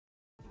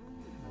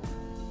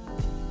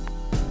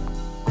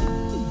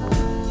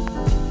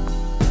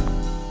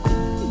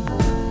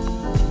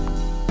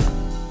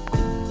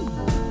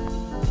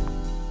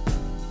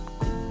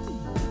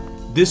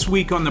This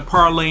week on the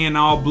Parlay in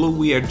All Blue,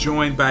 we are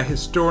joined by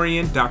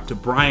historian Dr.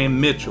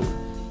 Brian Mitchell.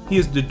 He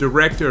is the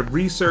Director of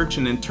Research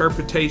and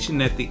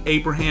Interpretation at the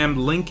Abraham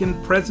Lincoln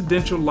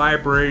Presidential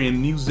Library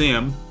and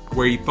Museum,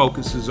 where he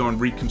focuses on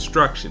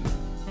Reconstruction.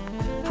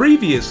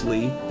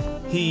 Previously,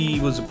 he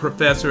was a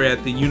professor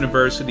at the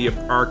University of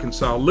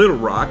Arkansas Little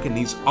Rock, and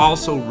he's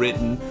also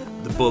written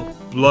the book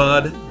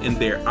Blood in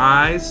Their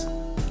Eyes,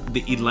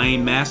 the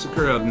Elaine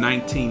Massacre of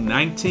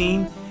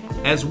 1919,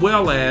 as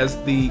well as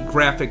the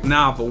graphic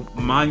novel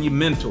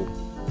Monumental,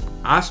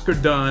 Oscar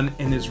Dunn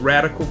and His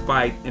Radical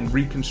Fight in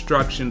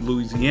Reconstruction,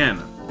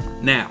 Louisiana.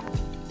 Now,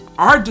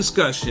 our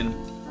discussion,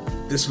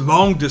 this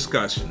long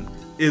discussion,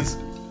 is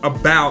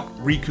about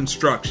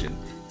Reconstruction.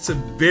 It's a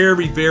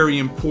very, very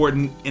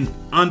important and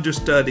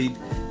understudied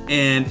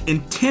and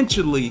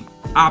intentionally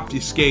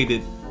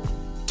obfuscated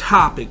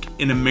topic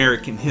in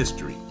American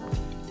history.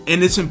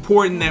 And it's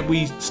important that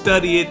we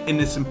study it, and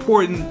it's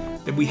important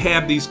that we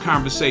have these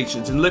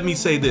conversations. And let me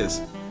say this,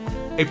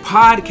 a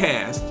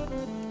podcast,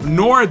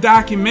 nor a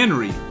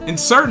documentary, and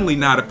certainly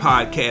not a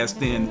podcast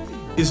then,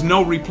 is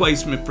no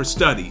replacement for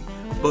study.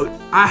 But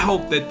I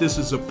hope that this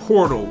is a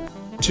portal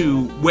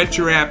to whet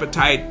your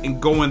appetite and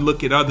go and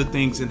look at other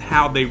things and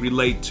how they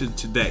relate to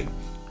today.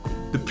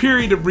 The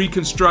period of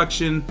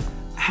Reconstruction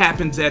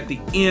happens at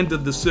the end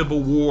of the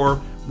Civil War,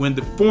 when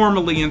the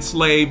formerly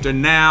enslaved are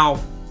now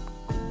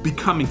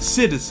becoming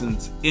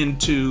citizens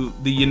into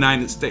the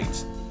United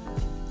States.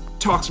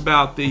 Talks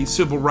about the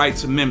Civil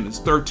Rights Amendments,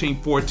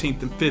 13th,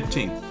 14th, and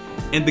 15th,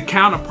 and the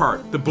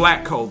counterpart, the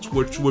black codes,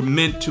 which were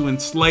meant to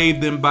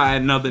enslave them by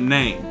another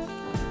name.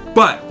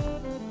 But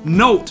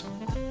note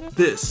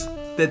this,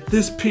 that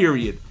this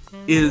period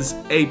is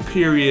a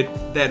period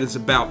that is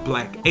about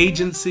black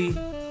agency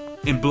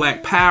and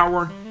black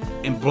power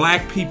and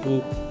black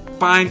people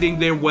finding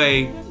their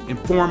way and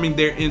forming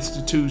their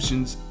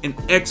institutions and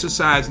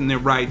exercising their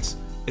rights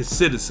as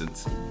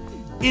citizens.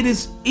 It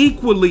is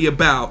equally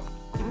about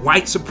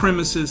white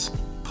supremacist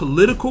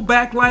political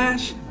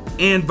backlash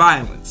and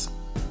violence.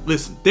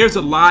 Listen, there's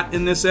a lot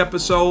in this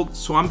episode,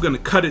 so I'm going to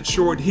cut it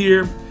short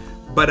here,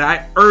 but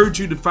I urge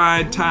you to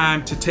find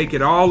time to take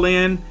it all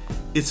in.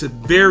 It's a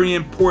very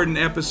important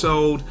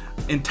episode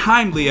and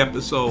timely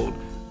episode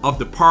of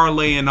the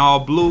Parlay in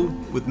All Blue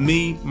with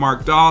me,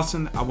 Mark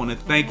Dawson. I want to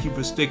thank you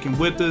for sticking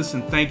with us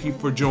and thank you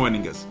for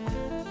joining us.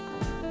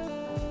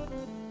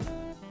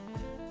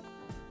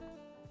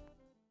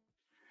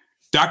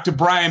 Dr.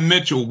 Brian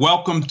Mitchell,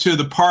 welcome to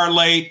the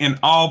Parlay in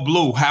All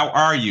Blue. How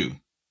are you?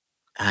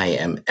 I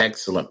am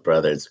excellent,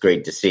 brother. It's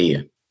great to see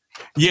you.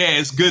 Yeah,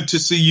 it's good to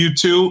see you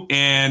too.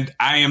 And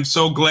I am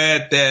so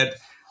glad that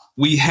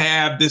we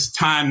have this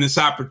time, this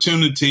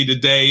opportunity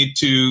today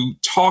to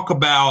talk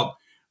about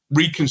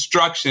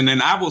Reconstruction.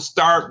 And I will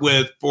start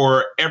with,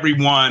 for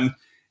everyone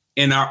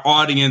in our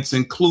audience,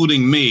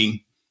 including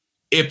me,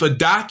 if a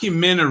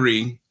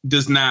documentary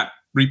does not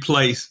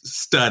replace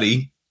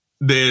study,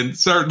 then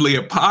certainly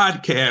a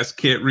podcast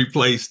can't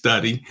replace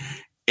study.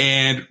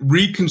 And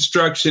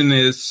Reconstruction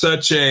is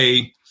such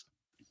a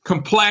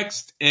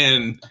complex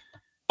and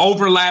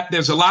overlap.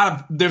 There's a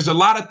lot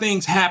of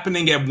things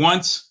happening at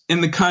once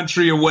in the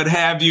country or what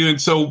have you.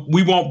 And so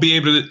we won't be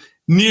able to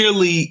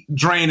nearly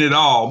drain it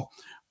all,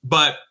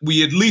 but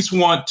we at least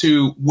want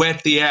to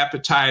whet the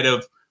appetite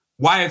of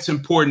why it's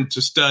important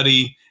to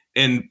study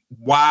and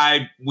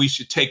why we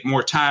should take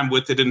more time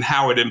with it and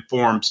how it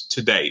informs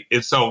today.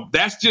 And so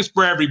that's just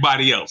for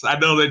everybody else. I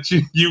know that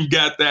you've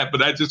got that,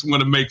 but I just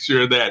want to make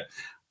sure that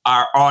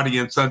our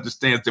audience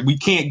understands that we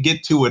can't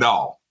get to it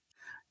all.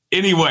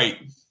 Anyway,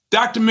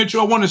 Dr.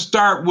 Mitchell, I want to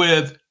start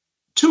with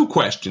two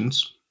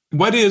questions.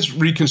 What is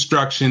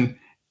Reconstruction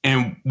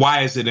and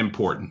why is it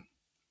important?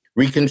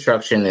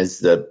 Reconstruction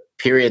is the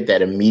period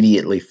that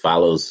immediately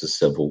follows the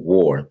Civil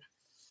War.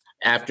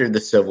 After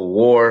the Civil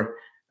War,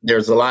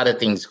 there's a lot of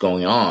things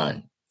going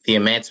on. The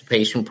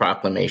Emancipation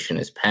Proclamation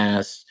is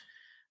passed.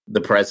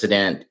 The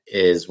president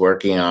is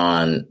working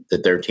on the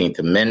 13th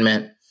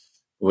Amendment,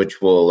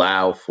 which will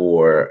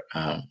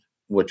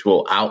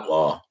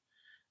outlaw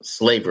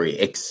slavery,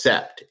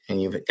 except,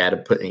 and you've got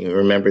to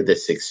remember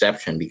this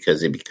exception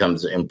because it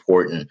becomes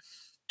important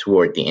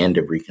toward the end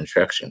of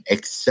Reconstruction,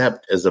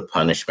 except as a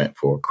punishment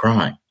for a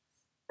crime.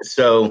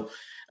 So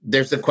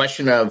there's a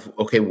question of,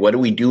 okay, what do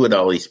we do with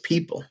all these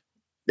people?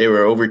 There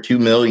were over 2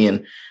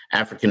 million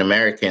African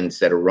Americans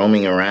that are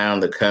roaming around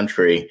the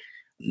country,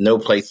 no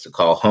place to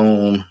call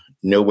home,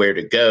 nowhere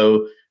to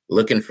go,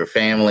 looking for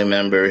family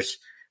members,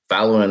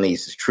 following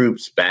these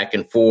troops back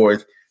and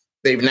forth.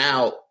 They've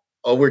now,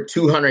 over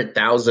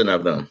 200,000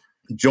 of them,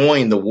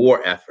 joined the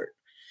war effort.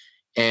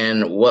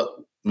 And what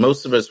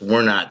most of us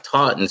were not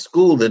taught in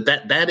school,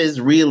 that is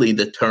really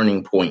the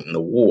turning point in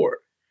the war.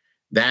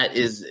 That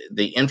is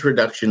the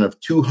introduction of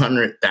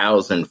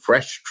 200,000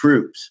 fresh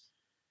troops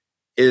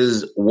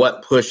is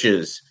what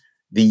pushes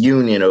the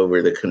Union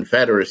over the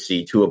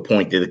Confederacy to a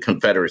point that the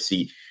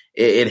Confederacy,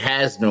 it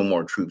has no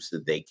more troops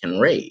that they can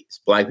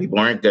raise. Black people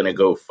aren't going to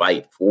go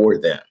fight for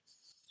them.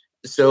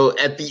 So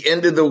at the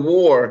end of the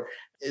war,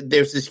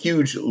 there's this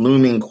huge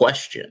looming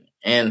question.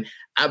 And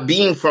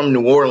being from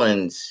New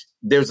Orleans,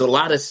 there's a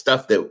lot of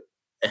stuff that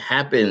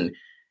happened.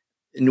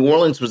 New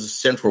Orleans was a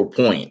central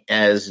point,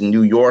 as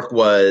New York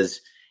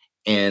was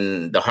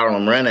in the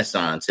Harlem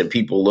Renaissance, and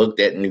people looked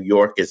at New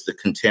York as the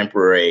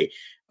contemporary.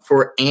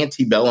 For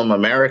antebellum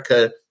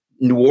America,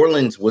 New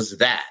Orleans was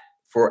that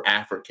for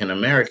African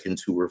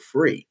Americans who were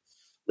free.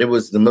 It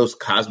was the most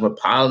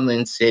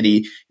cosmopolitan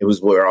city. It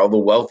was where all the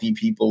wealthy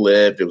people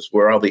lived. It was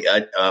where all the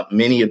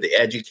many of the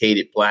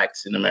educated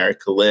Blacks in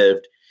America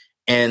lived.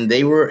 And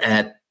they were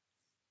at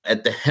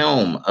the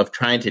helm of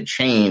trying to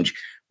change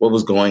what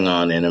was going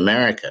on in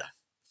America.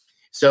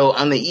 So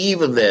on the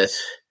eve of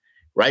this,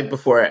 right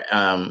before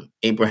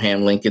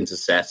Abraham Lincoln's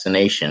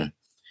assassination,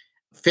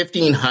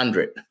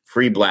 1,500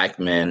 free Black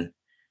men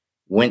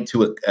went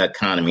to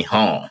Economy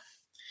Hall.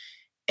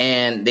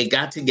 And they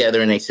got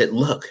together and they said,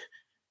 look,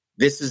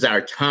 this is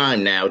our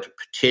time now to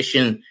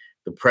petition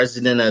the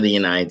President of the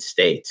United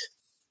States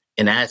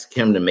and ask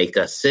him to make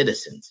us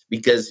citizens,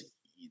 because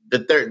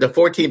the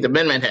 14th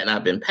Amendment had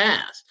not been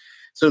passed.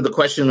 So the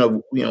question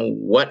of,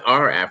 what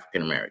are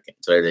African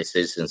Americans? Are they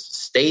citizens of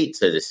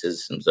states? Are they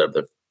citizens of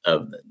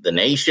the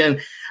nation?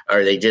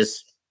 Are they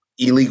just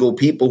illegal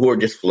people who are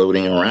just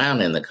floating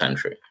around in the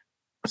country?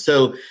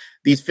 So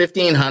these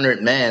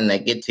 1,500 men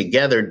that get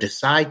together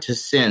decide to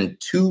send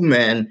 2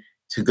 men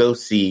to go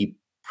see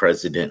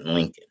President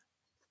Lincoln.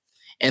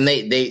 And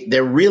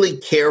they're really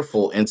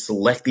careful in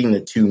selecting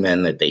the 2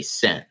 men that they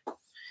send.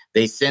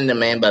 They send a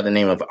man by the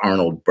name of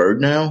Arnold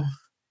Birdnow.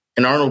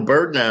 And Arnold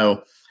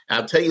Birdnow,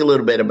 I'll tell you a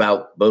little bit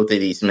about both of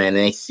these men. And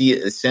they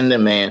send a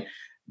man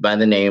by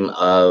the name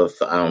of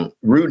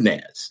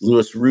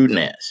Louis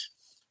Rudnez.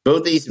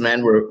 Both these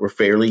men were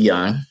fairly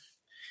young.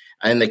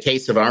 In the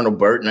case of Arnold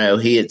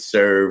Birdnow, he had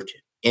served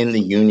in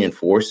the Union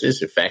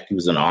forces. In fact, he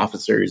was an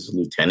officer, he was a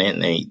lieutenant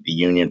in the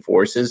Union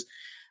forces.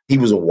 He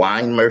was a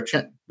wine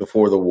merchant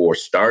before the war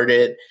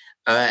started.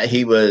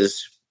 He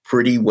was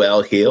pretty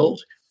well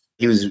heeled.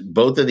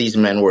 Both of these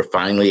men were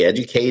finely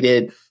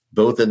educated.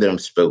 Both of them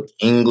spoke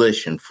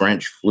English and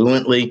French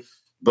fluently.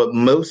 But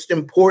most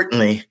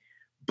importantly,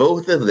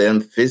 both of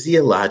them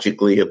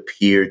physiologically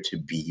appeared to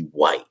be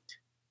white.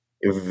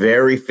 They were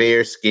very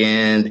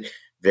fair-skinned,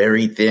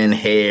 very thin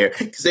hair.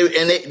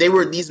 They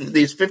were these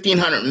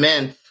 1,500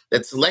 men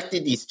that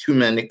selected these 2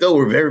 men to go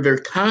were very, very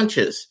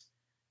conscious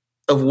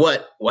of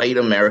what white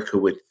America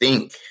would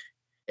think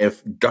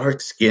if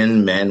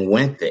dark-skinned men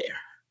went there,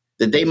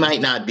 that they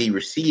might not be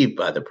received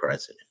by the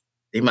president.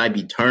 They might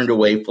be turned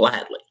away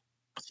flatly.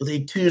 So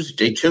they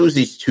chose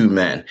these 2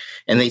 men,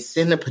 and they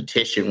send a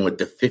petition with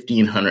the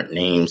 1,500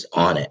 names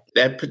on it.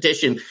 That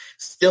petition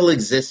still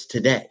exists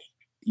today.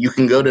 You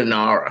can go to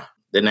NARA,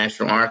 the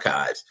National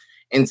Archives,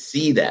 and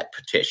see that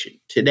petition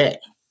today.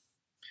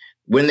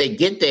 When they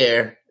get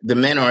there, the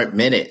men are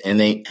admitted, and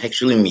they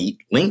actually meet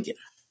Lincoln.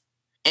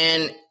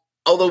 And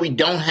although we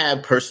don't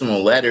have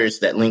personal letters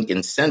that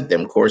Lincoln sent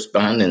them,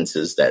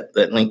 correspondences that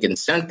Lincoln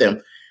sent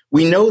them,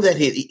 we know that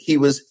he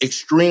was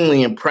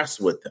extremely impressed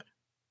with them,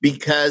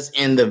 because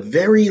in the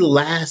very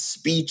last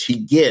speech he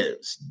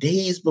gives,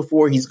 days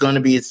before he's going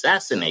to be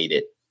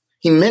assassinated,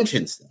 he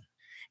mentions them.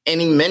 And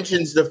he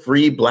mentions the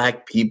free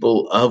Black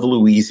people of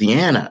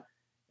Louisiana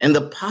and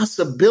the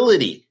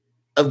possibility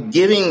of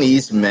giving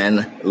these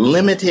men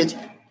limited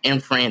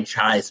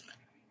enfranchisement,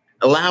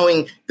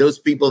 allowing those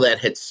people that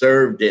had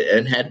served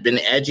and had been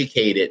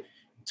educated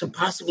to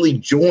possibly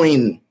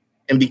join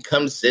and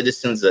become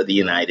citizens of the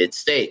United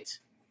States.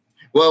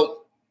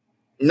 Well,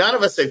 none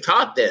of us are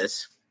taught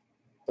this,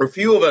 or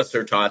few of us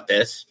are taught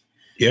this,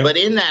 but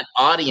in that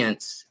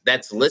audience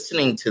that's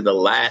listening to the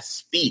last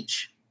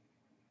speech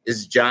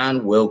is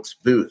John Wilkes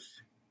Booth.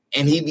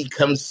 And he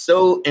becomes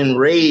so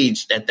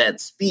enraged at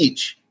that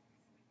speech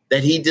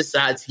that he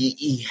decides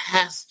he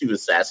has to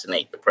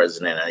assassinate the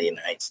president of the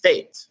United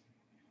States.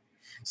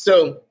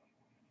 So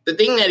the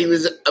thing that he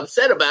was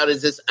upset about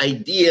is this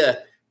idea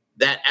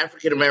that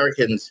African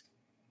Americans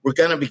were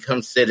going to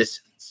become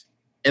citizens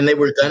and they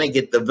were going to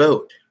get the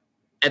vote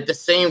at the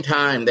same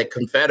time that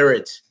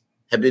Confederates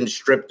have been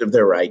stripped of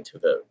their right to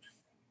vote.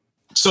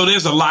 So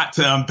there's a lot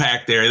to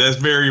unpack there. That's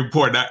very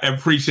important. I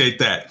appreciate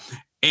that.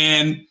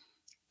 And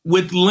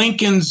with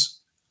Lincoln's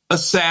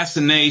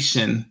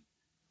assassination,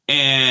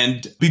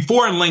 and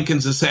before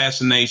Lincoln's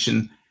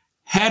assassination,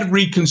 had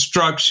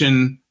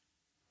Reconstruction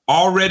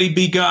already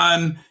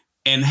begun,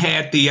 and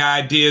had the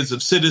ideas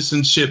of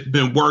citizenship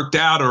been worked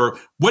out, or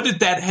what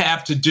did that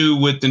have to do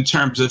with in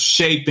terms of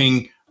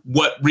shaping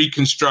what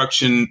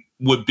Reconstruction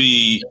would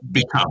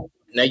become?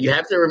 Now, you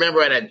have to remember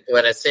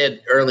what I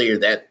said earlier,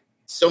 that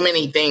so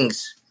many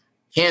things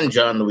hinge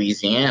on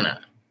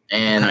Louisiana,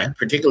 and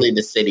particularly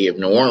the city of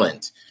New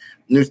Orleans.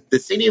 The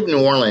city of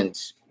New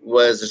Orleans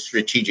was a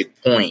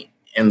strategic point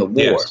in the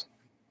war. Yes.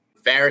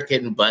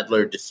 Farragut and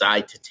Butler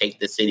decide to take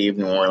the city of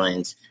New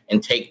Orleans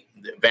and take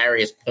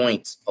various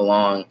points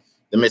along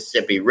the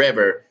Mississippi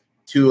River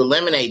to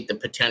eliminate the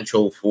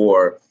potential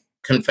for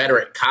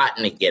Confederate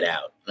cotton to get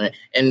out.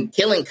 And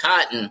killing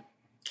cotton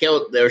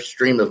killed their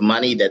stream of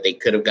money that they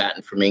could have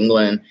gotten from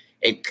England.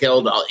 It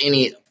killed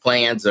any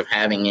plans of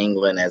having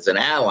England as an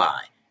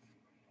ally.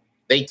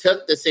 They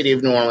took the city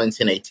of New Orleans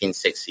in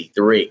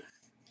 1863.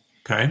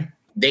 Okay.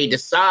 They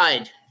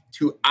decide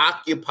to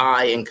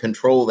occupy and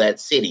control that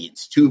city.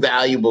 It's too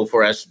valuable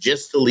for us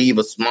just to leave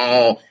a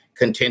small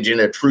contingent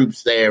of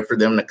troops there for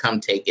them to come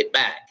take it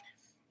back.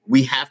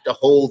 We have to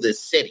hold this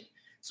city.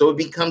 So it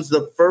becomes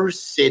the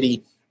first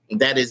city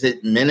that is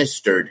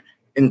administered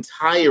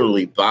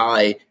entirely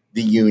by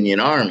the Union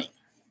Army.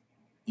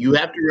 You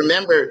have to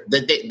remember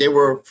that there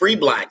were free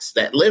blacks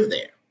that lived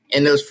there.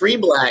 And those free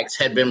blacks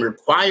had been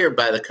required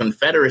by the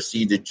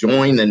Confederacy to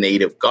join the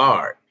Native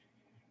Guard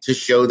to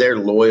show their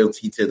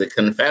loyalty to the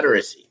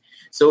Confederacy.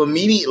 So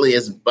immediately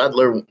as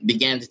Butler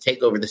began to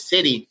take over the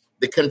city,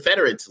 the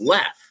Confederates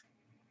left,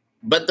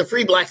 but the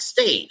free blacks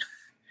stayed.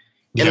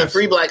 And the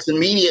free blacks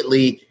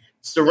immediately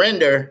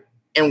surrender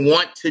and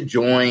want to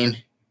join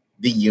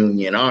the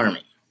Union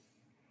Army.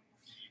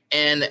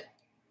 And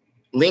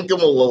Lincoln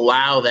will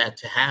allow that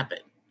to happen.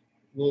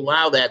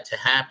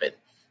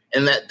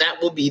 And that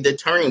will be the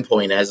turning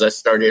point, as I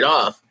started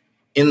off,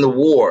 in the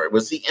war. It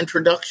was the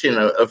introduction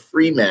of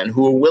free men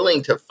who were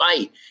willing to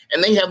fight.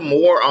 And they have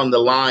more on the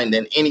line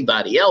than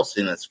anybody else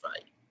in this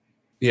fight.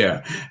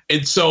 Yeah.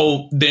 And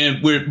so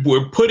then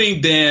we're putting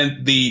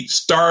then the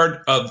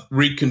start of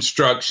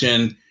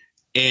Reconstruction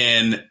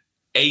in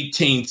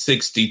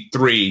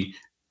 1863.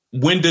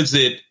 When does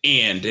it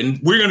end? And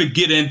we're going to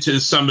get into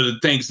some of the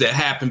things that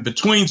happened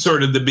between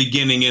sort of the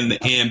beginning and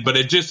the end, but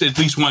I just at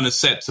least want to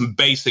set some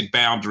basic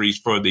boundaries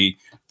for the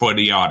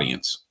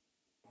audience.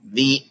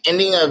 The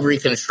ending of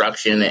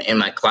Reconstruction in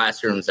my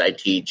classrooms I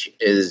teach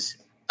is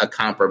a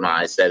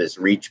compromise that is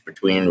reached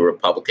between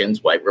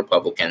Republicans, white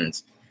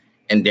Republicans,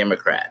 and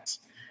Democrats.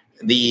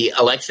 The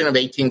election of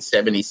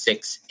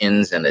 1876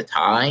 ends in a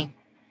tie,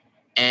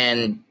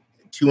 and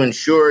to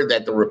ensure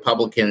that the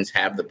Republicans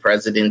have the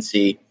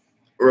presidency,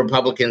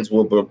 Republicans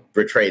will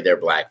betray their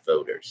black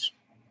voters.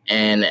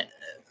 And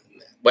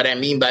what I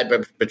mean by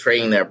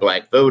betraying their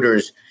black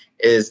voters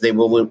is they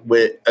will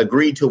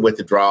agree to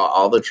withdraw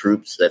all the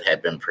troops that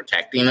have been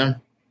protecting them.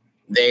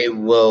 They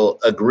will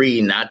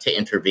agree not to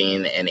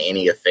intervene in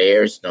any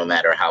affairs, no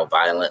matter how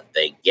violent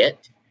they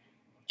get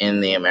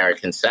in the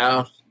American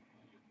South.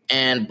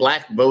 And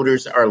black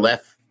voters are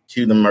left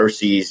to the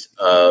mercies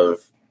of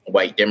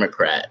white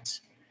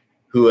Democrats,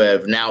 who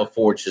have now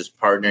forged this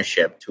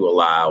partnership to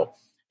allow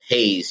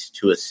Hayes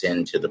to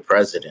ascend to the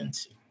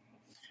presidency.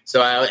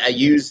 So I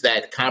use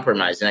that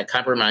compromise, and that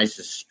compromise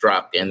was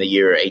struck in the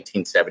year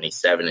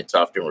 1877. It's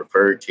often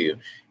referred to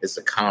as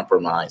the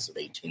Compromise of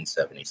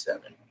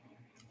 1877.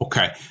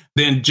 Okay.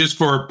 Then just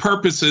for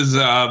purposes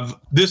of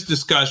this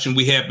discussion,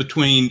 we have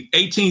between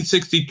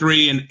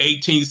 1863 and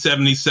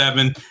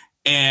 1877.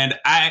 And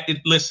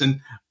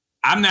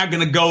I'm not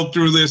going to go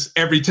through this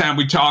every time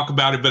we talk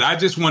about it, but I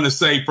just want to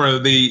say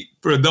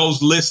for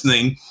those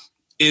listening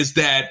is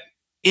that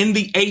in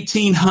the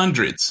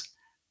 1800s,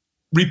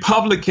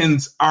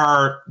 Republicans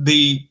are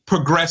the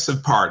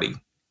progressive party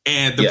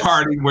and the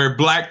party where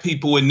black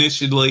people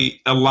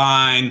initially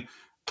align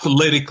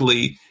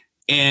politically,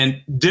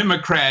 and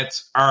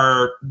Democrats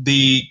are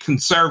the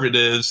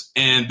conservatives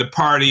and the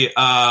party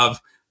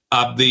of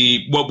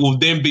the what will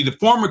then be the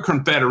former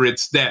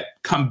Confederates that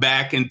come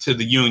back into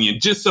the Union,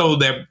 just so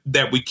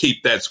that we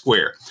keep that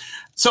square.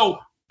 So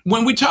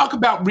when we talk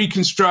about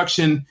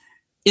Reconstruction,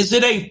 is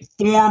it a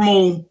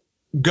formal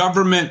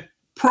government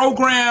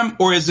program,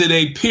 or is it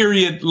a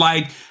period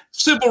like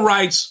civil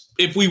rights?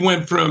 If we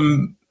went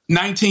from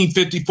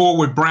 1954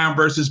 with Brown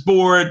versus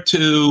Board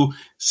to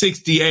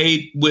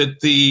 68 with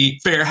the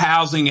Fair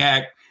Housing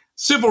Act,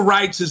 civil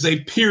rights is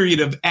a period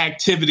of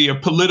activity, or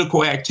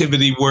political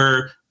activity,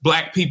 where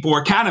black people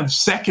are kind of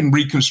second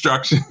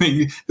Reconstruction.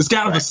 It's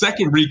kind of a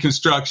second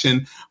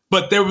Reconstruction,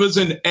 but there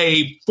wasn't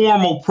a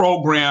formal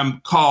program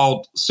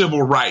called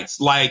civil rights,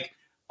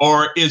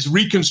 or is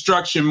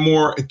Reconstruction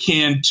more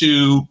akin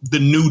to the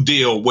New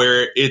Deal,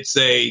 where it's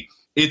a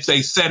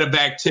set of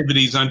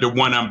activities under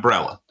one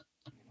umbrella?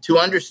 To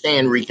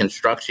understand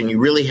Reconstruction, you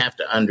really have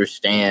to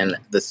understand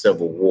the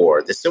Civil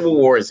War. The Civil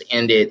War has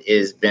ended. It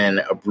has been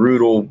a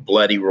brutal,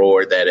 bloody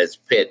war that has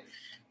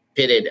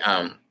pitted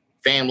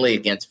family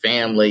against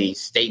family,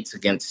 states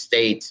against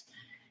states.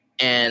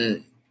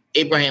 And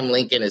Abraham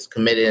Lincoln has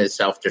committed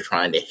himself to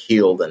trying to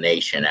heal the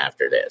nation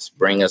after this,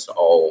 bring us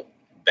all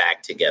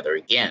back together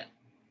again.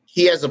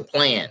 He has a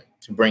plan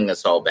to bring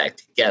us all back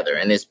together.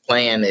 And his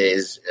plan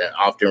is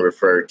often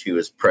referred to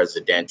as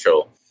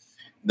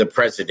the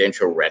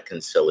presidential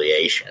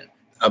reconciliation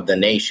of the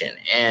nation.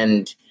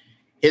 And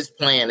his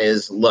plan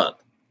is,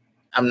 look,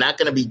 I'm not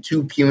going to be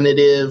too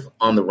punitive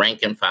on the rank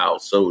and file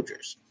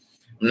soldiers.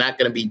 I'm not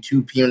going to be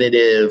too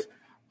punitive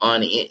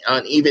on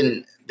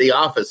even the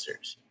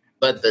officers.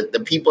 But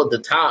the people at the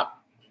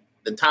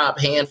top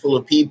handful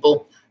of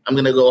people, I'm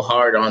going to go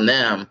hard on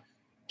them.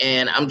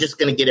 And I'm just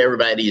going to get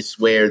everybody to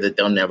swear that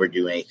they'll never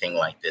do anything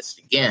like this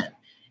again.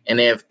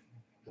 And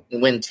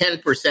when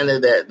 10%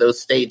 of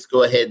those states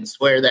go ahead and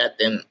swear that,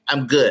 then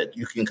I'm good.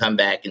 You can come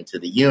back into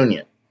the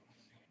Union.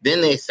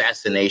 Then the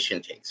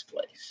assassination takes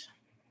place.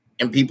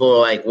 And people are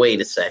like, wait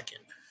a second.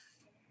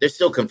 There's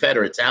still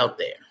Confederates out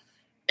there.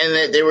 And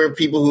that there were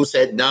people who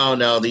said,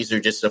 no, these are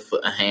just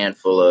a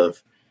handful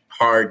of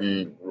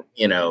hardened,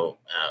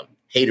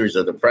 haters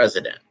of the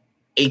president.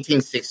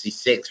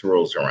 1866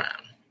 rolls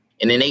around.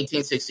 And in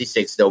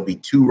 1866, there'll be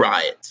 2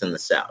 riots in the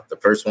South. The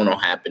first one will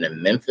happen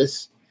in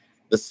Memphis.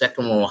 The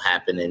second one will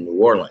happen in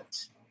New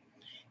Orleans.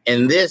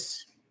 And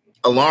this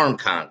alarmed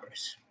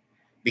Congress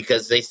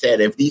because they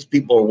said if these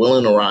people are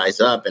willing to rise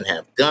up and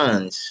have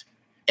guns,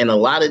 and a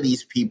lot of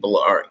these people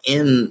are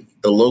in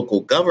the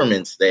local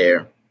governments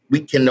there,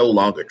 we can no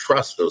longer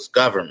trust those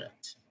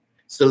governments.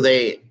 So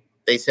they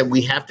said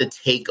we have to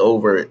take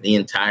over the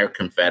entire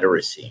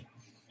Confederacy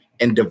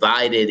and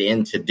divide it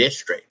into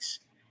districts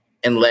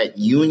and let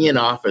Union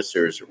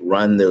officers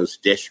run those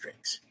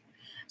districts.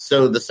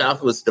 So the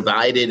South was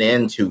divided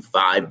into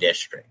 5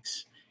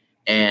 districts,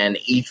 and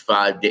each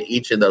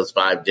of those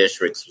 5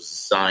 districts was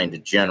assigned a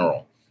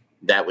general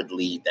that would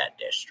lead that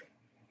district.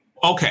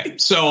 Okay,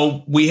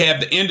 so we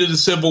have the end of the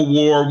Civil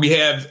War. We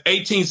have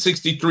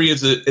 1863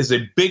 as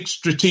a big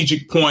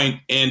strategic point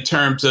in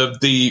terms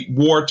of the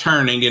war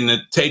turning and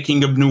the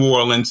taking of New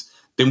Orleans.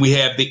 Then we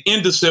have the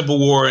end of Civil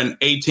War in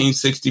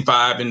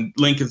 1865 and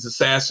Lincoln's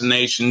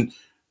assassination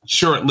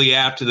shortly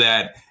after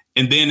that.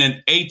 And then in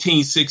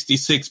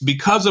 1866,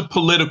 because of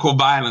political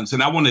violence,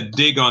 and I want to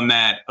dig on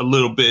that a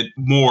little bit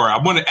more.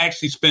 I want to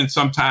actually spend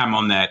some time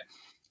on that.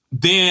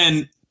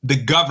 Then the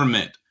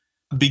government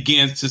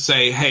begins to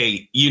say,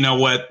 hey, you know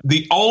what?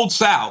 The old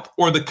South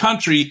or the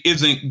country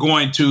isn't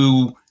going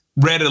to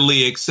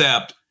readily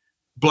accept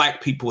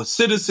Black people as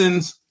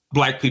citizens,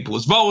 Black people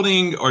as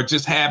voting, or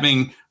just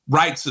having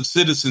rights of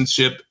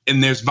citizenship,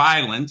 and there's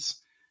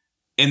violence.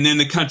 And then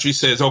the country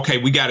says, okay,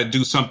 we got to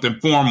do something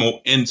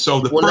formal. And so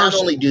not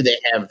only do they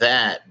have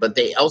that, but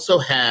they also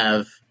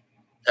have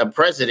a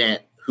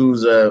president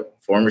who's a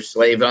former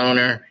slave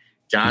owner.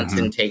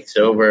 Johnson takes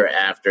over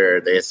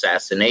after the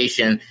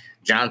assassination.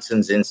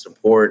 Johnson's in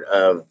support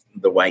of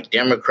the white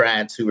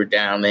Democrats who were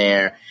down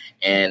there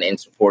and in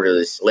support of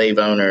the slave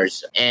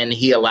owners. And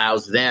he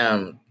allows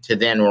them to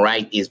then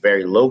write these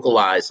very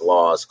localized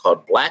laws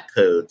called Black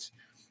Codes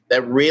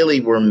that really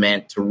were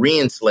meant to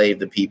re-enslave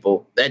the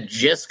people that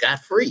just got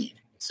freed.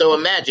 So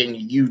imagine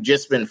you've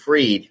just been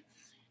freed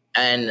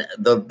and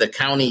the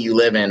county you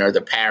live in, or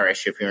the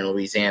parish, if you're in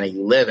Louisiana,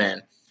 you live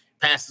in,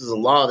 passes a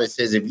law that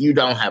says if you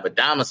don't have a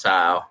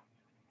domicile,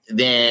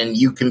 then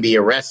you can be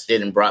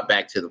arrested and brought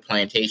back to the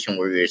plantation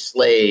where you're a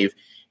slave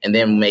and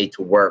then made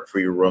to work for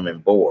your room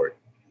and board.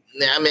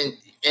 I mean,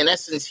 in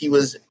essence, he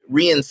was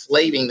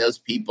re-enslaving those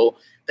people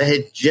that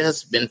had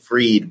just been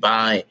freed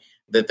by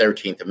the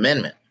 13th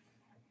Amendment.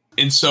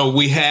 And so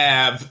we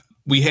have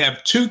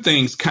 2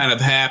 things kind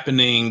of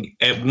happening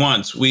at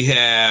once. We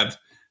have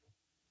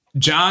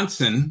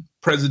Johnson,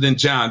 President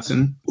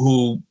Johnson,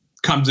 who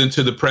comes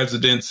into the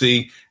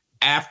presidency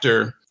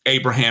after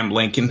Abraham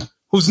Lincoln,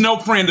 who's no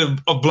friend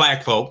of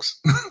Black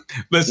folks.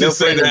 Let's no just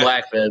say friend that. of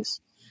Black folks.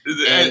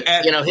 And,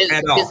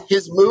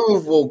 his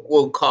move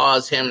will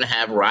cause him to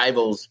have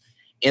rivals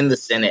in the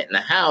Senate and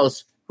the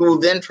House who will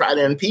then try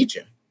to impeach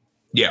him.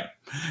 Yeah.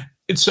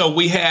 And so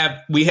we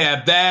have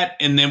that,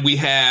 and then we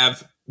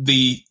have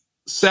the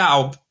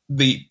South,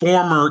 the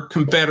former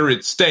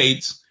Confederate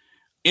states,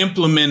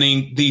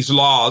 implementing these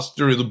laws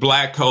through the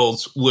Black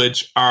Codes,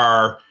 which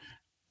are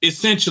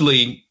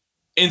essentially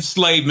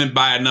enslavement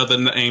by another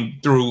name,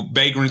 through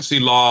vagrancy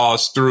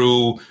laws,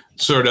 through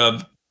sort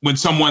of when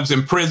someone's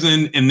in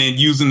prison and then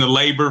using the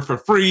labor for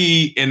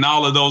free and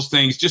all of those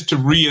things, just to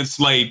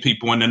re-enslave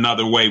people in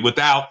another way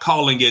without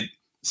calling it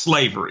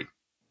slavery.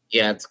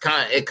 Yeah, it's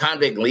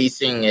convict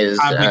leasing is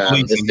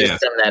the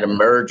system that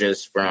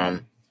emerges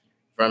from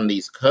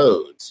these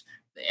codes,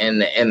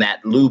 and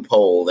that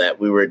loophole that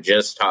we were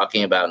just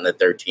talking about in the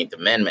 13th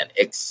Amendment,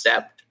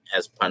 except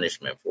as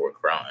punishment for a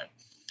crime,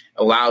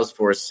 allows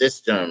for a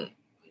system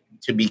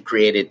to be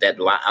created that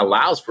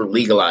allows for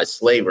legalized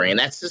slavery. And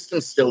that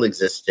system still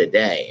exists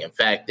today. In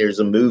fact, there's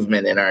a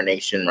movement in our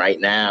nation right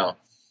now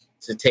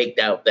to take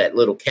out that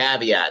little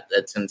caveat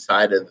that's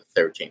inside of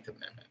the 13th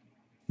Amendment.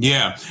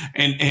 Yeah.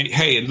 And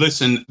hey,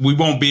 listen, we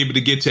won't be able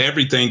to get to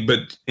everything,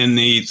 but in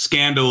the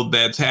scandal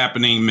that's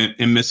happening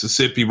in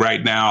Mississippi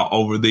right now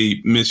over the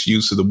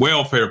misuse of the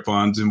welfare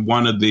funds, and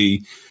one of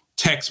the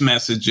text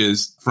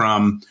messages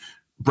from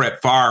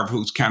Brett Favre,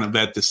 who's kind of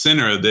at the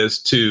center of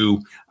this, to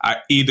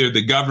either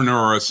the governor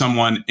or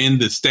someone in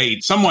the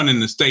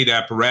state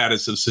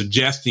apparatus, of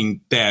suggesting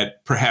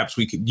that perhaps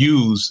we could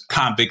use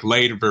convict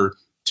labor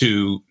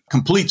to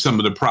complete some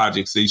of the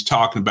projects that he's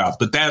talking about.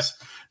 But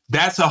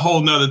that's a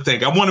whole nother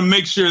thing. I want to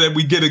make sure that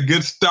we get a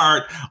good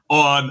start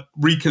on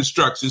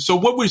Reconstruction. So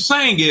what we're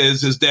saying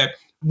is that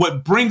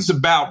what brings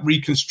about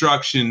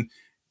Reconstruction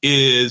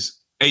is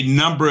a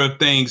number of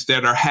things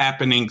that are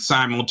happening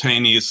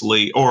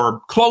simultaneously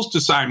or close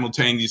to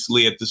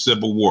simultaneously at the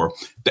Civil War.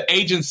 The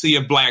agency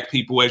of Black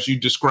people, as you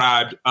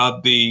described,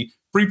 of the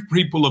free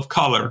people of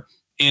color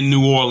in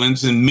New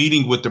Orleans and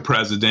meeting with the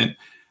president,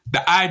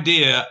 the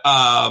idea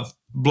of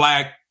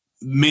Black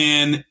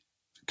men,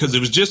 because it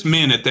was just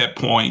men at that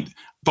point,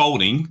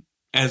 voting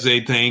as a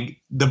thing,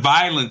 the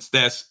violence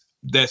that's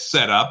that's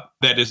set up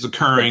that is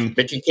occurring.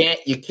 But you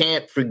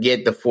can't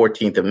forget the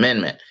 14th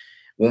Amendment.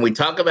 When we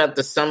talk about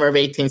the summer of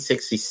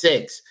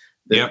 1866,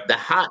 the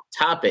hot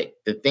topic,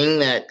 the thing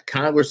that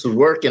Congress was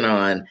working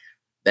on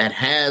that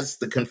has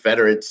the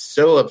Confederates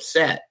so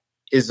upset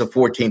is the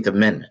 14th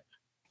Amendment.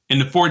 And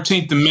the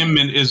 14th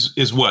Amendment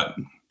is what?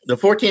 The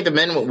 14th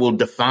Amendment will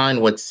define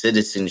what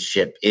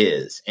citizenship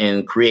is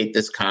and create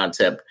this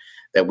concept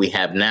that we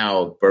have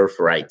now of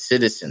birthright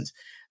citizens.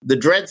 The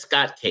Dred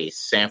Scott case,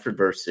 Sanford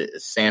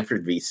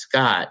v.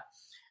 Scott,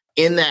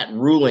 in that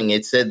ruling,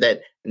 it said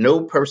that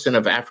no person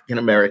of African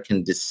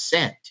American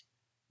descent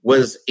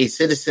was a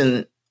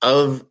citizen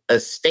of a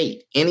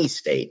state, any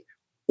state,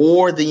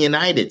 or the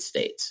United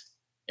States.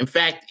 In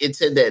fact, it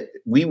said that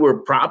we were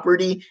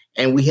property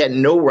and we had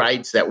no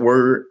rights that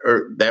were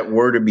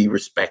to be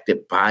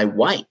respected by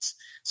whites.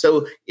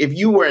 So if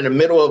you were in the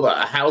middle of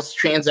a house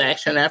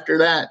transaction after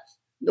that,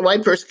 the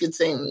white person could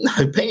say, I'm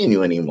not paying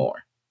you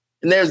anymore.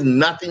 And there's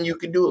nothing you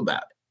could do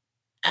about it.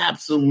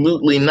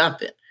 Absolutely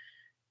nothing.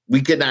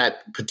 We could not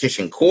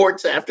petition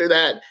courts after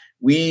that.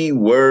 We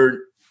were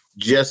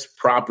just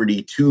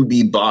property to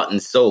be bought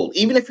and sold,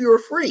 even if you were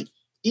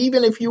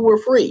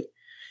free.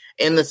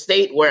 In the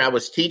state where I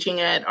was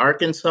teaching at,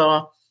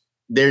 Arkansas,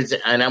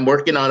 and I'm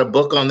working on a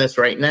book on this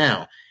right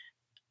now,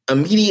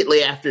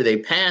 immediately after they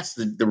passed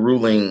the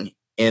ruling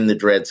in the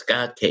Dred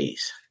Scott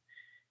case,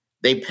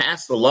 they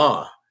passed a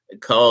law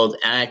called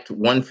Act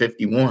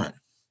 151.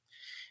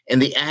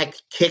 And the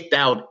act kicked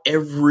out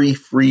every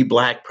free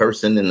Black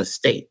person in the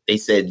state. They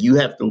said, you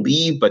have to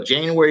leave by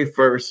January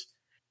 1st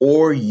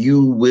or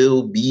you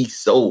will be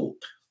sold.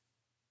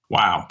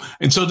 Wow.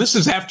 And so this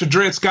is after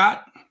Dred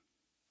Scott?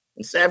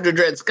 It's after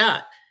Dred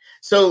Scott.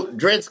 So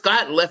Dred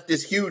Scott left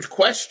this huge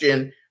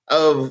question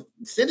of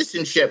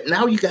citizenship.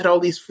 Now you got all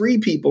these free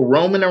people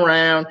roaming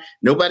around.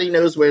 Nobody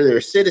knows whether they're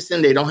a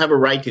citizen. They don't have a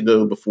right to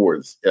go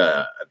before.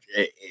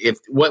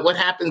 What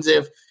happens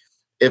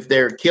if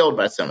they're killed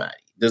by somebody?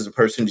 Does the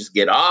person just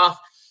get off?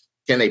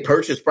 Can they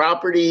purchase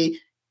property?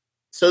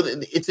 So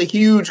it's a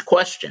huge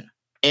question.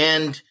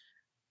 And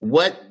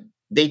what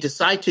they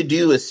decide to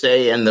do is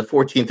say in the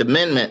 14th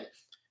Amendment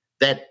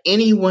that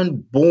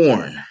anyone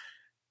born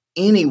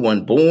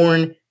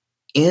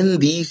in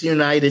these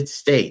United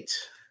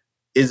States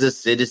is a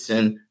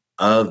citizen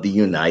of the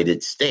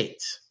United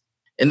States.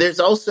 And there's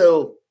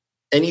also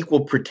an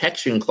equal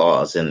protection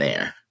clause in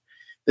there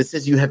that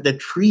says you have to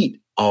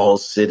treat all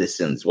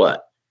citizens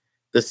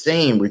the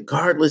same,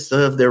 regardless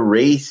of their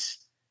race,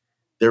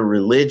 their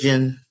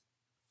religion,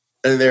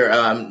 their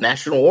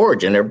national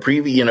origin, their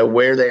previous,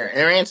 where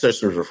their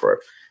ancestors were from.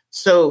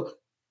 So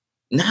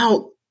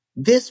now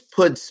this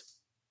puts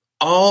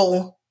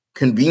all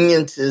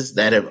conveniences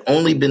that have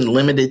only been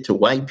limited to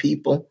white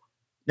people.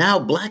 Now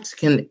Blacks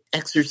can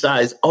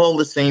exercise all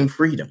the same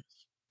freedoms.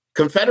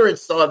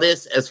 Confederates saw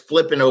this as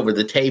flipping over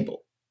the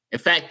table. In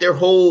fact, the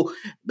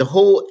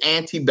whole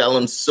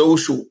antebellum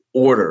social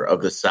order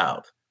of the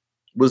South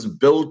was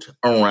built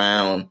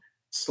around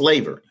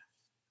slavery.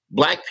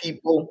 Black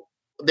people,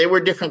 they were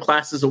different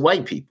classes of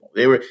white people.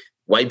 They were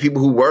white people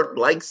who worked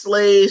like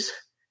slaves.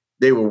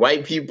 They were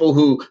white people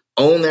who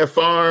owned their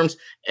farms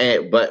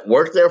but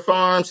worked their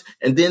farms.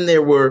 And then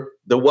there were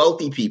the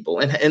wealthy people.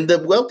 And the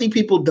wealthy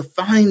people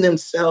defined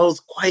themselves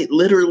quite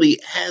literally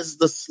as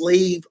the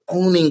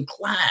slave-owning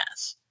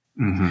class.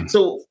 Mm-hmm.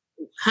 So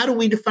how do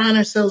we define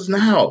ourselves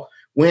now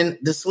when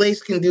the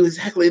slaves can do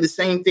exactly the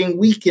same thing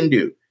we can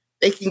do?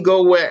 They can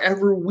go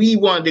wherever we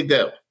want to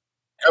go.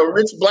 A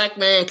rich Black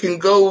man can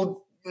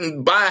go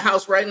and buy a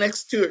house right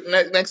next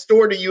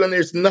door to you, and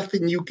there's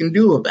nothing you can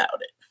do about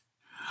it.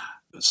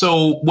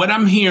 So what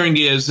I'm hearing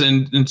is,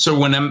 and so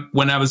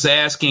when I was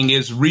asking,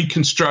 is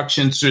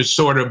Reconstruction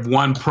sort of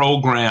one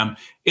program?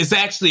 It's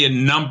actually a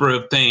number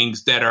of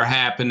things that are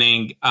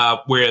happening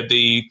where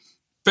the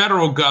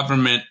federal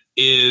government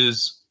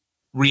is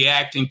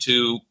reacting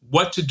to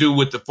what to do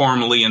with the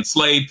formerly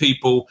enslaved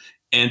people,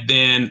 and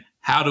then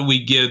how do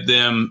we give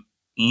them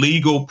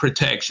legal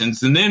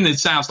protections? And then it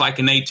sounds like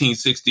in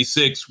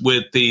 1866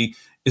 with the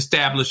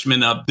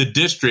establishment of the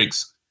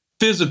district's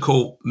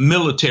physical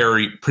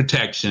military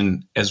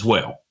protection as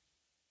well.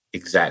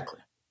 Exactly.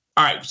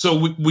 All right.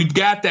 So we've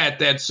got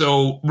that.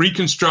 So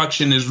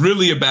Reconstruction is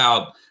really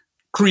about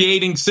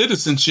creating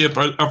citizenship,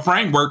 a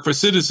framework for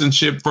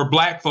citizenship for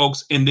Black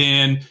folks, and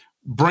then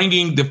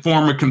bringing the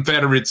former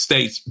Confederate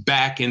states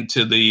back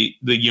into the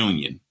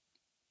Union.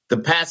 The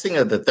passing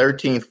of the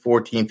 13th,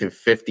 14th, and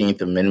 15th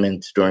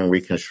Amendments during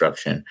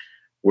Reconstruction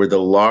were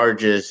the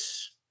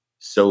largest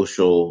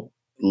social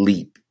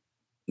leap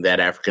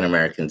that African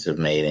Americans have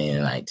made in the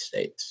United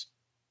States.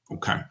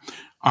 Okay.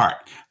 All right.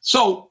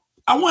 So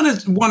I want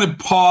to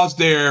pause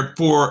there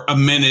for a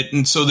minute.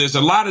 And so there's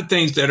a lot of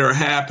things that are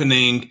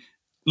happening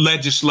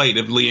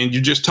legislatively. And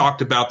you just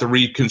talked about the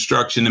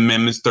Reconstruction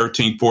Amendments,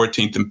 13th,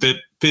 14th, and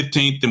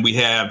 15th. And we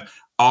have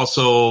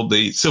also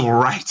the Civil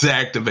Rights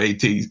Act of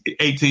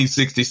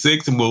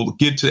 1866, and we'll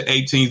get to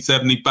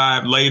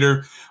 1875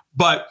 later.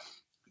 But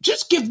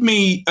just give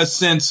me a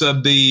sense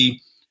of the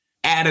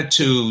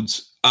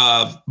attitudes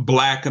of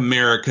Black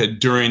America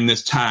during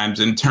this times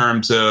in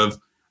terms of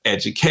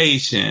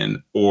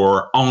education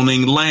or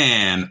owning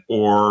land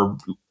or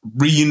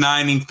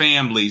reuniting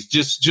families?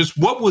 Just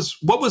what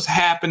was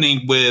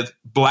happening with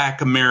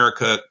Black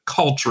America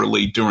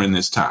culturally during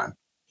this time?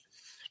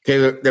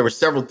 Okay, there were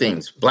several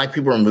things. Black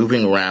people were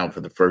moving around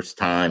for the first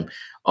time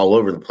all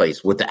over the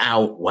place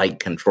without white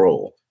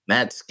control,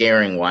 not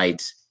scaring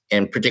whites,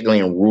 and particularly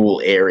in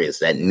rural areas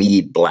that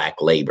need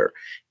Black labor,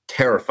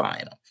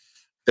 terrifying them.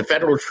 The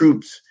federal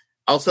troops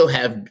also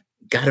have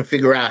got to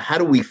figure out, how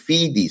do we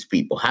feed these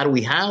people? How do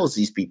we house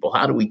these people?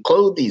 How do we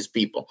clothe these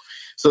people?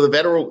 So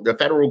the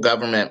federal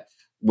government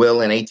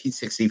will, in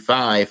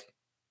 1865,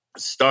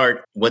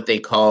 start what they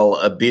call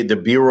the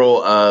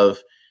Bureau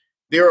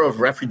of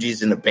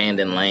Refugees and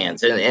Abandoned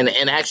Lands,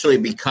 and actually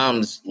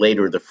becomes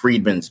later the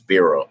Freedmen's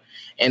Bureau.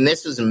 And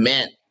this is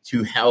meant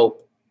to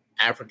help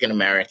African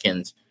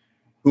Americans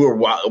who are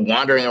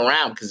wandering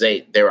around because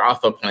they're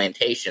off of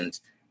plantations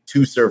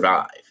to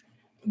survive.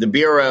 The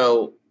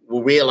Bureau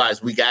will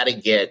realize we got to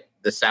get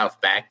the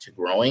South back to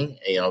growing.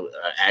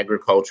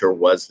 Agriculture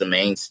was the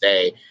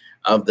mainstay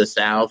of the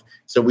South.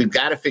 So we've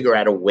got to figure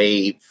out a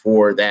way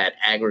for that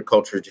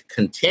agriculture to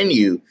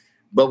continue,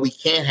 but we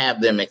can't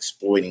have them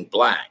exploiting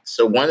Blacks.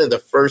 So one of the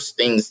first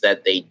things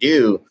that they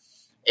do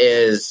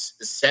is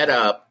set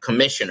up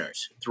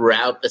commissioners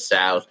throughout the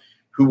South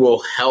who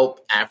will help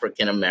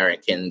African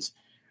Americans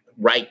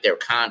write their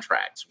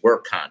contracts,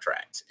 work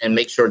contracts, and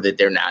make sure that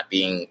they're not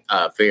being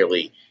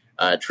fairly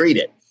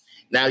treated.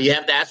 Now, you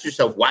have to ask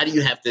yourself, why do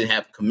you have to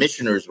have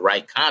commissioners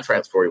write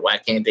contracts for you? Why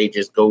can't they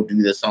just go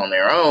do this on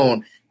their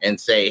own and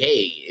say,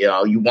 hey,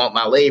 you want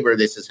my labor,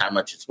 this is how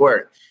much it's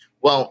worth?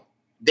 Well,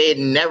 they had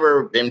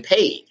never been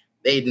paid.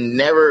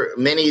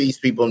 Many of these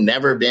people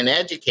never been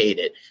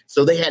educated.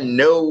 So they had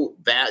no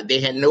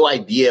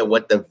idea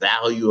what the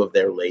value of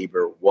their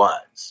labor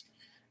was.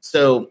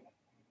 So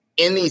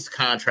in these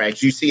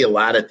contracts, you see a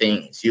lot of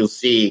things. You'll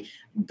see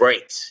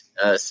breaks,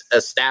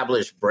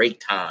 established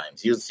break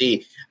times. You'll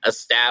see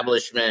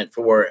establishment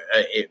for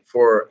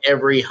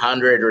every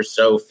 100 or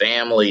so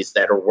families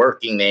that are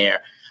working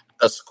there,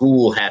 a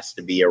school has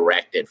to be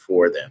erected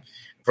for them.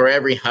 For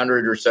every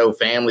 100 or so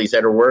families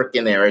that are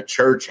working there, a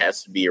church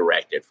has to be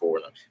erected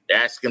for them.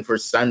 They're asking for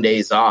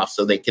Sundays off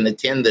so they can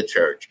attend the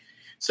church.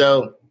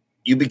 So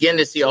you begin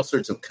to see all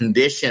sorts of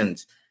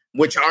conditions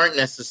which aren't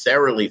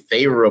necessarily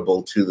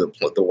favorable to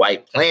the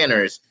white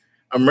planters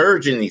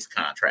emerge in these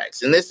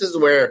contracts. And this is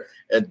where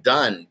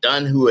Dunn,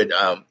 who had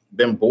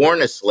been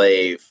born a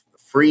slave,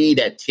 freed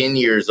at 10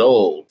 years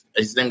old.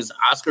 His name is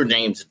Oscar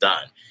James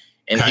Dunn.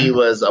 And he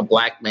was a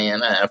Black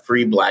man, a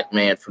free Black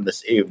man from the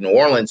city of New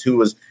Orleans who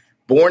was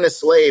born a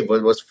slave,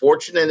 but was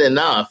fortunate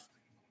enough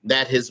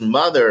that his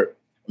mother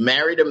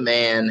married a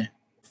man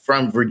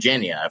from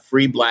Virginia, a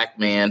free Black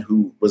man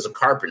who was a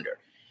carpenter.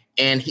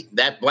 And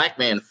that Black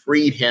man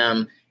freed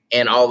him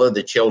and all of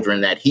the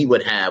children that he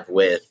would have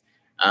with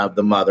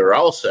the mother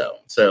also.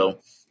 So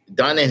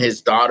Dunn and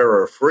his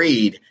daughter are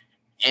freed.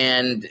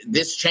 And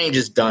this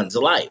changes Dunn's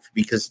life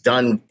because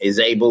Dunn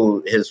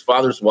his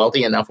father's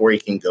wealthy enough where he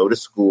can go to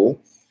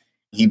school.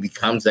 He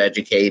becomes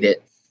educated.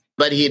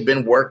 But he had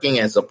been working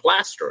as a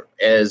plasterer,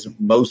 as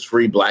most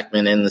free Black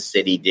men in the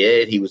city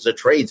did. He was a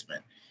tradesman.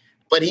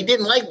 But he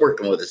didn't like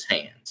working with his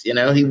hands. He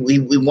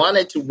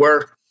wanted to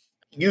work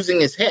using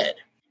his head.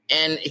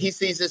 And he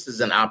sees this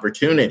as an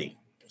opportunity.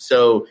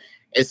 So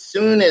as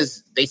soon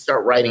as they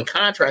start writing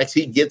contracts,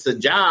 he gets a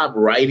job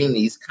writing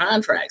these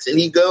contracts. And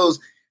he goes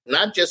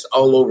not just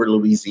all over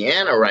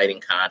Louisiana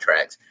writing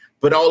contracts,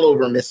 but all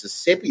over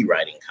Mississippi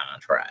writing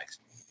contracts.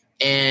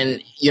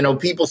 And,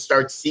 people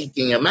start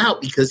seeking him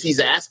out because he's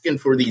asking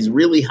for these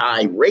really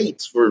high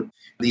rates for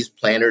these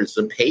planters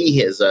to pay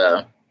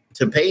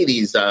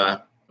these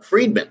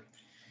freedmen.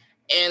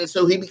 And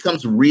so he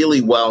becomes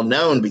really well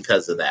known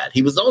because of that.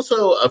 He was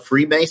also a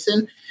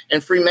Freemason,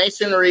 and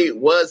Freemasonry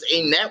was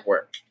a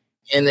network.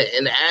 And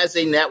as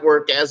a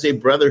network, as a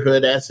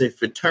brotherhood, as a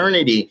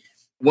fraternity,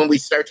 when we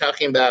start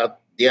talking about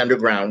the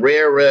Underground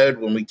Railroad,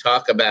 when we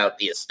talk about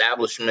the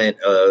establishment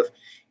of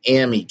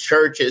AME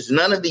churches,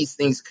 none of these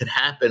things could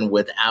happen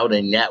without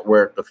a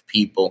network of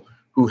people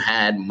who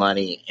had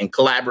money and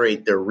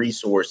collaborate their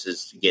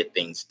resources to get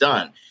things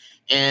done.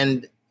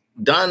 And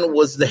Dunn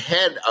was the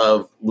head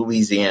of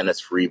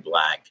Louisiana's Free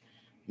Black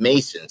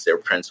Masons, their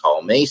Prince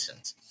Hall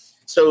Masons.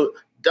 So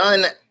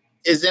Dunn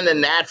is in a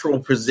natural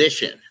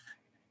position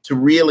to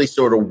really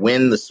sort of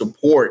win the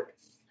support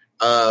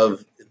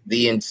of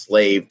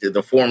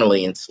the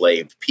formerly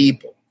enslaved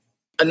people.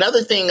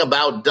 Another thing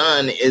about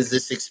Dunn is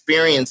this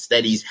experience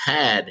that he's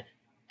had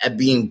at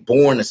being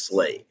born a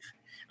slave.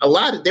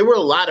 There were a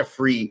lot of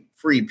free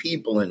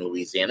people in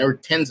Louisiana. There were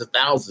tens of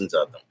thousands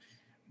of them.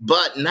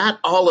 But not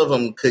all of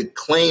them could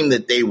claim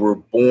that they were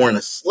born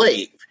a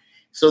slave.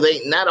 So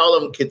not all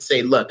of them could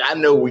say, look, I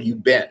know where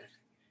you've been.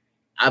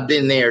 I've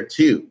been there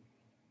too.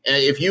 And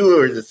if you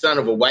were the son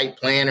of a white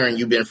planter and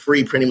you've been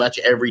free pretty much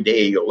every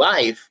day of your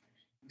life,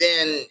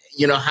 then,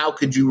 how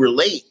could you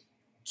relate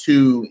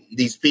to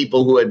these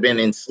people who had been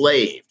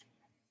enslaved?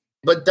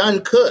 But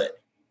Dunn could.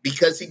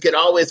 because he could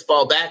always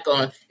fall back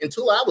on,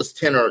 until I was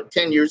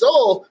 10 years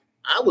old,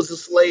 I was a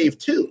slave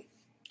too.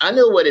 I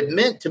knew what it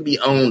meant to be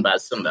owned by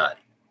somebody.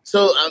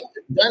 So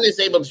Dunn is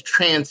able to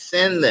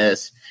transcend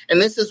this.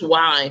 And this is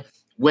why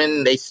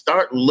when they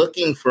start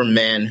looking for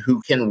men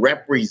who can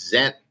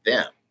represent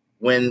them,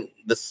 when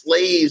the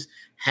slaves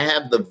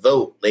have the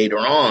vote later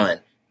on,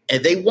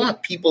 and they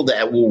want people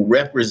that will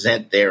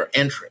represent their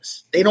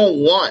interests. They don't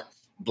want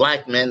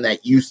Black men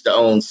that used to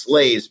own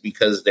slaves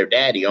because their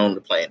daddy owned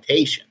the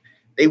plantation.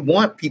 They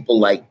want people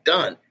like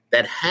Dunn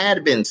that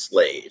had been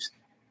slaves,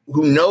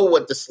 who know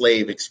what the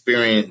slave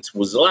experience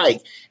was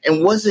like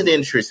and wasn't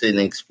interested in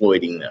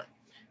exploiting them.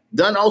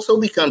 Dunn also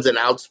becomes an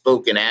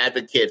outspoken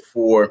advocate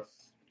for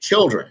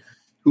children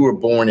who were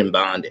born in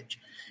bondage,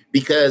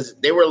 because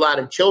there were a lot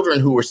of children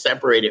who were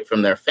separated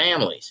from their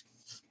families,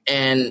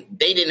 and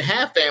they didn't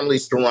have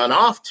families to run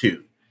off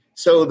to.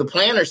 So the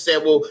planner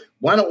said, well,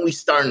 why don't we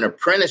start an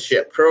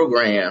apprenticeship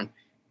program,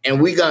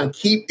 and we're going to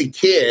keep the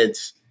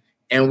kids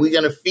and we're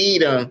going to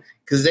feed them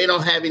because they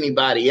don't have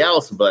anybody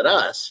else but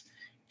us.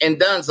 And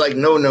Dunn's like,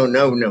 no.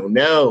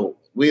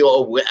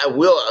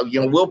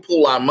 We'll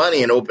pull our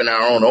money and open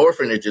our own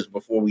orphanages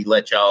before we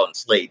let y'all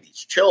enslave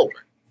these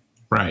children.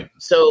 Right.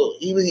 So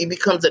he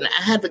becomes an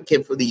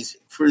advocate for the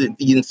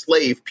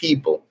enslaved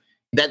people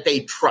that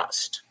they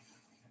trust.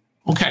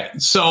 Okay,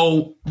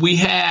 so we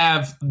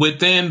have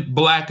within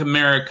Black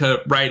America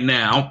right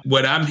now,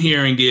 what I'm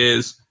hearing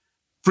is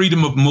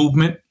freedom of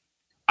movement.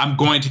 I'm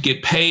going to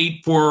get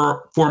paid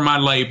for my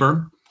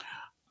labor.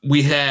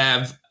 We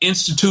have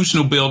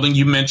institutional building.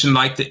 You mentioned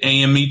like the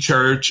AME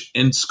Church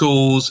and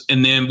schools.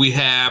 And then we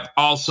have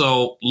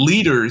also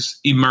leaders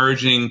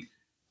emerging.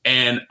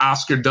 And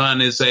Oscar Dunn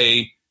is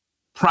a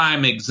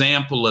prime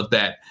example of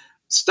that.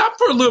 Stop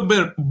for a little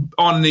bit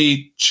on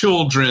the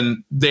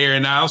children there.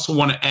 And I also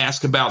want to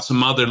ask about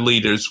some other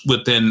leaders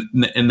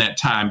in that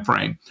time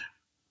frame.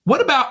 What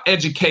about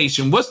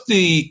education? What's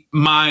the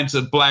minds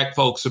of Black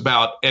folks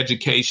about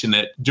education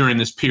during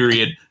this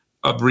period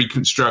of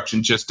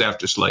Reconstruction just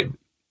after slavery?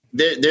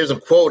 There's a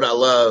quote I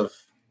love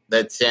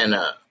that's in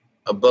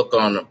a book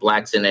on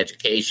Blacks in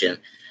education.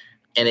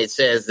 And it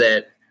says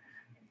that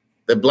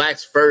the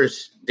Blacks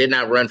first did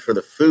not run for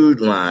the food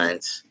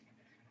lines,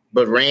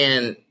 but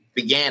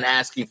began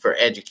asking for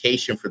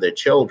education for their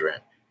children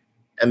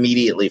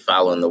immediately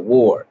following the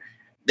war.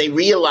 They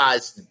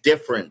realized the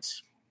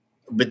difference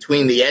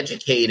between the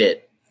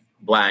educated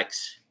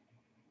Blacks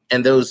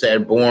and those that are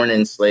born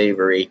in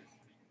slavery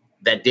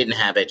that didn't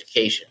have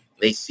education.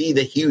 They see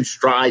the huge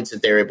strides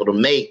that they're able to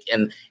make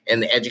and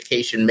the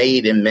education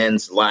made in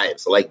men's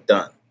lives, like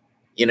Dunn.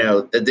 You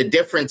know, the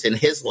difference in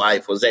his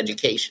life was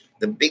education.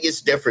 The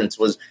biggest difference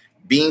was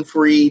being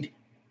freed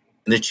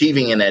and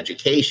achieving an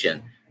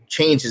education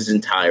changed his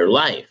entire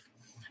life.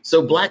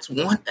 So Blacks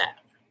want that.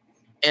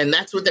 And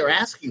that's what they're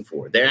asking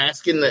for. They're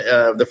asking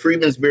the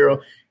Freedmen's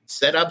Bureau,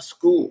 set up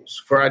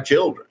schools for our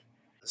children,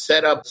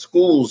 set up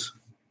schools,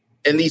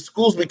 and these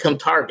schools become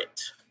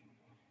targets.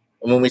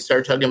 And when we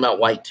start talking about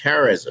white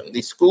terrorism,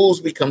 these schools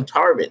become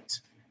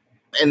targets,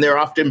 and they're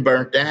often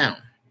burnt down.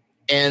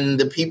 And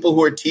the people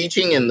who are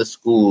teaching in the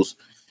schools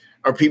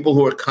are people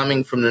who are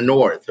coming from the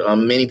North.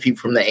 Many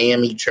people from the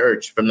AME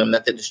Church, from the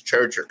Methodist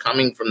Church, are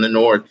coming from the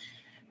North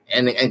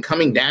and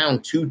coming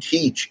down to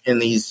teach in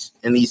these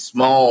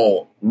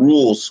small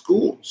rural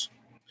schools.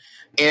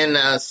 In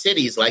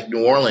cities like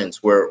New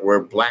Orleans,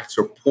 where Blacks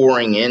are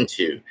pouring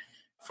into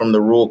from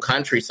the rural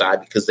countryside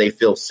because they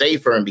feel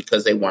safer and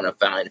because they want to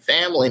find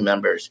family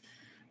members,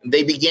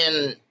 they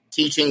begin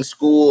teaching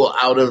school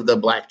out of the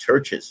Black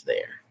churches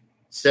there.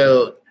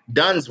 So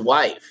Dunn's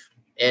wife,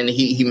 and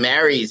he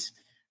marries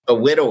a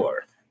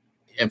widower.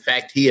 In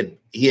fact, he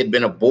had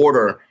been a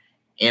boarder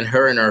in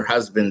her and her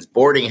husband's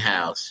boarding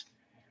house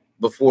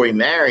before he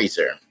marries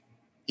her.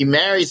 He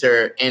marries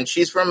her, and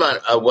she's from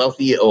a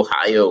wealthy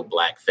Ohio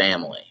Black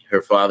family.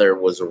 Her father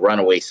was a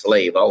runaway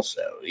slave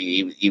also.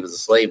 He was a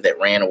slave that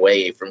ran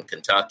away from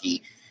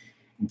Kentucky.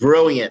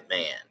 Brilliant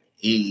man.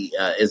 He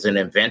is an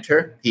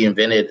inventor. He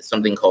invented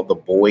something called the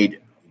Boyd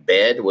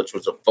bed, which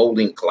was a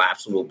folding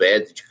collapsible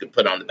bed that you could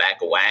put on the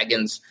back of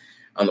wagons,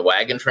 on the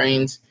wagon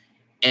trains.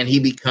 And he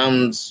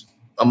becomes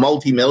a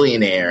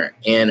multimillionaire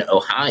in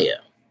Ohio.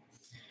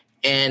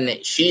 And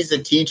she's a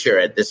teacher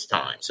at this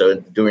time. So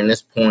during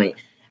this point,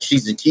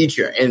 she's a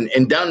teacher.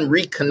 And Dunn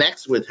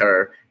reconnects with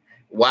her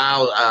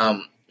while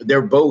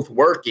they're both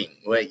working,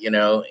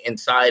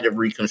 inside of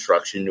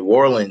Reconstruction, New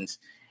Orleans.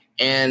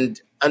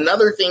 And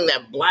another thing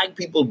that Black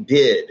people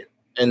did,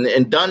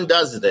 and Dunn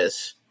does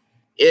this,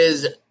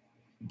 is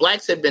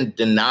Blacks had been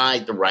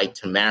denied the right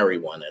to marry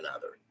one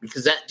another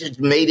because that just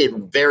made it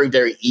very,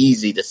 very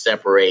easy to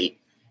separate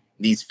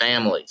these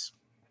families.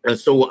 And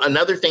so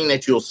another thing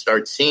that you'll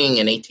start seeing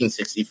in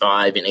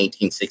 1865 and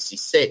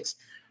 1866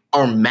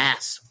 are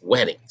mass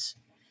weddings.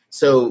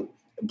 So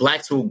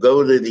Blacks will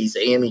go to these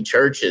AME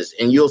churches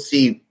and you'll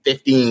see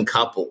 15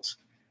 couples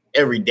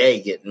every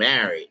day get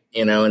married,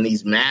 in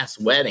these mass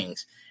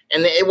weddings.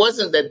 And it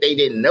wasn't that they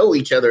didn't know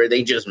each other.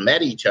 They just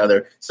met each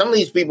other. Some of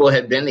these people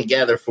had been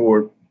together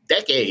for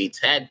decades,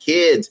 had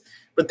kids,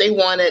 but but they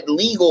wanted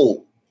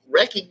legal,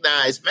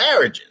 recognized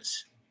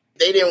marriages.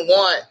 They didn't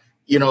want,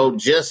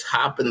 just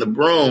hopping the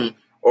broom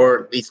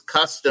or these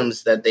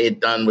customs that they had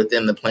done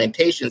within the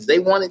plantations. They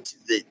wanted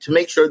to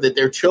make sure that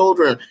their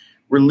children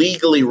were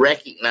legally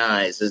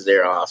recognized as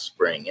their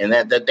offspring and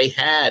that they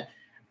had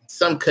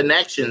some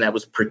connection that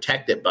was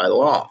protected by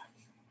law.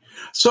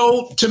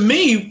 So to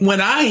me, when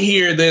I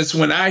hear this,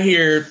 when I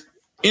hear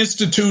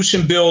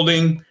institution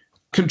building,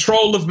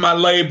 control of my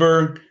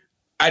labor,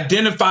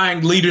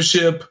 identifying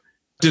leadership,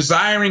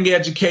 desiring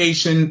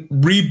education,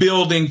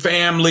 rebuilding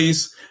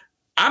families,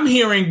 I'm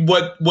hearing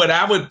what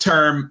I would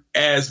term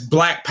as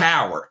Black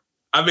power.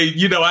 I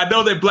mean, I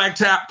know that Black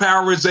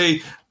power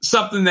is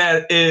something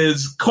that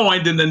is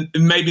coined in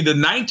maybe the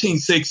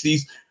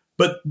 1960s,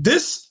 but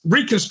this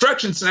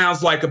Reconstruction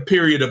sounds like a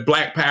period of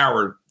Black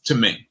power to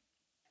me.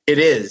 It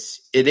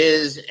is.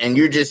 And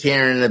you're just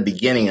hearing the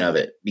beginning of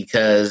it,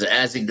 because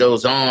as it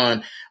goes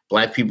on,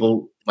 Black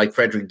people like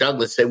Frederick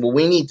Douglass said, well,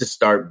 we need to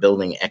start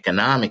building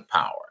economic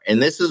power. And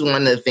this is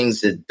one of the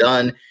things that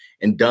Dunn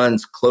and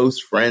Dunn's close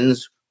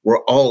friends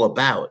were all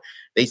about.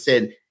 They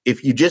said,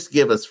 if you just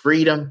give us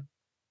freedom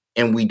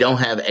and we don't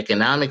have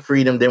economic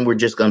freedom, then we're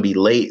just going to be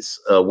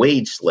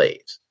wage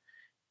slaves,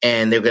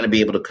 and they're going to be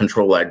able to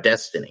control our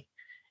destiny.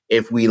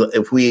 If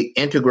we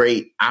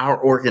integrate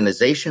our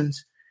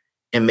organizations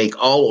and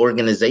make all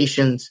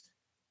organizations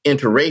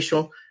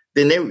interracial,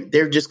 then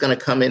they're just going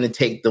to come in and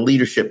take the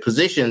leadership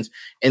positions,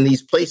 and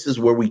these places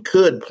where we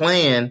could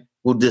plan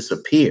will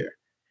disappear.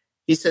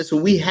 He says, so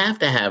we have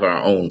to have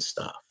our own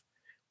stuff.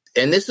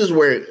 And this is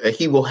where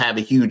he will have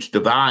a huge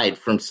divide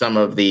from some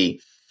of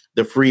the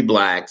free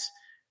Blacks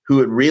who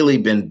had really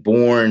been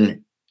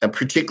born,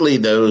 particularly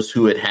those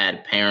who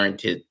had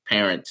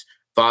parents,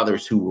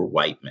 fathers who were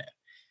white men,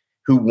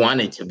 who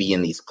wanted to be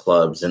in these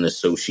clubs and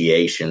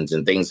associations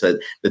and things that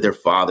their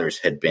fathers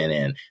had been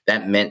in.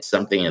 That meant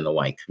something in the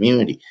white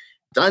community.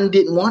 Dunn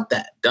didn't want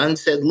that. Dunn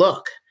said,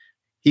 look,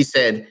 he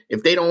said,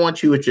 if they don't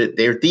want you at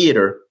their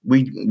theater,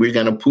 we're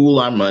going to pool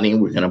our money.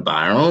 We're going to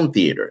buy our own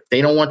theater. If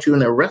they don't want you in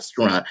their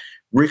restaurant,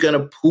 we're going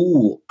to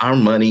pool our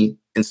money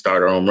and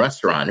start our own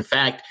restaurant. In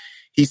fact,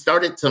 he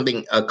started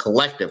a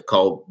collective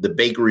called the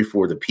Bakery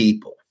for the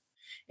People.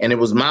 And it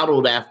was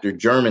modeled after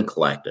German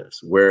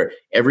collectives where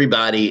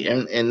everybody,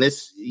 and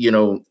this,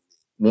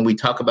 when we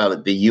talk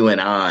about the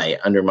UNI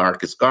under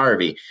Marcus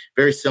Garvey,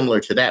 very similar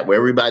to that, where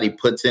everybody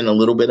puts in a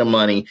little bit of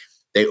money,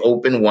 they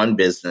open one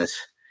business.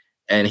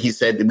 And he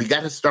said, we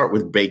got to start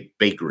with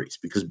bakeries,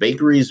 because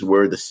bakeries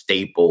were the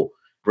staple.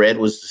 Bread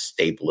was the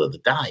staple of the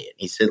diet.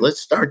 He said, let's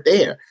start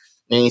there.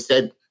 And he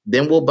said,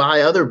 then we'll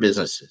buy other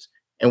businesses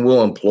and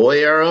we'll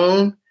employ our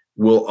own.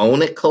 We'll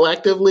own it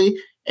collectively.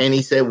 And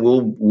he said,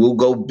 we'll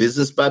go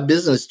business by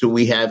business till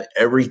we have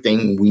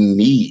everything we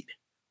need.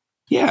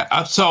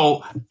 Yeah.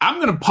 So I'm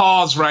going to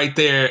pause right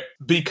there,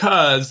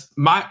 because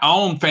my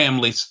own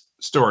family's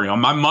story on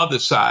my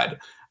mother's side,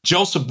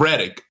 Joseph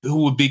Reddick,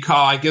 who would be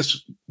called, I guess,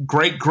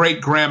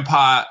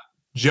 great-great-grandpa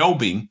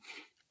Joby,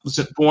 was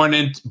born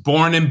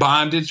in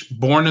bondage,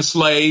 born a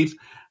slave.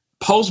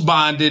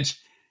 Post-bondage,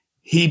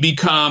 he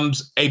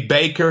becomes a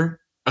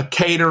baker, a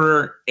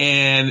caterer,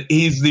 and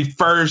he's the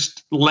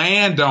first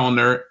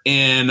landowner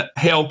in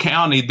Hale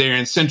County there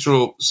in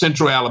central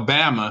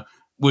Alabama,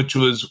 which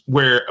was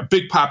where a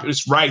big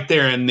populace right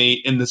there in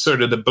the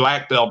sort of the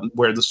Black Belt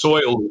where the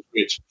soil is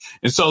rich.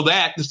 And so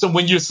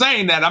when you're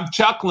saying that, I'm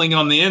chuckling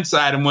on the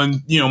inside. And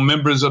when,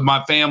 members of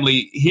my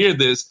family hear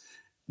this,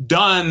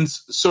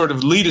 Dunn's sort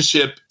of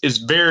leadership is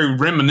very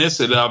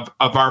reminiscent of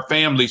our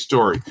family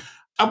story.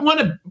 I want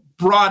to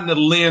broaden the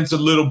lens a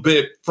little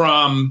bit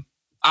from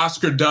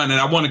Oscar Dunn, and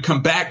I want to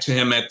come back to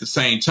him at the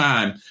same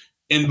time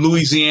in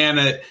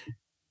Louisiana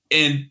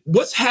and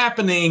what's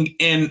happening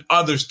in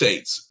other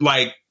states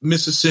like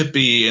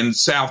Mississippi and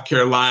South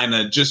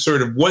Carolina, just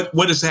sort of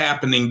what is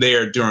happening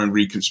there during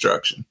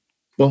Reconstruction?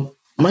 Well,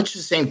 much the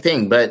same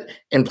thing, but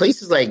in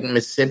places like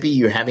Mississippi,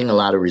 you're having a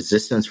lot of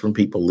resistance from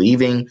people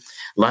leaving.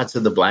 Lots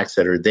of the Blacks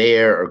that are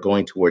there are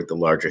going toward the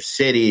larger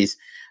cities.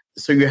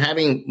 So you're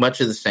having much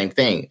of the same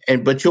thing.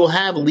 But you'll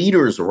have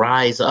leaders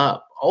rise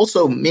up.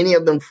 Also, many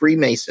of them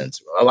Freemasons.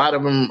 A lot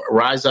of them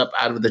rise up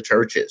out of the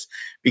churches,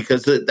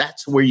 because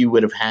that's where you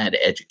would have had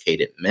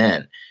educated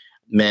men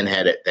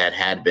that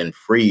had been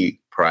free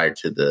prior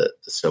to the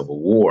Civil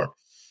War.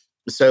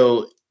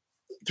 So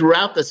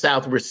throughout the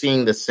South, we're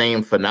seeing the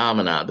same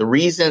phenomena. The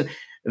reason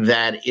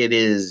that it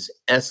is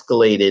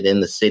escalated in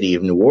the city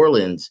of New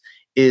Orleans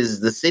is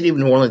the city of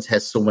New Orleans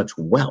has so much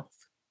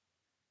wealth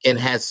and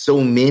has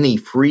so many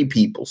free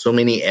people, so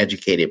many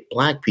educated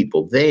Black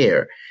people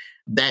there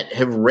that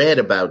have read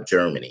about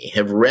Germany,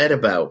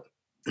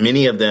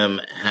 many of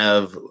them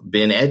have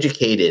been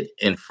educated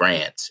in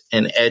France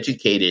and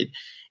educated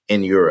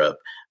in Europe.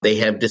 They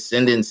have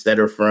descendants that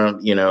are from,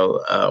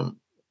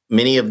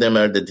 many of them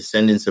are the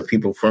descendants of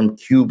people from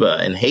Cuba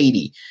and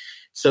Haiti.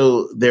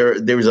 So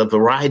there's a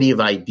variety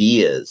of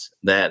ideas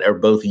that are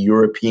both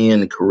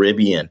European and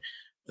Caribbean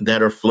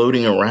that are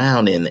floating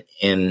around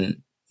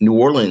in New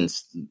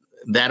Orleans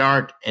that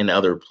aren't in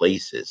other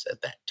places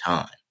at that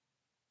time.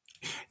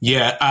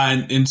 Yeah.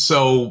 And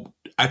so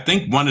I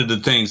think one of the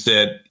things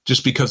that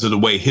just because of the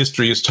way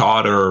history is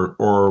taught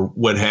or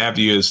what have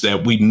you is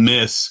that we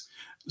miss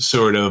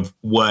sort of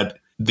what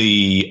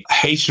the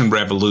Haitian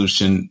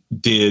Revolution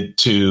did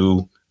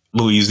to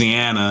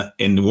Louisiana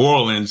and New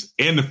Orleans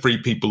and the free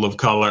people of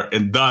color,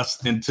 and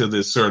thus into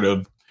this sort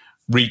of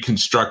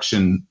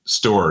Reconstruction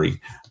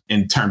story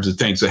in terms of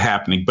things that are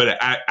happening.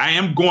 But I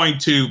am going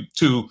to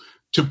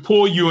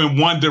pull you in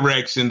one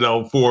direction,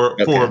 though, for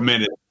a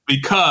minute,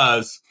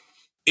 because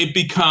it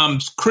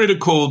becomes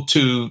critical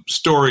to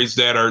stories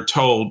that are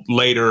told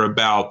later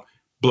about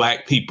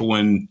Black people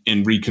in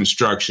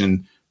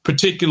Reconstruction,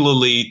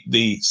 particularly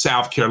the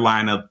South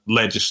Carolina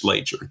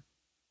legislature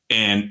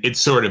and its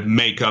sort of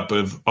makeup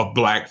of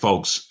Black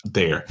folks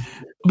there.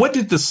 What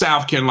did the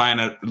South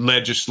Carolina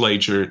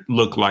legislature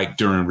look like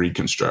during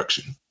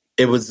Reconstruction?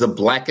 It was the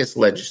blackest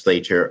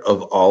legislature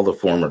of all the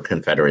former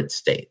Confederate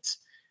states.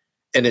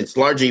 And it's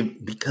largely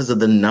because of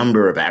the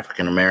number of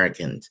African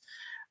Americans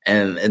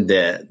and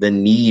the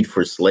need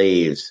for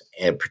slaves,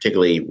 and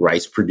particularly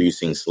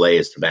rice-producing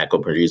slaves,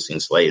 tobacco-producing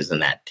slaves in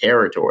that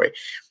territory.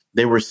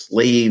 There were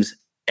slaves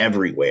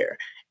everywhere.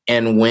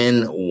 And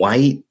when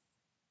white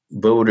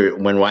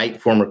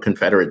former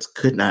Confederates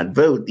could not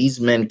vote, these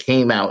men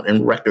came out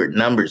in record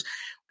numbers.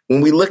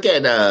 When we look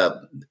at,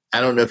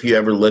 I don't know if you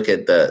ever look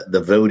at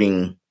the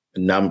voting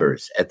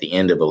numbers at the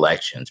end of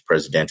elections,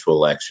 presidential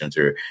elections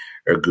or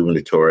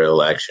gubernatorial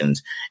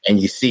elections, and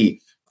you see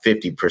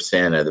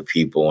 50% of the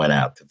people went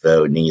out to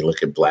vote. And then you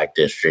look at Black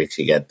districts,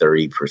 you got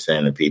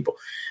 30% of people.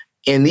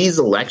 In these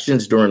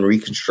elections during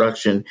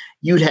Reconstruction,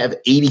 you'd have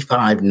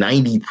 85,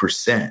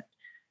 90%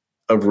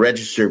 of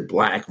registered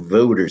Black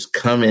voters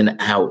coming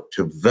out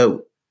to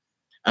vote.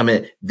 I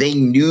mean, they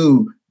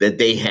knew that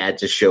they had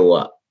to show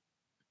up.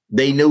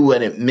 They knew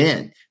what it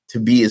meant to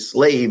be a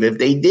slave if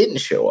they didn't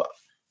show up.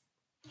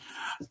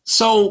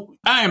 So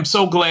I am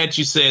so glad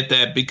you said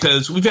that,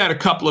 because we've had a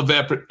couple of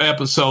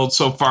episodes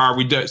so far.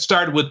 We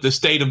started with the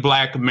State of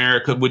Black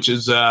America, which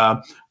is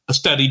a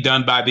study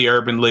done by the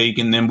Urban League.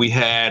 And then we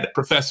had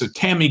Professor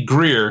Tammy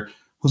Greer,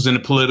 who's in the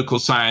political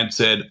science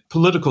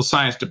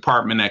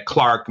department at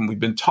Clark. And we've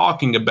been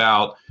talking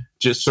about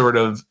just sort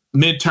of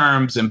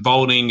midterms and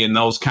voting and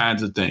those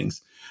kinds of things.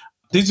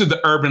 These are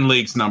the Urban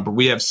League's number.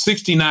 We have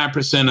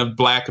 69% of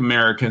Black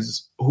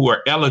Americans who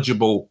are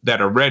eligible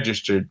that are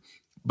registered.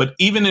 But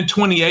even in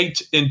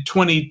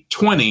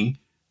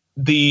 2020,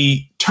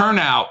 the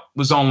turnout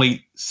was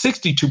only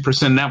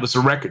 62%. That was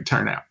a record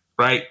turnout,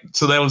 right?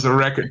 So that was a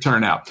record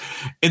turnout.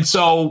 And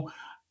so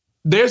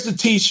there's a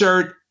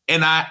T-shirt,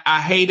 and I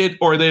hate it,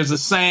 or there's a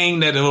saying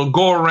that it'll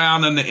go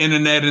around on the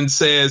internet and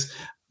says,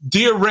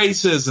 "Dear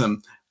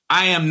racism,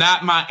 I am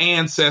not my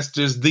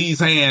ancestors, these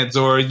hands,"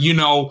 or,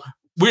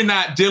 we're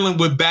not dealing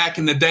with back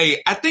in the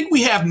day. I think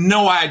we have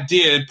no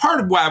idea. And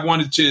part of why I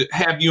wanted to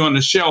have you on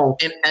the show.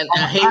 And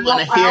I hate when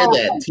I hear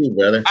that too,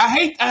 brother. I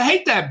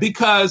hate that,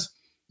 because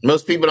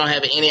most people don't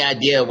have any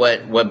idea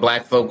what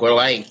Black folk were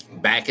like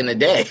back in the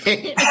day.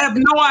 I have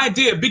no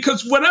idea,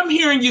 because what I'm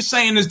hearing you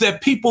saying is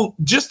that people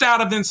just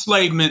out of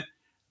enslavement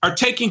are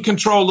taking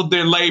control of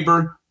their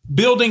labor,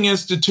 building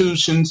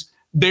institutions.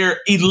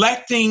 They're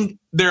electing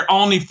their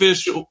own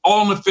official.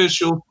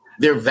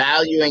 They're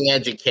valuing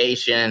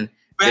education.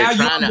 They're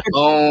trying to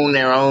own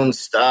their own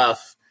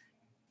stuff.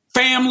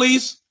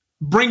 Families,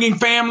 bringing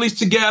families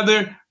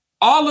together,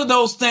 all of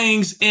those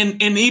things. And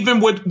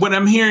even what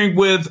I'm hearing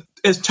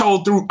is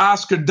told through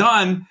Oscar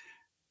Dunn,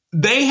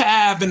 they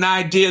have an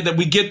idea that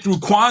we get through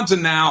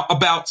Kwanzaa now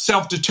about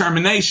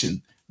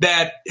self-determination,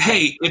 that,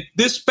 hey, if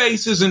this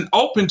space isn't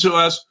open to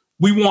us,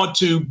 we want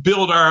to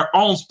build our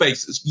own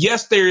spaces.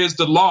 Yes, there is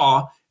the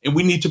law, and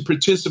we need to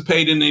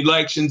participate in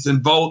elections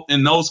and vote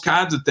and those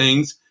kinds of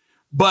things.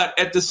 But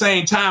at the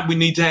same time, we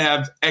need to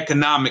have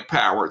economic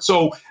power.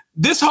 So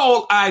this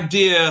whole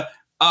idea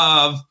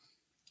of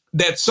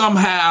that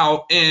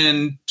somehow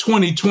in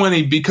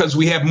 2020, because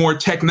we have more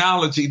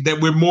technology, that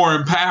we're more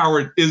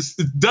empowered,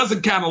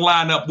 doesn't kind of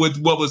line up with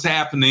what was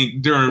happening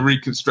during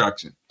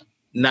Reconstruction.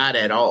 Not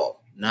at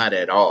all. Not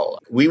at all.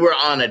 We were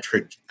on a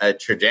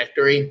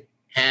trajectory.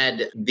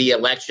 Had the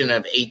election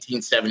of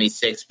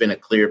 1876 been a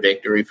clear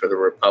victory for the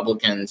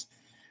Republicans,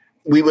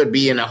 we would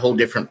be in a whole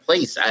different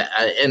place.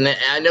 And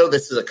I know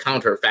this is a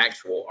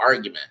counterfactual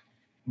argument,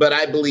 but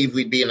I believe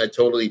we'd be in a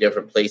totally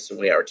different place than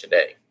we are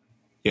today.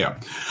 Yeah.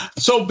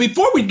 So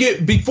before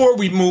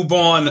we move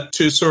on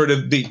to sort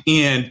of the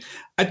end,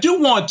 I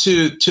do want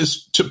to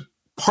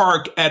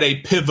park at a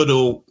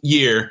pivotal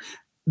year.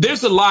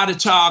 There's a lot of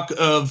talk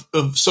of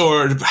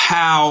sort of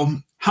how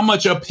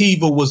much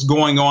upheaval was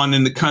going on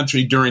in the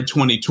country during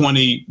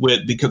 2020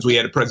 because we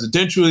had a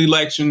presidential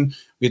election,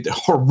 we had the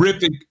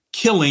horrific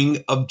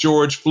killing of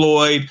George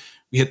Floyd.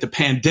 We had the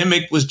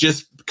pandemic was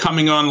just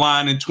coming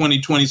online in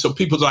 2020. So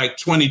people like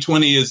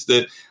 2020 is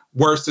the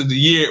worst of the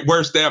year,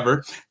 worst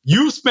ever.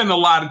 You spent a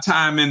lot of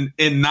time in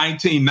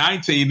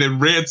 1919 and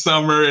Red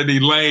Summer and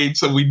Elaine.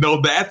 So we know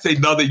that's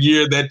another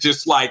year that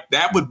just like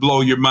that would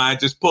blow your mind,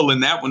 just pulling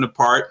that one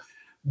apart.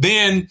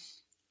 Then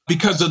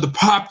because of the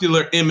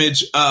popular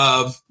image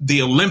of the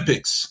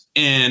Olympics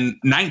in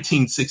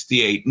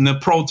 1968 and the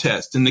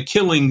protest and the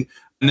killing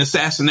and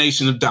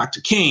assassination of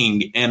Dr.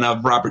 King and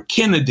of Robert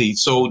Kennedy.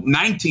 So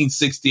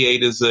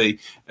 1968 is a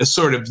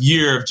sort of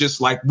year of just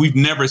like we've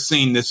never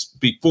seen this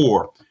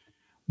before.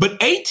 But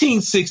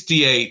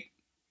 1868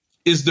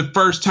 is the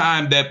first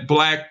time that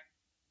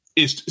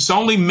it's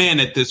only men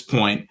at this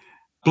point.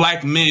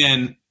 Black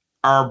men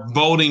are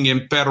voting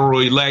in federal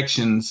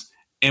elections.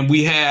 And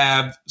we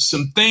have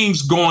some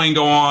things going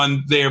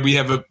on there. We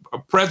have a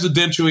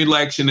presidential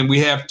election, and we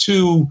have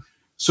two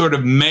sort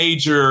of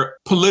major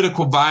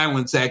political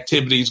violence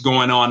activities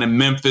going on in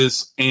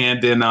Memphis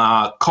and in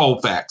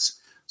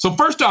Colfax. So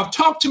first off,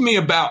 talk to me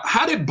about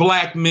how did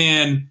Black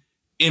men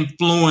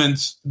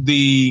influence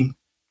the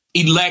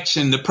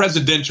election, the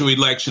presidential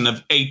election of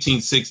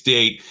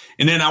 1868?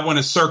 And then I want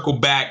to circle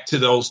back to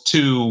those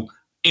two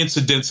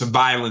incidents of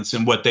violence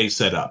and what they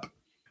set up.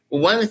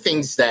 Well, one of the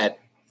things that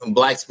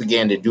Blacks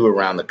began to do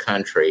around the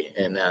country,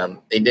 and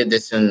they did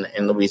this in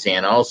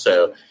Louisiana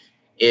also,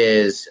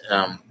 is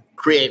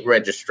create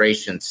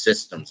registration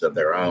systems of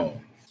their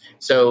own.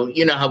 So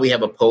you know how we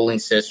have a polling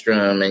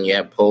system and you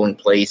have polling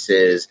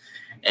places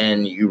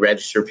and you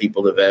register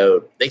people to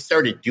vote. They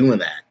started doing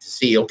that to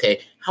see, okay,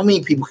 how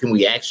many people can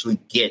we actually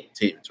get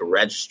to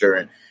register?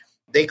 And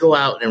they go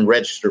out and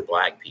register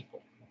Black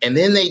people. And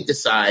then they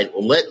decide,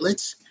 well,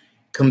 let's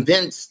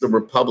convince the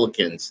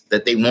Republicans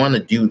that they want to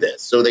do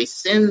this. So they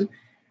send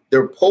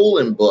their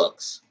polling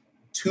books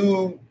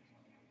to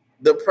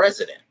the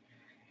president,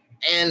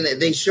 and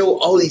they show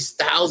all these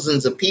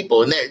thousands of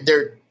people. And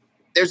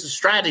there's a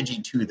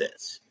strategy to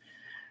this.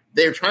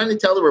 They're trying to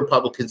tell the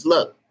Republicans,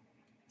 look,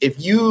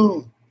 if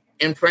you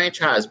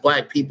enfranchise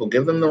Black people,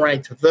 give them the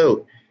right to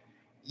vote,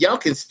 y'all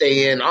can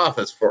stay in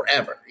office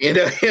forever. You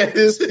know,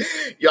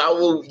 y'all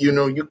will,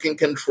 you can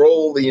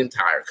control the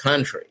entire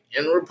country.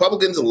 And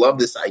Republicans love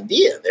this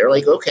idea. They're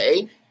like,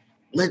 okay,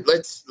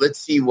 let's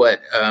see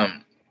what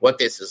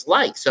this is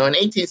like. So in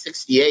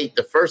 1868,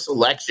 the first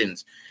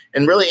elections,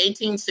 and really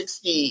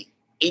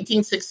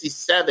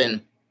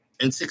 1867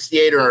 and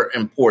 68 are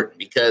important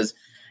because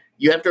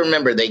you have to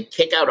remember they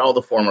kick out all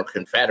the former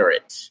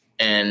Confederates.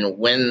 And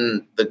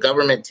when the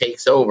government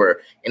takes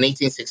over in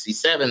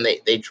 1867,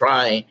 they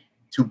try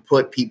to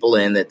put people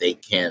in that they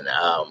can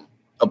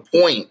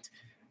appoint,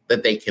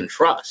 that they can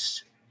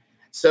trust.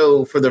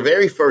 So for the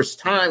very first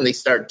time, they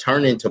start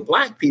turning to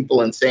Black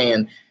people and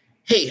saying,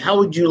 hey, how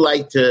would you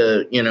like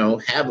to,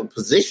 have a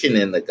position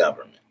in the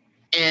government?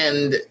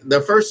 And the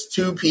first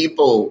two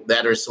people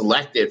that are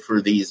selected for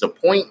these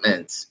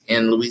appointments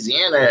in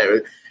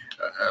Louisiana,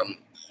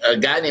 a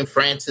guy named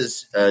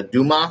Francis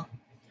Dumas,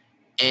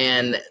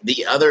 and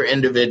the other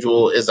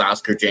individual is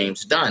Oscar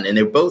James Dunn. And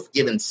they're both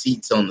given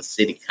seats on the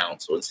city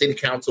council. And city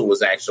council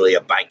was actually a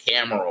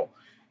bicameral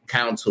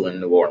council in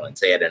New Orleans.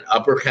 They had an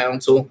upper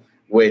council,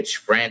 which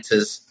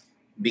Francis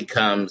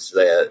becomes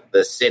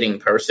the sitting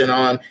person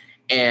on,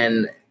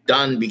 and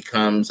Dunn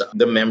becomes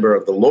the member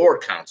of the lower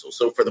council.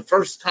 So for the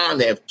first time,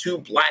 they have two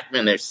Black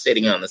men that are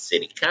sitting on the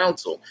city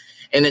council.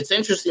 And it's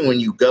interesting when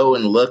you go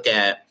and look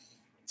at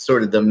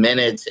sort of the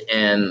minutes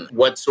and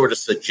what sort of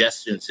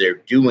suggestions they're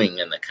doing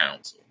in the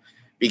council,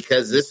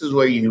 because this is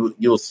where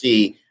you'll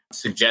see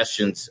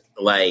suggestions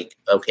like,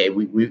 okay,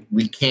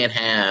 we can't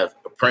have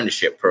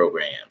apprenticeship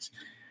programs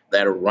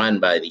that are run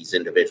by these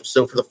individuals.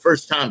 So for the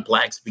first time,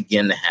 Blacks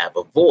begin to have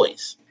a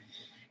voice.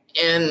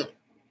 And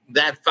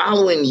that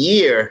following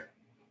year,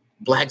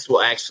 Blacks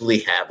will actually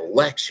have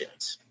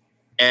elections.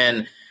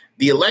 And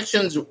the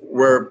elections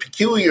were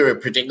peculiar,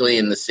 particularly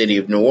in the city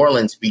of New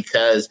Orleans,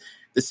 because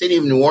the city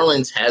of New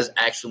Orleans has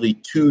actually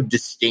two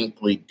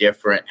distinctly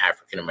different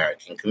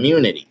African-American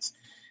communities.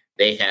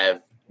 They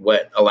have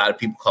what a lot of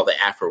people call the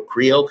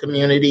Afro-Creole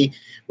community,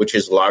 which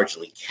is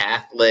largely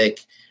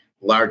Catholic,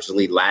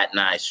 largely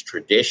Latinized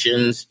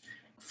traditions,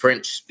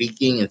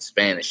 French-speaking and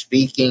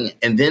Spanish-speaking.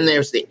 And then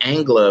there's the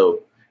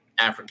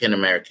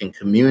Anglo-African-American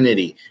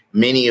community,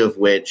 many of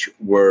which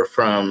were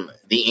from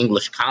the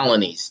English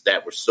colonies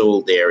that were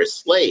sold there as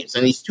slaves.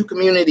 And these two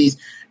communities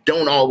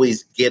don't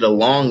always get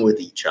along with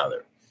each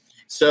other.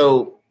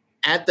 So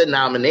at the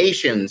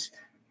nominations,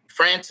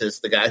 Francis,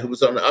 the guy who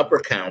was on the upper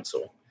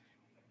council,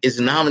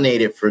 is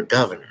nominated for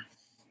governor.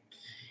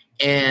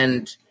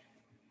 And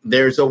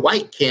there's a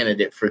white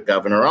candidate for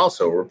governor,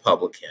 also a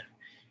Republican,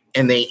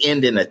 and they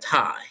end in a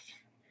tie.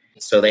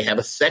 So they have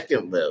a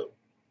second vote.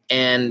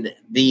 And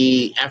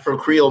the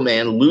Afro-Creole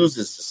man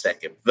loses the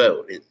second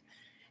vote.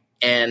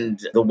 And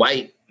the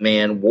white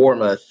man,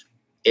 Warmoth,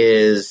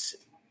 is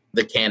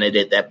the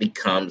candidate that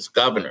becomes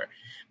governor.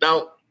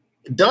 Now,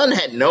 Dunn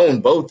had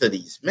known both of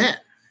these men.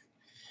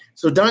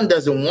 So Dunn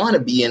doesn't want to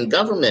be in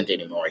government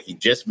anymore. He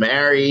just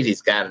married.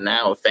 He's got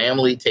now a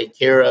family to take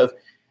care of.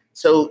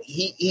 So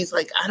he's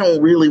like, I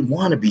don't really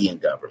want to be in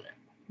government.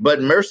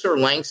 But Mercer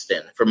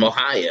Langston from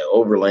Ohio,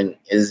 Oberlin,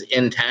 is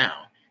in town.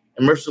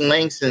 And Mercer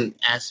Langston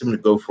asked him to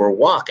go for a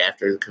walk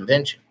after the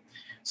convention.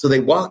 So they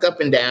walk up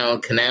and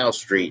down Canal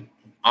Street,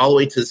 all the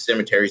way to the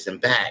cemeteries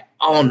and back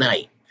all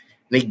night.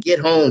 And they get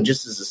home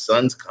just as the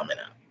sun's coming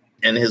up.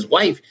 And his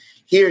wife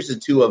hears the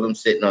two of them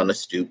sitting on the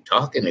stoop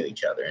talking to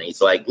each other. And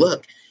he's like,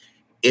 look,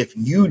 if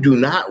you do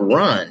not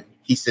run,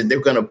 he said, they're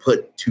going to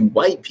put two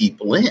white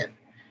people in.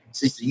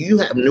 So you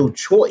have no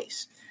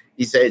choice.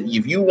 He said,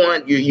 if you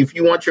want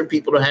your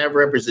people to have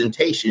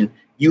representation,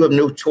 you have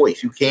no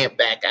choice. You can't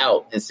back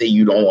out and say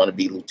you don't want to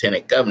be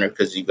lieutenant governor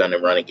because you're going to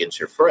run against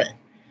your friend.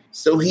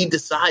 So he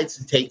decides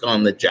to take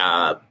on the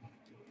job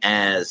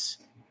as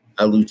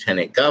a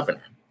lieutenant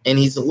governor, and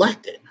he's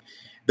elected.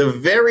 The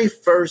very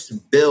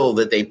first bill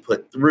that they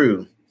put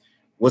through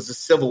was a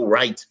civil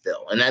rights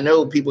bill. And I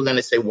know people are going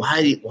to say,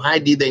 why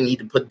do they need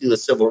to put through a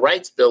civil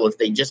rights bill if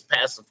they just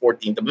passed the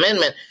 14th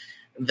Amendment?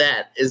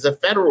 That is a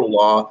federal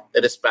law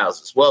that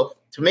espouses. Well,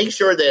 to make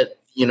sure that,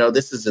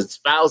 this is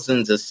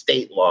espousing a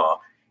state law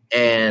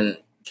and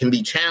can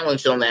be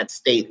challenged on that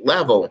state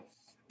level,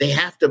 they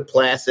have to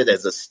pass it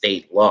as a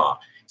state law.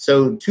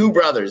 So two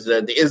brothers,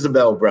 the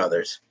Isabel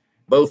brothers,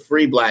 both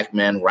free Black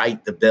men,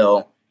 write the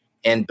bill,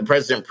 and the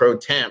president pro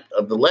temp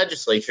of the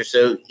legislature.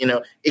 So,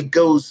 it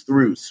goes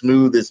through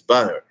smooth as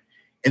butter.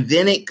 And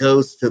then it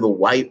goes to the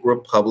white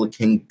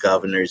Republican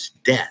governor's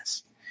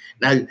desk.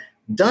 Now,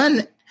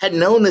 Dunn had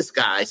known this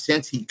guy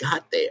since he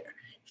got there.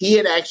 He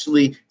had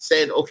actually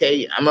said,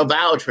 okay, I'm a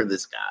vouch for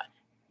this guy.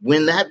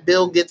 When that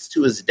bill gets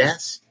to his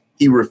desk,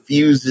 he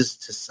refuses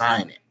to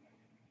sign it.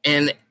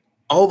 And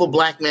all the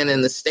Black men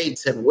in the state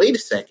said, wait a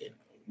second,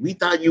 we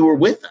thought you were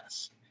with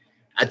us.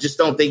 I just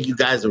don't think you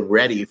guys are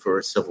ready for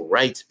a civil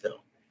rights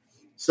bill.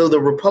 So the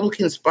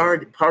Republican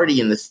Party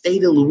in the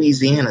state of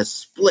Louisiana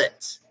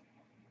splits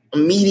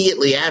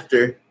immediately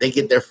after they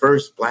get their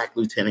first Black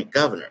lieutenant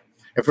governor.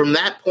 And from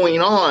that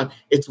point on,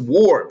 it's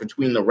war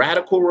between the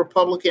radical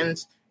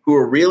Republicans, who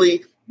are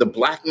really the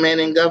Black men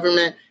in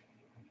government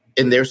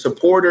and their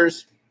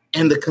supporters,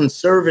 and the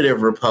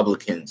conservative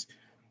Republicans,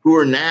 who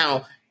are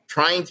now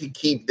trying to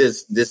keep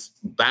this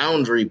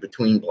boundary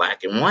between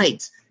Black and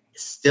whites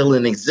still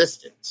in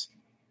existence.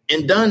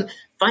 And Dunn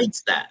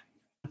fights that.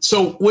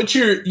 So what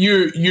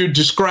you're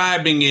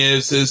describing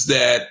is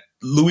that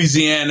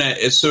Louisiana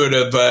is sort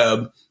of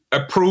a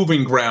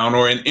proving ground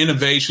or an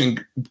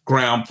innovation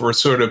ground for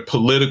sort of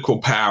political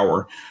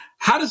power.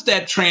 How does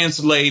that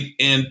translate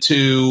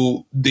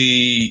into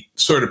the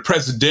sort of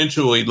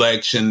presidential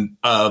election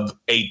of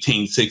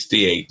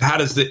 1868? How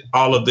does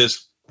all of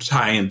this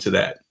tie into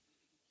that?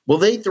 Well,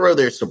 they throw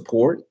their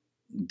support,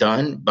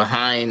 Dunn,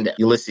 behind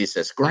Ulysses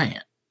S.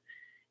 Grant.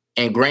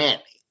 And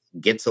Grant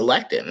gets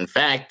elected. In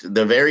fact,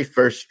 the very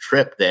first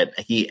trip that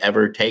he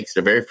ever takes,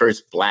 the very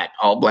first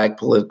all black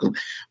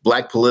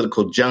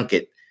political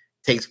junket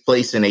takes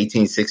place in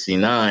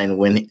 1869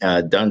 when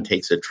Dunn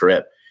takes a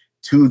trip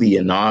to the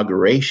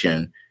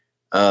inauguration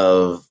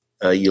of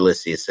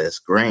Ulysses S.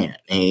 Grant.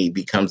 And he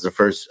becomes the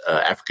first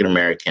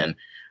African-American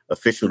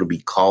official to be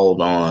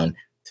called on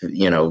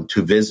to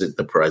visit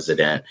the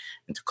president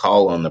and to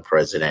call on the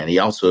president. He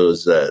also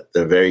is the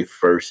very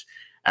first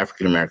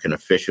African-American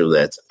official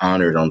that's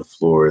honored on the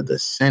floor of the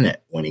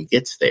Senate when he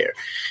gets there.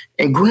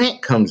 And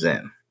Grant comes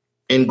in.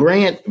 And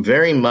Grant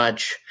very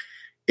much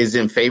is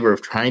in favor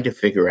of trying to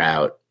figure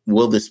out,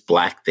 will this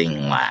Black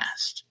thing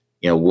last?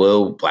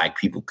 Will Black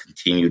people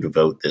continue to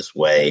vote this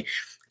way?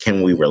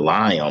 Can we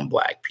rely on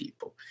Black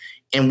people?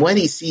 And what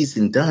he sees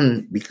in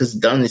Dunn, because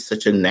Dunn is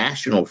such a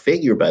national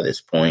figure by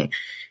this point,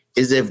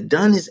 is if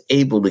Dunn is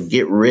able to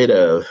get rid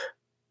of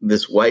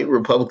this white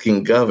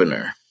Republican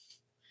governor,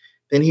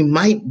 then he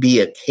might be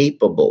a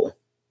capable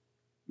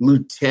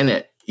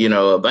lieutenant,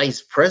 a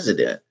vice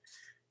president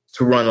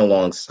to run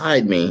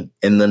alongside me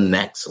in the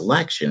next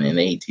election, in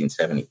the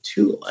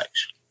 1872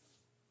 election.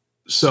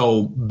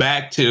 So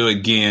back to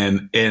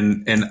again,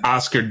 and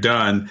Oscar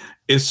Dunn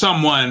is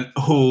someone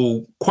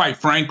who, quite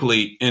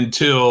frankly,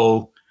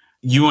 until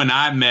you and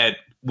I met,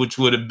 which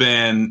would have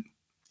been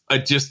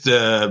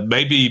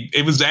maybe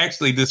it was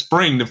actually this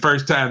spring, the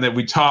first time that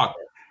we talked,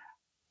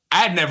 I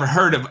had never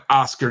heard of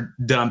Oscar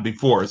Dunn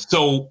before.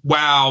 So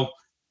while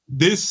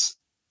this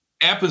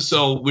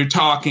episode, we're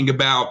talking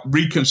about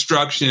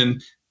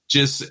Reconstruction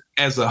just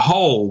as a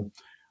whole,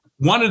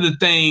 one of the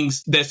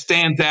things that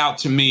stands out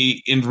to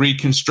me in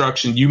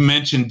Reconstruction, you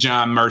mentioned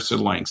John Mercer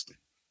Langston.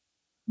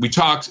 We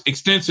talked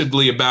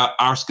extensively about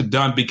Oscar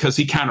Dunn because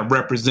he kind of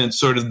represents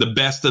sort of the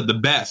best of the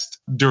best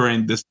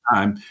during this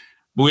time.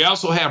 But we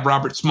also have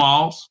Robert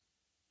Smalls.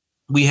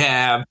 We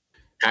have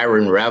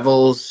Hiram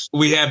Revels.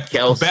 We have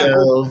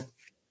Kelso.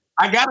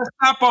 I got to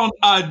stop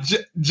on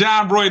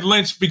John Roy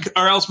Lynch,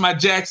 or else my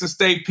Jackson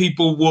State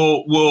people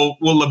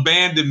will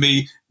abandon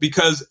me,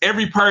 because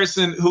every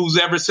person who's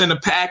ever sent a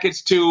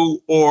package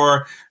to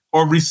or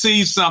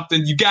received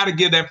something, you got to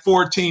give that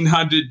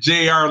 1400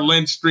 J.R.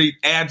 Lynch Street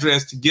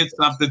address to get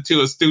something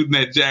to a student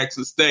at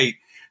Jackson State.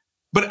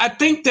 But I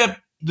think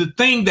that the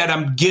thing that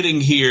I'm getting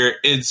here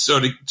is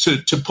sort of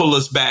to pull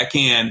us back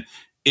in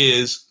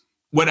is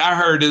what I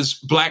heard is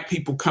Black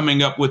people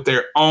coming up with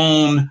their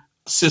own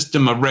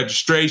system of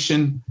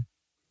registration,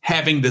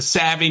 having the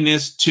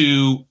savviness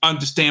to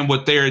understand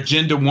what their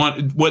agenda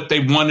what they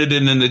wanted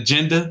in an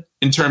agenda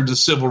in terms of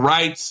civil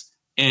rights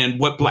and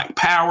what Black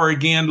power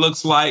again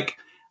looks like.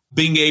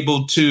 being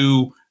able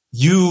to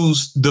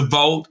use the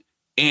vote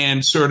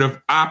and sort of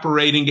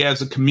operating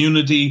as a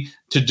community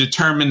to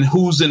determine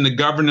who's in the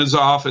governor's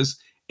office,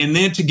 and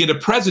then to get a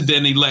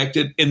president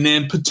elected, and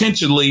then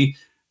potentially,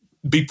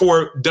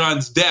 before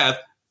Dunn's death,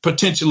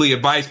 potentially a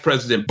vice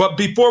president. But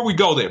before we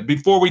go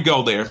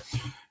there,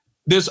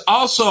 there's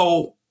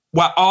also,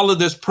 while all of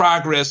this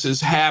progress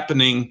is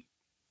happening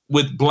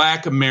with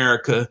Black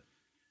America,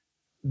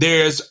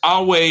 there's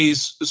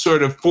always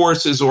sort of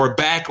forces or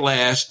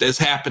backlash that's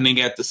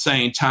happening at the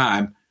same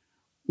time.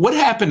 What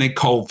happened in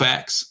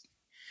Colfax?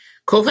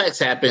 Colfax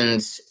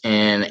happens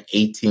in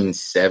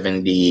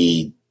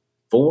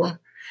 1874,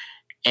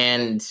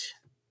 and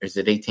or is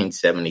it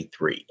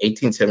 1873?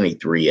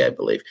 1873, I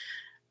believe.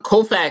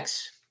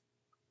 Colfax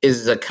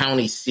is a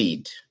county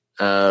seat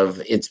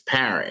of its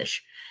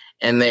parish,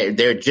 and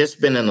there had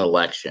just been an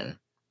election,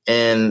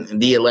 and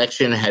the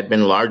election had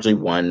been largely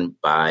won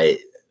by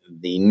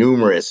the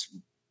numerous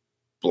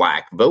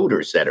Black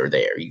voters that are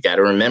there. You got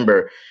to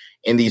remember,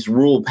 in these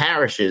rural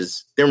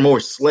parishes, there are more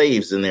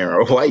slaves than there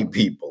are white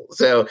people.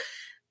 So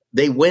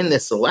they win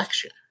this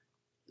election.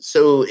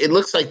 So it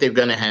looks like they're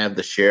going to have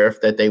the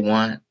sheriff that they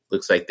want.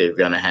 Looks like they're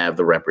going to have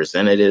the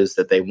representatives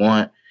that they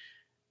want.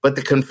 But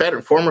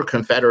the former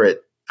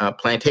Confederate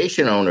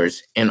plantation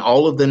owners in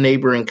all of the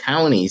neighboring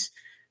counties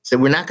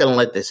said, we're not going to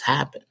let this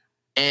happen.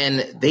 And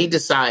they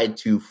decide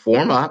to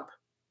form up,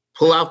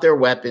 pull out their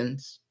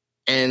weapons,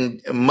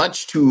 and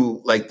much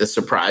to like the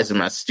surprise of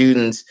my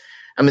students,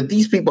 I mean,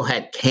 these people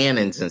had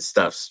cannons and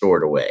stuff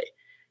stored away.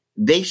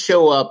 They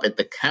show up at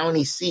the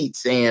county seat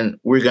saying,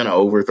 we're going to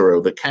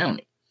overthrow the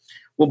county.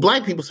 Well,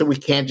 Black people said, we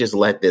can't just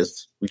let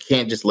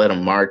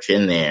them march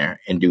in there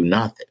and do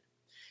nothing.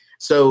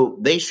 So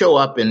they show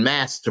up in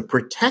mass to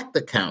protect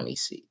the county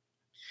seat.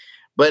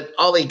 But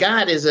all they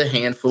got is a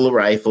handful of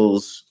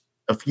rifles,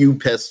 a few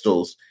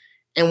pistols.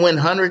 And when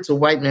hundreds of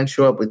white men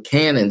show up with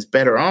cannons,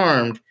 better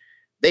armed,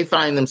 they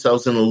find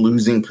themselves in a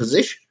losing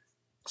position.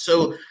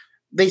 So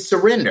they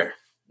surrender.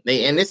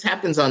 And this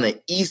happens on an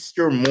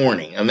Easter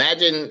morning.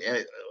 Imagine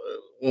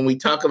when we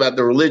talk about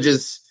the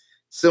religious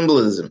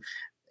symbolism,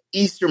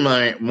 Easter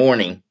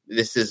morning,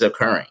 this is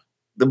occurring.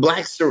 The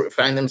Blacks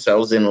find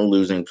themselves in a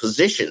losing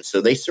position,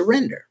 so they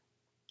surrender.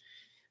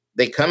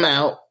 They come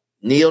out,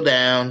 kneel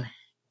down,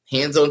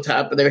 hands on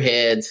top of their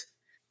heads,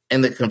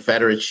 and the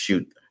Confederates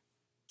shoot them,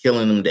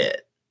 killing them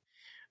dead.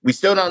 We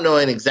still don't know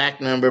an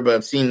exact number, but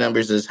I've seen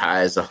numbers as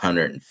high as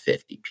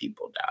 150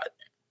 people died.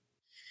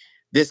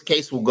 This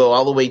case will go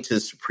all the way to the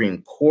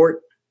Supreme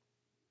Court.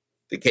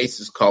 The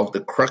case is called the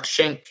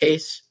Cruikshank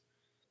case.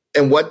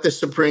 And what the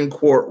Supreme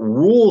Court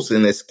rules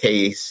in this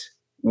case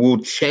will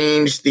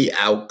change the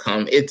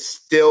outcome. It's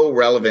still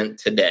relevant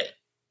today.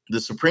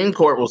 The Supreme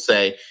Court will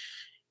say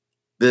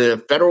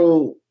the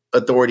federal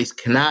authorities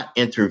cannot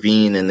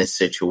intervene in this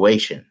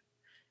situation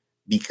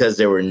because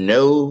there were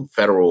no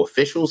federal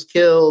officials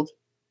killed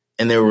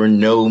and there were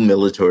no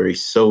military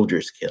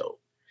soldiers killed.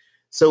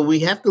 So we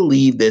have to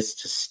leave this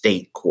to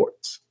state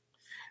courts.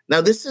 Now,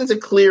 this sends a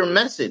clear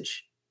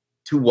message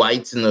to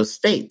whites in those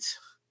states.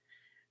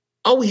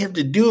 All we have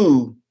to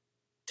do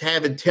to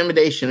have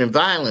intimidation and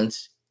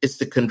violence is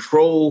to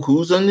control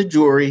who's on the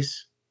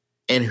juries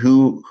and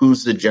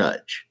who's the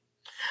judge.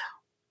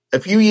 A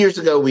few years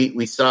ago,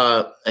 we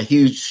saw a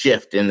huge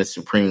shift in the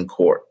Supreme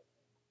Court.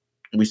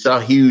 We saw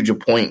huge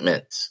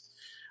appointments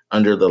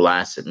under the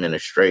last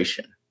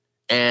administration.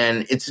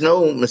 And it's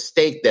no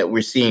mistake that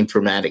we're seeing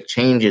dramatic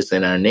changes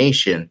in our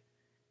nation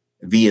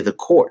via the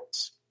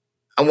courts.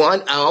 I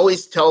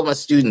always tell my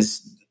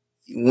students,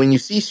 when you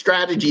see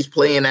strategies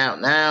playing out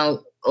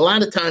now, a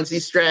lot of times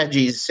these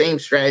same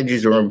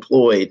strategies are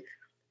employed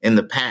in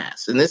the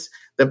past. And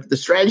the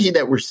strategy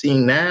that we're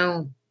seeing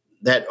now,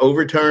 that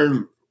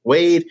overturned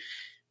Wade,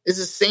 is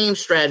the same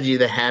strategy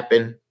that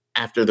happened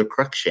after the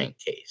Cruikshank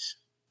case.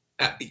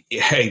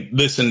 Hey,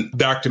 listen,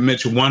 Dr.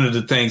 Mitchell, one of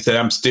the things that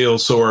I'm still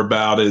sore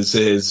about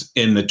is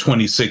in the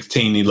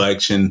 2016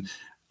 election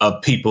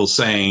of people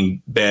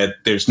saying that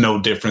there's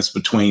no difference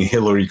between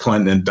Hillary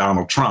Clinton and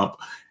Donald Trump.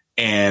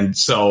 And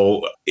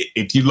so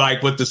if you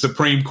like what the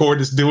Supreme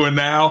Court is doing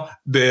now,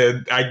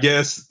 then I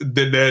guess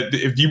that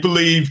if you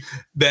believe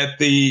that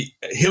the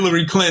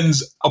Hillary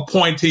Clinton's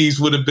appointees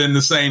would have been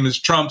the same as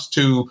Trump's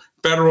to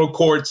federal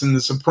courts and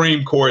the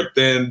Supreme Court,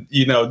 then,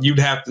 you'd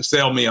have to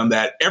sell me on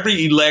that.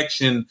 Every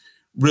election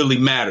really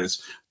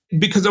matters.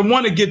 Because I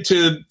want to get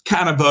to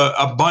kind of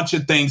a bunch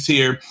of things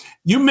here.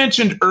 You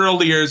mentioned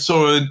earlier,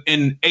 so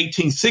in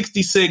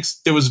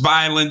 1866, there was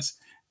violence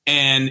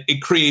and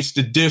it creates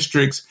the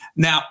districts.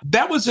 Now,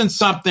 that was in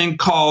something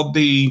called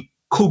the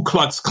Ku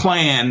Klux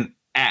Klan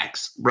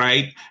Acts,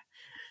 right?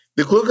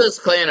 The Ku Klux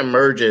Klan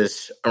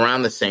emerges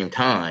around the same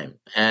time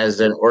as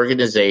an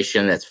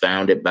organization that's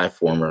founded by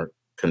former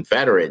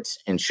Confederates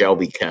in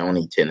Shelby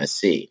County,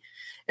 Tennessee.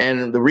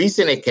 And the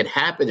reason it could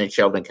happen in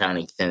Shelby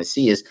County,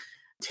 Tennessee is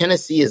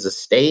Tennessee as a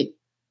state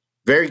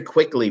very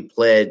quickly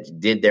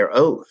did their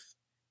oath.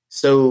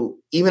 So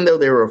even though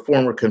they were a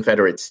former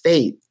Confederate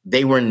state,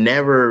 they were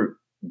never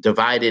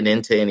divided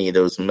into any of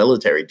those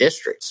military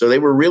districts. So they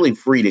were really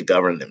free to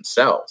govern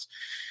themselves.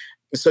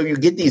 So you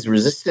get these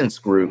resistance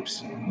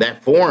groups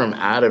that form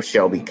out of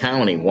Shelby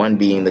County, one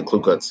being the Ku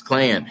Klux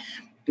Klan.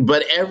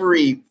 But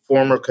every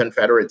former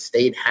Confederate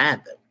state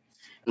had them.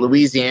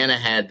 Louisiana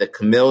had the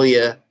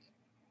Camellia,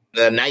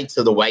 the Knights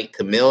of the White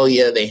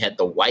Camellia. They had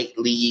the White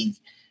League.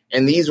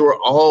 And these were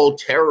all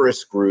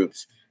terrorist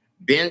groups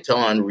bent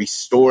on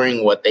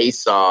restoring what they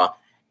saw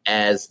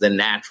as the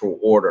natural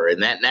order.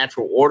 And that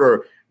natural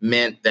order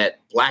meant that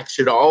blacks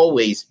should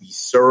always be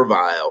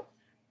servile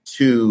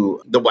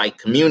to the white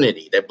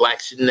community, that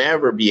blacks should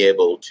never be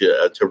able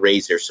to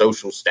raise their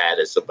social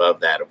status above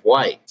that of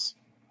whites.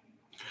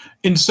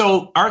 And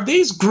so are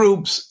these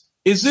groups,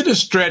 is it a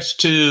stretch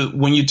to,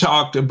 when you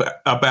talked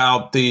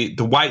about the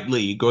White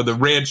League or the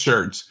Red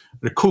Shirts,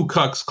 the Ku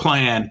Klux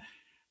Klan,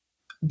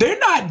 they're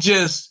not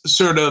just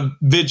sort of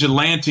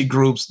vigilante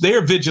groups.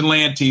 They're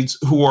vigilantes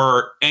who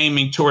are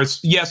aiming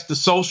towards, yes, the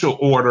social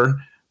order,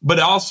 but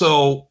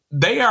also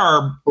they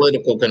are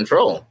political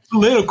control.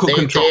 They are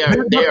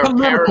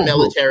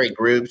paramilitary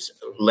groups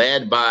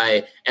led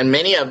by, and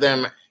many of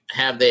them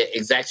have the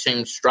exact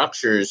same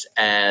structures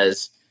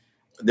as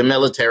the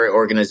military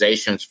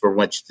organizations for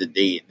which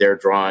they're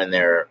drawing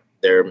their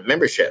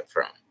membership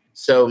from.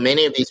 So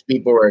many of these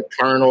people are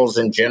colonels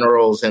and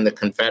generals in the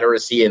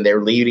Confederacy, and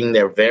they're leading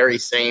their very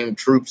same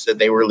troops that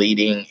they were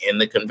leading in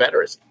the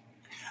Confederacy.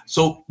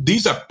 So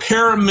these are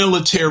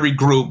paramilitary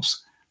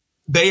groups.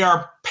 They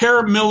are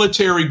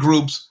paramilitary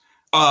groups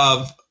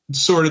of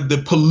sort of the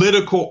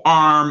political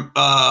arm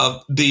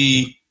of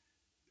the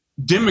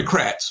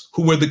Democrats,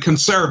 who were the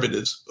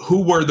conservatives,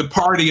 who were the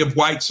party of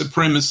white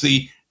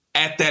supremacy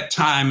at that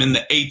time in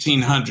the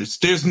 1800s.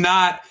 There's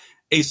not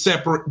a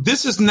separate,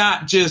 this is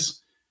not just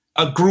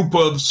a group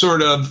of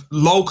sort of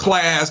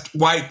low-class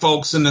white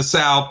folks in the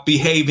South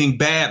behaving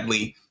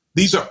badly.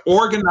 These are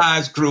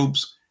organized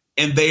groups,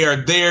 and they are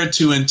there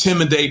to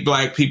intimidate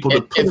black people. To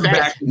put in fact,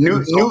 back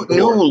new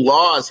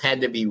laws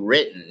had to be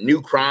written.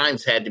 New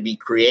crimes had to be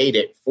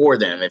created for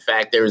them. In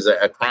fact, there was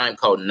a crime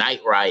called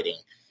night riding,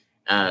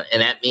 and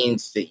that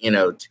means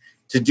that,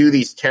 to do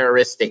these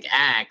terroristic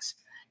acts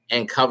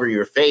and cover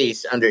your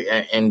face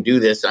and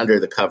do this under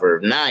the cover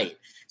of night.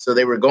 So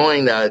they were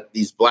going to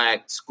these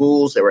black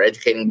schools. They were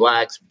educating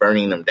blacks,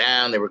 burning them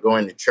down. They were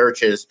going to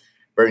churches,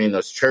 burning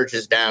those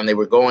churches down. They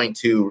were going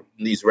to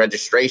these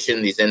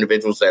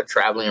individuals that are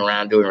traveling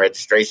around doing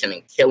registration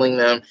and killing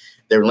them.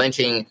 They're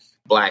lynching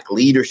black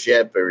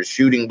leadership. They were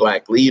shooting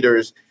black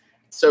leaders.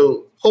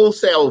 So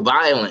wholesale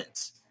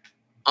violence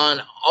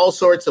on all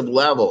sorts of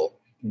level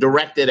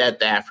directed at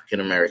the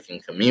African-American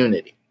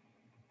community.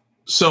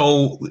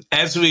 So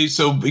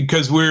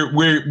because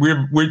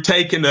we're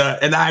taking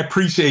and I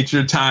appreciate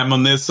your time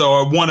on this. So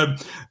I want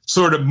to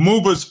sort of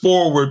move us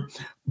forward,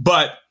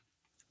 but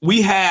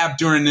we have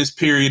during this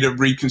period of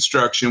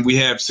Reconstruction, we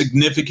have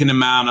significant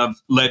amount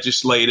of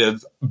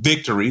legislative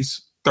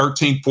victories,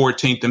 13th,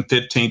 14th, and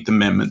 15th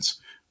Amendments.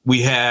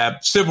 We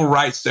have civil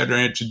rights that are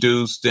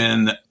introduced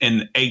in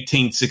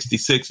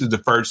 1866 is the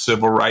first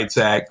Civil Rights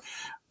Act.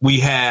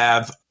 We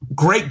have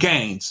great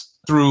gains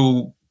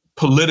through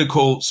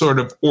political sort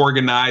of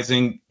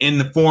organizing in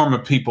the form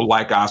of people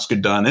like Oscar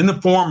Dunn, in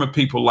the form of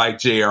people like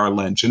J.R.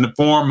 Lynch, in the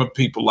form of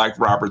people like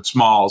Robert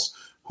Smalls,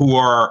 who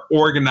are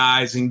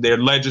organizing their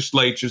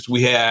legislatures.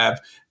 We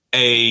have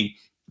a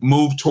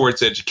move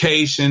towards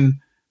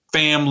education,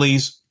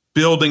 families,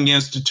 building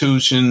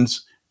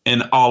institutions,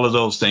 and all of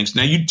those things.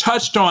 Now, you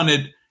touched on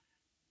it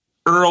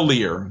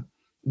earlier.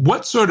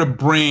 What sort of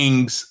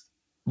brings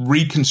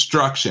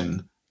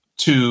Reconstruction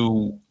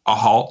to a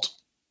halt?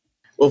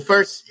 Well,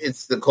 first,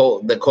 it's the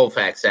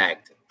Colfax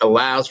Act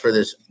allows for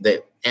this,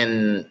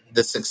 and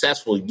the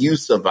successful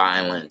use of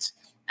violence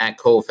at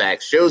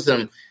Colfax shows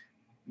them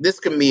this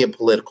can be a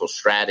political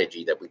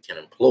strategy that we can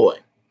employ.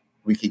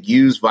 We could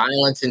use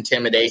violence,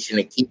 intimidation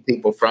to keep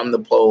people from the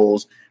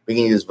polls. We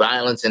can use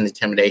violence and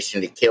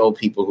intimidation to kill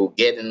people who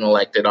get in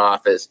elected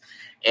office.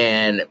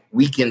 And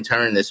we can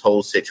turn this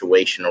whole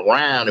situation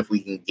around if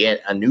we can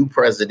get a new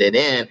president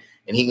in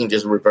and he can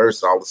just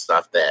reverse all the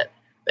stuff that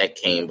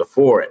came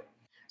before it.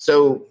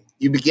 So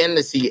you begin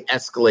to see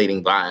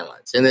escalating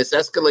violence, and this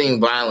escalating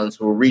violence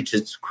will reach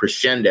its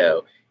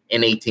crescendo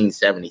in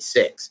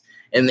 1876.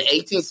 And the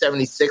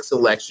 1876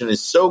 election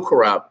is so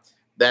corrupt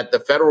that the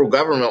federal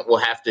government will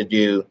have to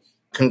do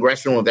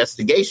congressional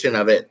investigation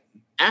of it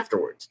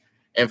afterwards.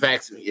 In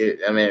fact,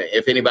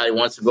 if anybody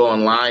wants to go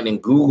online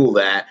and Google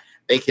that,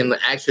 they can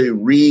actually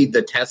read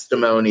the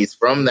testimonies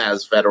from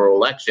those federal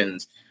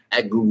elections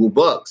at Google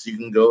Books. You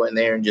can go in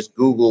there and just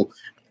Google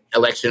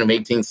election of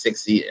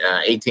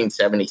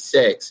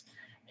 1876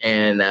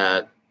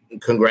 and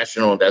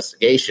congressional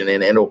investigation,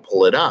 and it'll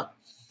pull it up.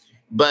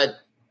 But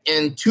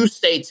in two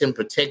states in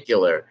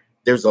particular,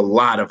 there's a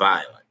lot of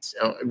violence,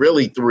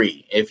 really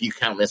three, if you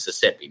count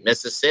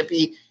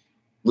Mississippi,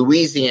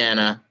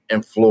 Louisiana,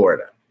 and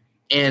Florida.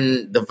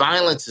 And the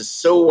violence is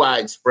so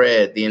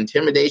widespread, the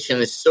intimidation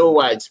is so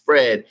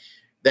widespread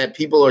that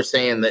people are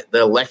saying that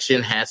the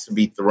election has to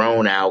be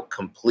thrown out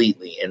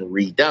completely and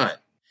redone.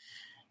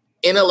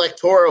 In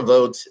electoral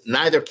votes,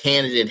 neither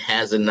candidate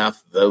has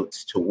enough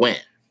votes to win.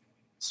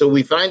 So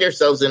we find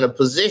ourselves in a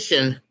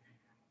position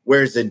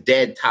where it's a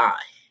dead tie.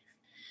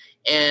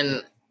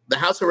 And the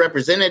House of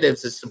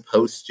Representatives is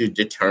supposed to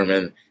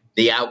determine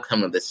the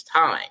outcome of this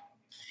tie.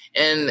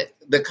 And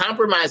the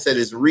compromise that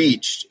is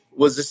reached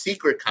was a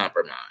secret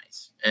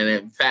compromise. And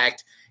in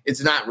fact,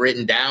 it's not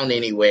written down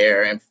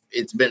anywhere, and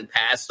it's been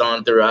passed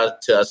on to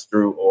us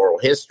through oral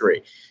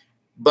history.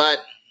 But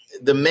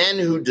the men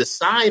who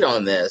decide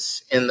on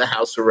this in the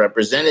House of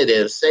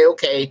Representatives say,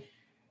 okay,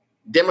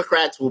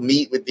 Democrats will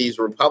meet with these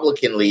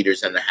Republican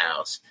leaders in the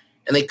House,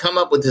 and they come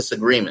up with this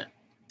agreement.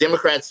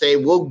 Democrats say,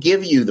 we'll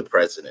give you the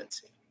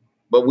presidency,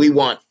 but we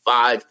want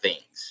 5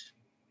 things.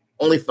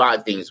 Only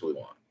 5 things we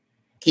want.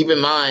 Keep in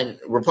mind,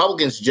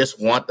 Republicans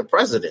just want the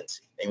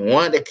presidency. They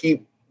want to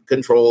keep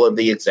control of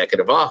the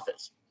executive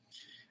office.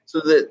 So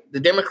the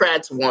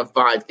Democrats want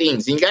 5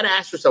 things. And you got to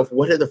ask yourself,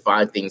 what are the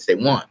 5 things they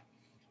want?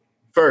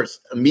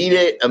 First,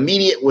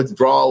 immediate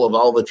withdrawal of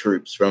all the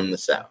troops from the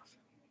South.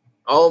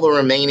 All the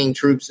remaining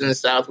troops in the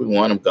South, we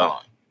want them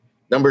gone.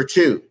 Number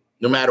 2,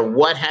 no matter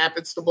what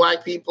happens to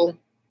Black people,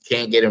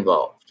 can't get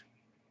involved.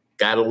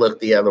 Got to look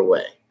the other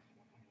way.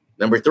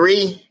 Number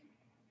 3,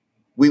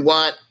 we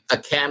want a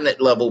cabinet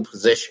level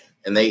position.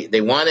 And they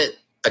wanted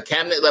a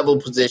cabinet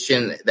level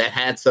position that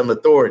had some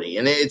authority.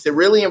 And it's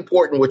really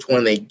important which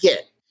one they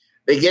get.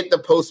 They get the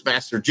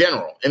Postmaster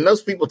General. And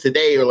most people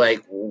today are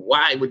like,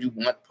 why would you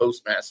want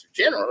Postmaster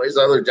General? There's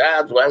other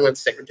jobs. Why want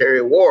Secretary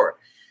of War?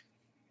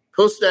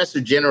 Postmaster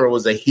General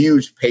was a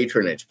huge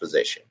patronage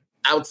position.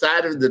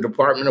 Outside of the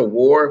Department of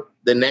War,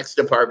 the next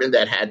department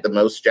that had the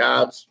most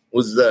jobs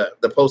was the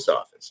post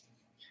office.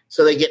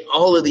 So they get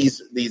all of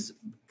these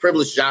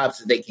privileged jobs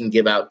that they can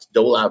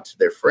dole out to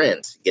their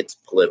friends to get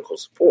political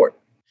support.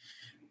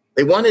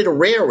 They wanted a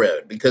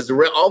railroad because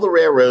all the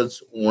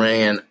railroads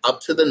ran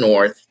up to the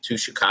north to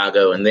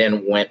Chicago and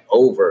then went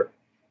over.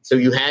 So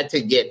you had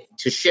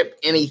to ship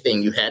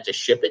anything, you had to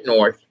ship it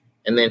north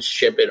and then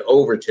ship it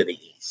over to the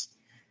east.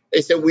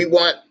 They said, we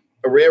want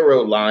a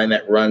railroad line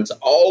that runs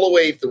all the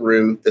way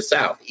through the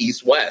South,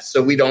 east-west,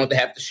 so we don't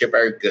have to ship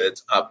our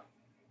goods up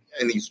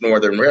in these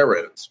northern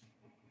railroads.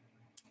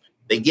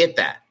 They get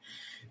that.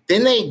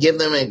 Then they give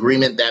them an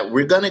agreement that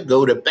we're going to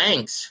go to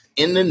banks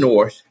in the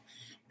north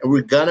and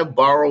we're going to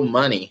borrow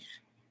money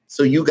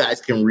so you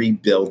guys can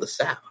rebuild the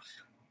South.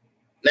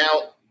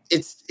 Now,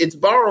 it's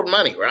borrowed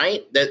money,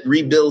 right, that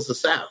rebuilds the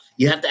South.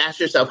 You have to ask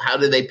yourself, how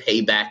do they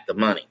pay back the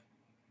money?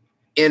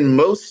 In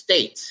most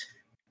states,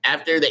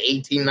 after the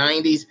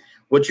 1890s,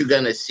 what you're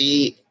going to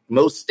see,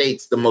 most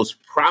states, the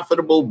most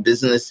profitable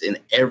business in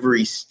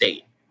every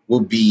state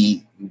will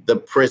be the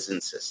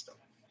prison system.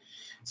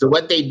 So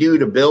what they do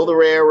to build a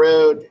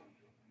railroad,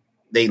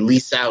 they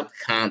lease out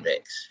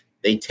convicts.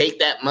 They take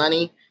that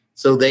money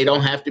so they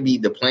don't have to be,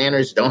 the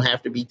planners don't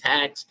have to be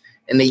taxed,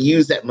 and they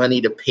use that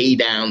money to pay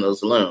down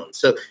those loans.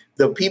 So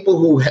the people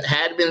who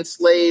had been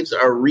slaves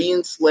are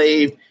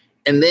re-enslaved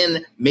and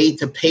then made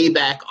to pay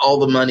back all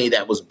the money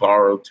that was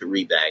borrowed to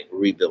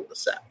rebuild the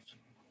South.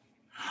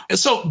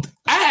 So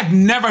I have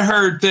never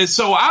heard this.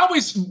 So I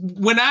always,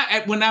 when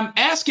I'm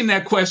asking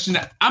that question,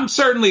 I'm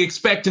certainly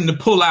expecting to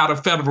pull out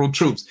of federal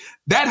troops.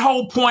 That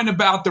whole point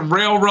about the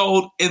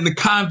railroad and the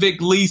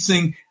convict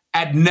leasing,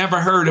 I'd never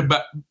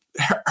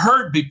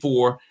heard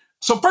before.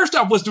 So first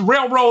off, was the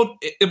railroad,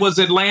 was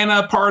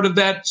Atlanta part of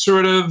that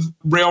sort of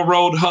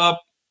railroad hub?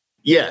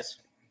 Yes.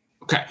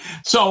 Okay.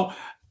 So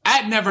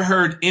I'd never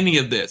heard any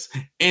of this.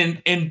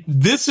 And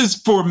this is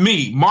for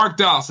me, Mark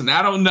Dawson.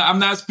 I don't know. I'm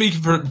not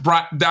speaking for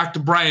Dr.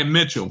 Brian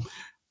Mitchell.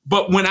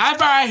 But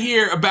whenever I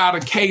hear about a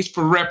case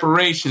for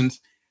reparations,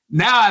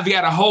 now I've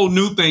got a whole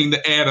new thing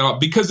to add up,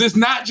 because it's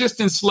not just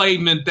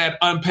enslavement, that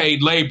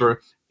unpaid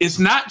labor. It's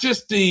not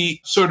just the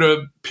sort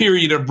of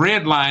period of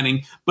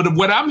redlining, but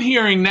what I'm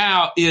hearing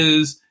now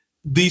is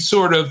the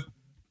sort of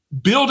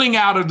building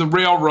out of the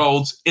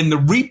railroads and the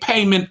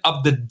repayment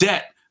of the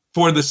debt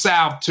for the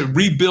South to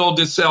rebuild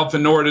itself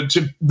in order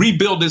to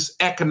rebuild its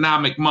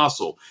economic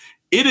muscle.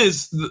 It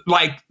is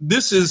like,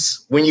 this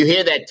is... When you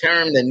hear that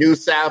term, the New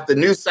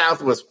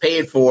South was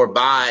paid for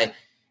by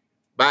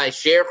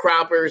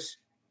sharecroppers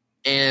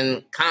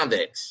and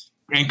convicts.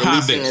 And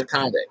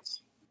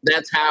convicts.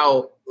 That's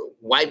how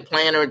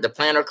the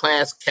planter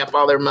class kept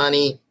all their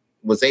money,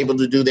 was able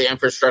to do the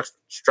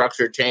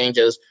infrastructure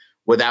changes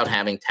without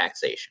having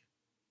taxation.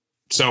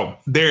 So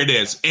there it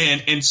is.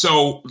 And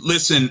so,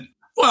 listen,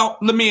 well,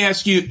 let me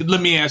ask you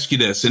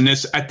this, and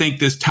this, I think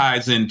this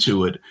ties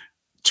into it.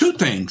 2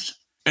 things,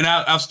 and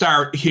I'll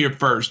start here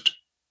first.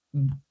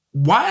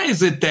 Why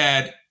is it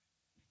that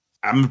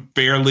I'm a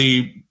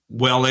fairly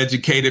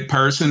well-educated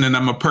person, and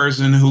I'm a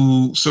person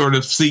who sort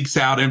of seeks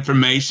out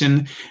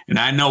information, and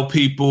I know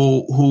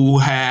people who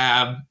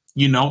have,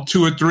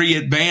 2 or 3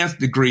 advanced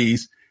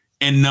degrees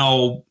and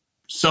know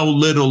so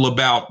little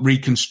about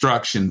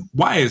Reconstruction?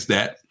 Why is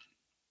that?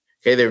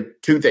 Okay, there are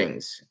 2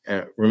 things.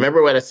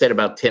 Remember what I said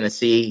about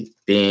Tennessee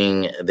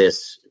being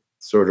this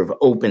sort of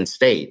open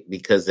state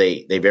because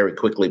they very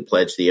quickly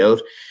pledged the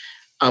oath.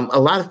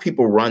 A lot of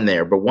people run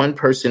there, but one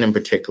person in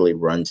particular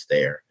runs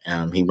there.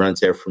 He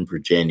runs there from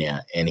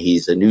Virginia, and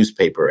he's a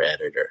newspaper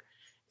editor.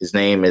 His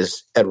name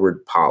is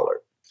Edward Pollard.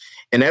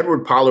 And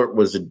Edward Pollard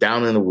was a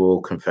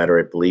down-in-the-wool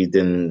Confederate, believed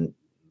in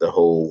the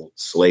whole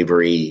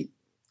slavery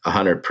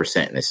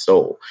 100% in his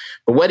soul.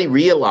 But what he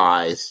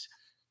realized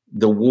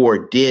the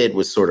war did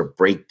was sort of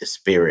break the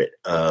spirit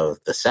of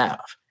the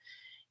South.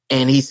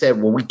 And he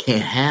said, well, we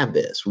can't have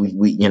this.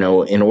 We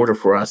in order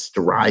for us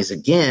to rise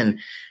again,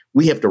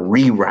 we have to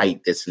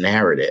rewrite this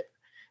narrative.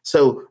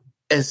 So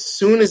as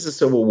soon as the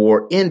Civil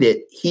War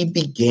ended, he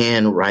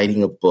began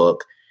writing a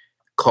book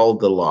called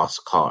The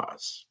Lost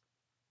Cause.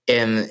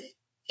 And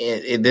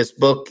in this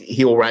book,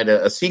 he'll write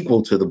a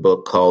sequel to the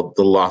book called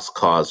The Lost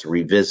Cause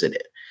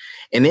Revisited.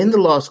 And in The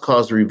Lost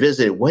Cause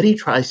Revisited, what he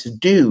tries to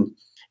do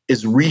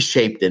is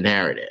reshape the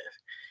narrative.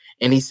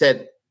 And he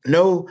said,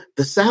 no,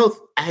 the South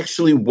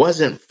actually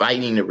wasn't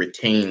fighting to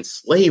retain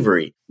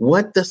slavery.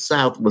 What the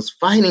South was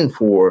fighting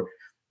for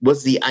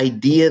was the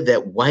idea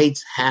that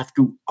whites have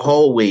to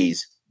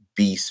always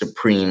be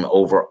supreme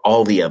over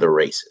all the other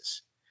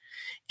races.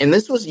 And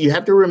this was, you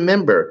have to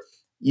remember,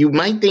 you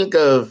might think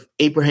of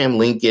Abraham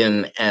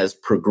Lincoln as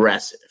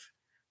progressive,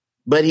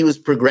 but he was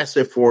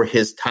progressive for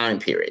his time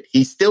period.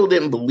 He still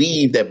didn't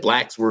believe that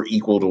blacks were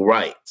equal to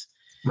whites.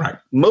 Right.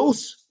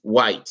 Most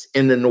whites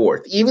in the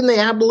North, even the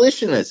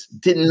abolitionists,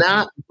 did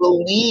not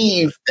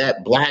believe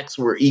that blacks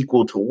were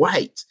equal to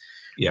whites.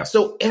 Yeah.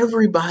 So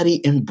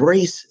everybody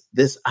embraced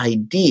this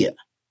idea.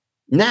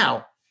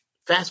 Now,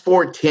 fast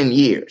forward 10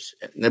 years,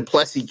 the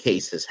Plessy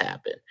case has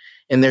happened,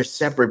 and they're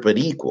separate but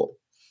equal.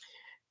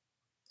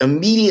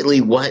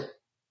 Immediately, what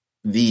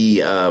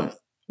the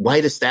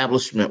white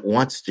establishment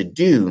wants to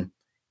do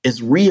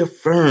is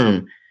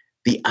reaffirm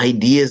the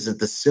ideas that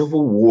the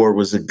Civil War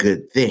was a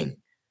good thing.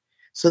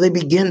 So they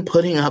begin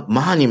putting up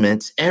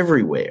monuments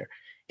everywhere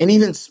and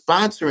even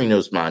sponsoring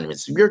those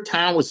monuments. If your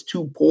town was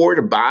too poor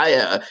to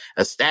buy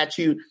a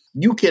statue,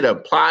 you could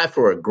apply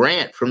for a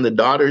grant from the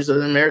Daughters of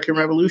the American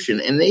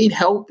Revolution, and they'd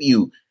help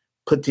you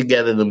put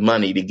together the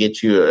money to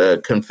get you a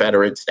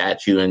Confederate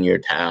statue in your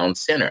town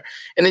center.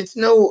 And it's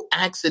no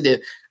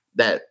accident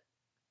that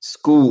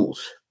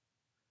schools,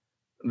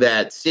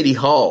 that city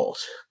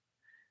halls,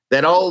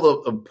 that all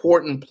the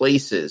important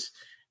places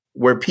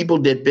where people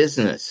did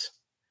business,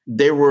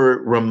 there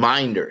were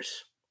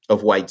reminders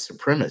of white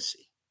supremacy.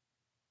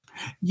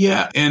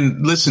 Yeah.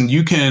 And listen,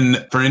 you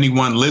can, for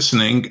anyone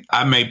listening,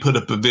 I may put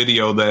up a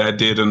video that I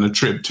did on a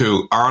trip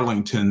to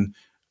Arlington.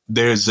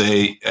 There's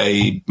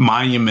a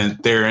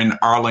monument there in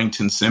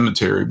Arlington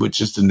Cemetery,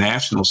 which is the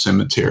national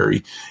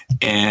cemetery.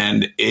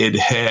 And it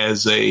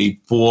has a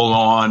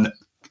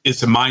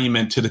it's a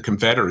monument to the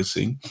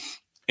Confederacy.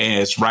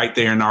 And it's right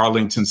there in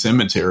Arlington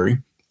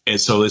Cemetery. And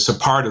so it's a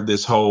part of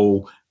this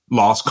whole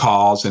Lost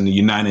Cause and the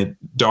United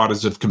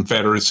Daughters of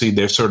Confederacy,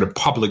 their sort of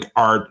public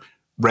art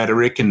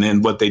rhetoric. And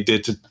then what they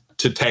did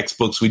to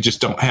textbooks, we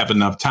just don't have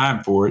enough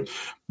time for it.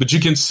 But you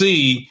can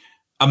see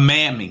a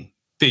Mammy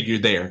figure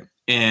there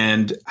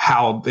and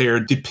how they're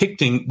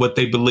depicting what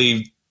they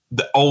believe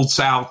the Old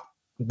South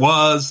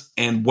was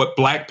and what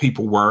Black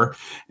people were.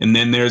 And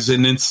then there's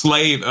an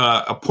enslaved,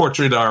 a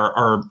portrait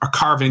or a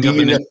carving of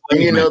an enslavement.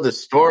 Do you know the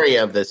story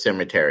of the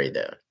cemetery,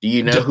 though? Do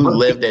you know who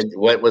lived at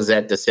what was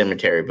at the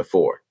cemetery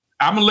before?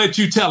 I'm gonna let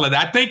you tell it.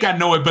 I think I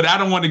know it, but I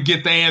don't want to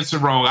get the answer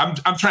wrong.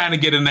 I'm trying to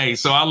get an A,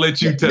 so I'll let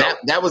you tell.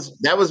 That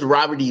was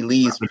Robert E.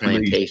 Lee's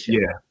plantation.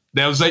 Yeah,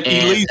 that was like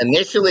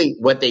initially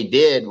what they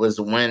did was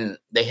when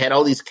they had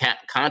all these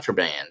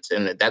contrabands,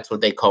 and that's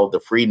what they called the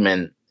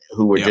freedmen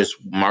who were just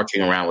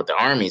marching around with the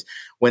armies.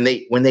 When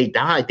they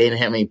died, they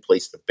didn't have any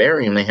place to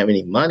bury them. They didn't have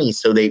any money,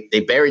 so they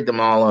buried them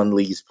all on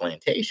Lee's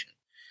plantation.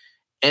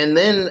 And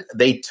then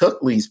they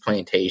took Lee's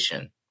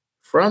plantation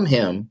from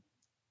him,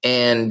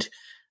 and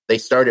they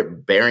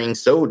started burying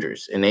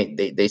soldiers. And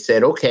they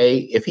said, okay,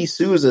 if he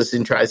sues us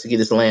and tries to get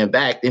his land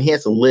back, then he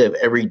has to live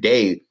every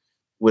day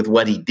with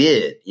what he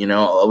did,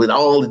 with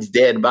all these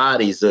dead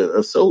bodies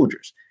of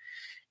soldiers.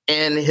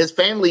 And his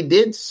family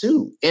did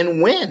sue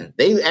and win.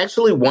 They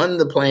actually won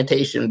the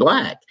plantation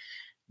Black.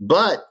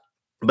 But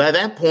by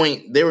that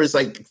point, there was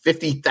like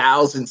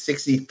 50,000,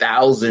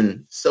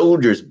 60,000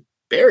 soldiers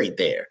buried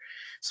there.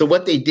 So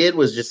what they did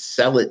was just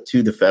sell it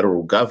to the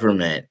federal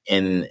government,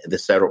 and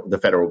the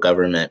federal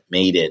government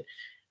made it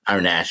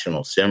our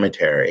national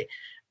cemetery.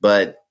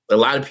 But a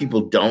lot of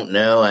people don't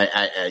know. I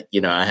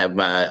have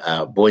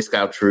my Boy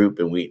Scout troop,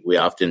 and we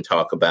often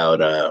talk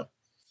about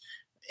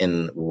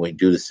when we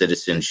do the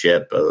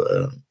citizenship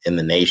in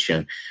the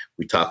nation,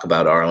 we talk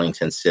about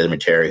Arlington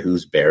Cemetery,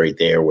 who's buried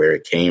there, where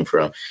it came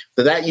from.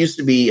 But that used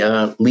to be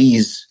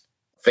Lee's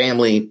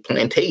family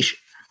plantation.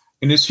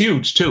 And it's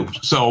huge, too.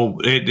 So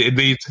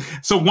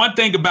so one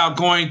thing about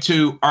going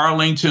to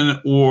Arlington,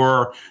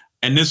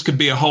 and this could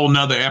be a whole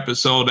nother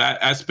episode.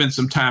 I spent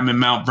some time in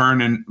Mount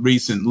Vernon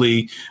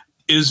recently.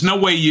 There's no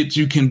way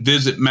you can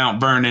visit Mount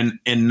Vernon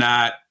and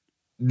not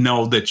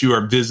know that you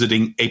are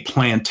visiting a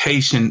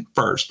plantation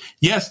first.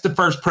 Yes, the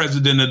first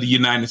president of the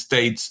United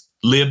States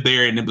lived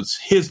there, and it was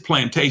his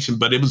plantation,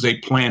 but it was a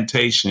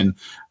plantation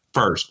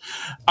first.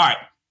 All right.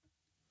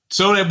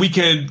 So that we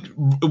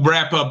can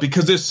wrap up,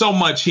 because there's so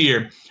much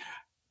here.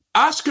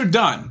 Oscar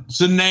Dunn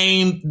is a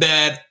name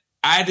that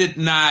I did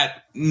not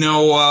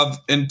know of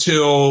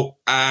until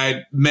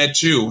I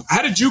met you.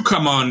 How did you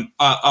come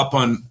up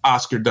on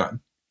Oscar Dunn?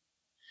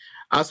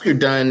 Oscar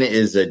Dunn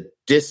is a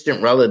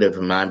distant relative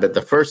of mine, but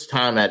the first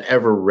time I'd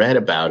ever read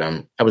about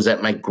him, I was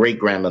at my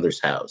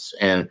great-grandmother's house.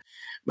 And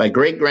my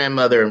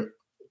great-grandmother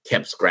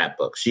kept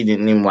scrapbooks. She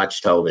didn't even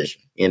watch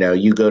television. You know,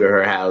 you go to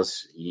her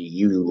house,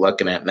 you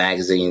looking at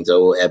magazines,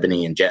 old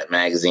Ebony and Jet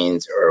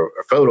magazines or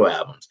photo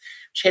albums.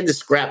 She had the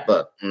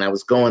scrapbook, and I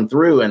was going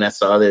through, and I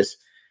saw this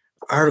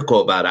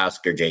article about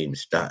Oscar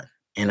James Dunn.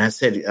 And I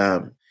said,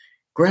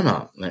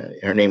 Grandma,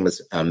 her name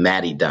was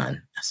Maddie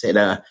Dunn. I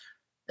said,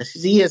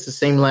 he has the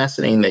same last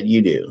name that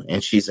you do.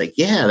 And she's like,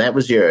 yeah, that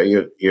was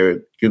your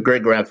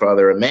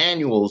great-grandfather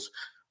Emmanuel's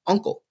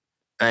uncle.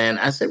 And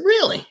I said,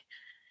 really?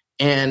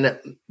 And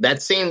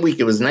that same week,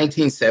 it was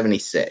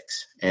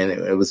 1976, and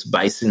it was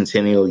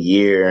bicentennial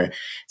year.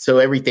 So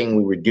everything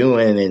we were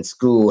doing in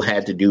school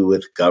had to do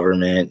with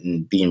government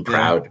and being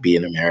proud to be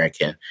an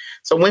American.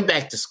 So I went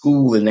back to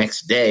school the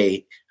next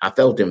day. I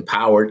felt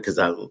empowered because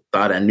I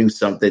thought I knew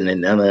something that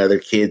none of the other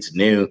kids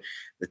knew.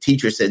 The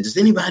teacher said, does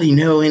anybody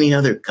know any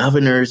other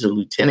governors or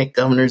lieutenant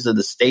governors of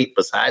the state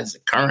besides the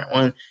current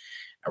one?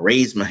 I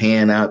raised my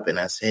hand up and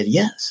I said,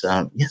 yes,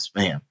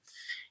 ma'am.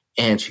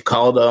 And she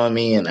called on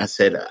me and I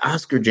said,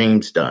 Oscar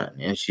James Dunn.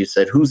 And she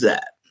said, who's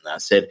that? And I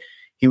said,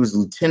 he was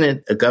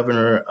lieutenant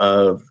governor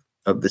of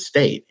the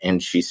state.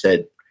 And she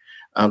said,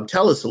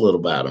 tell us a little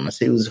about him. I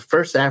said, he was the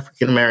first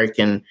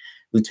African-American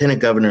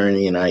lieutenant governor in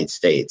the United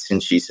States.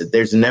 And she said,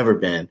 there's never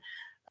been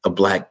a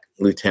Black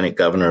lieutenant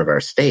governor of our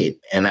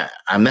state. And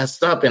I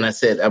messed up and I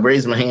said, I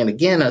raised my hand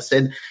again. I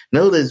said,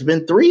 no, there's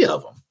been 3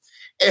 of them.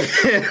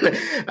 And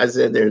I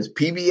said, there's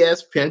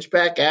PBS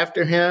Pinchback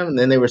after him. And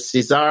then there was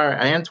Cesar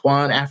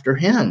Antoine after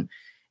him.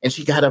 And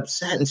she got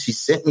upset and she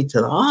sent me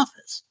to the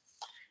office.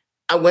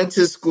 I went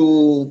to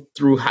school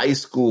through high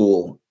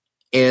school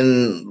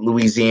in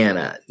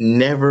Louisiana,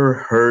 never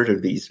heard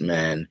of these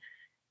men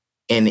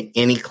in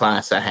any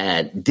class I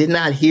had, did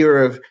not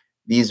hear of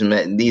these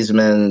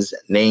men's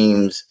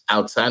names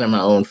outside of my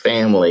own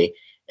family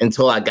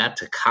until I got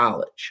to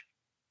college.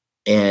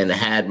 And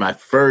had my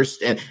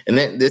first, and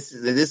then this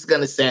is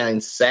going to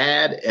sound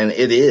sad, and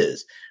it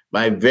is,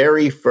 my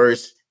very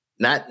first,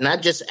 not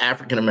just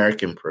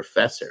African-American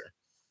professor,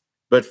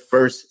 but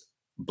first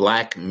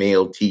Black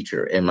male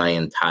teacher in my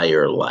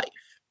entire life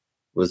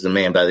was a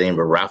man by the name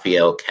of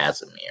Raphael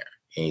Casimir.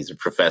 And he's a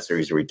professor.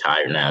 He's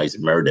retired now. He's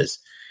emeritus.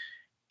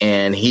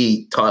 And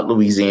he taught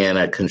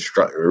Louisiana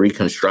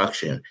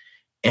Reconstruction.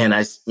 And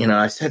I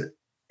said,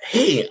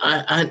 hey,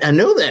 I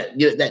know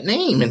that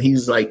name. And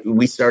he's like,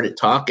 we started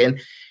talking,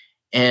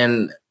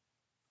 and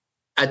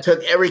I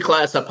took every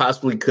class I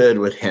possibly could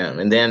with him.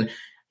 And then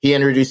he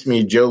introduced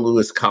me to Joe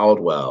Lewis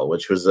Caldwell,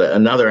 which was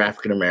another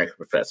African-American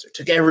professor.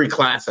 Took every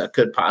class I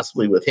could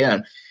possibly with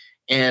him.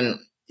 And,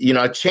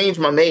 I changed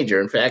my major.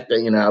 In fact,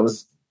 I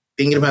was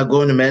thinking about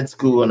going to med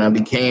school, and I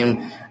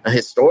became a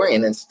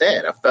historian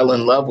instead. I fell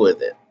in love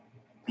with it.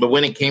 But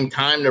when it came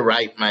time to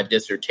write my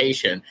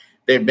dissertation,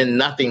 there'd been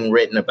nothing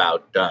written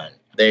about Dunn.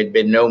 There'd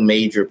been no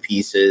major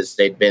pieces.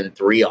 There'd been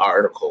 3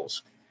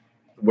 articles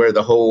where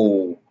the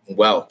whole,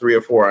 3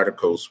 or 4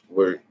 articles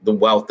were the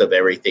wealth of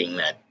everything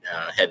that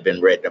had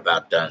been written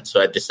about Dunn.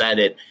 So I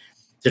decided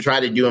to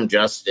try to do him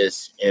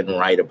justice and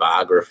write a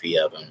biography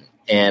of him.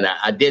 And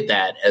I did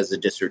that as a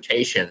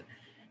dissertation.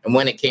 And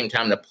when it came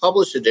time to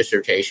publish the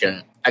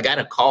dissertation, I got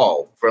a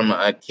call from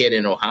a kid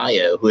in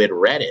Ohio who had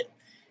read it.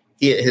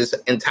 His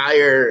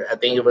entire, I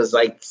think it was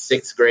like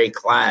 5th grade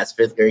class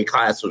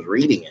was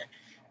reading it.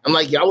 I'm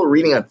like, y'all were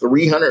reading a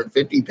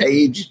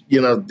 350-page,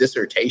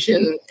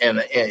 dissertation? And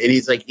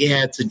he's like,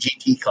 yeah, it's a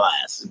GT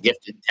class,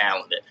 gifted,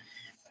 talented.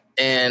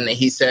 And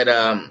he said,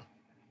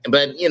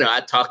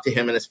 I talked to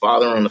him and his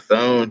father on the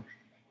phone.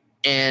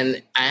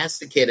 And I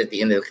asked the kid at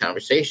the end of the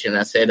conversation,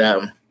 I said,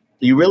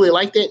 you really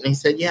liked it? And he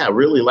said, yeah, I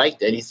really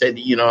liked it. He said,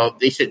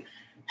 they should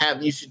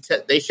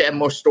have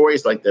more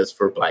stories like this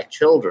for Black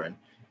children.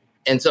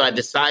 And so I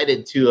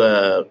decided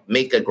to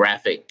make a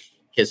graphic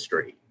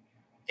history.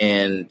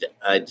 And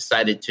I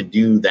decided to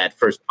do that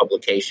first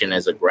publication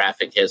as a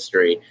graphic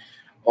history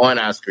on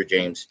Oscar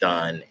James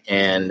Dunn.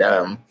 And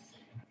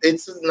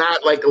it's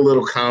not like a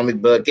little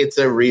comic book. It's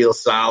a real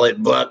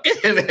solid book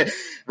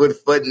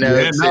with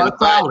footnotes. Yeah, it's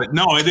solid.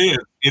 No, it is.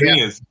 It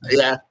is.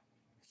 Yeah.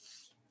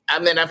 I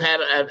mean, I've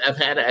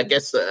had, I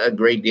guess, a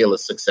great deal of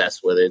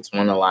success with it. It's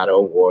won a lot of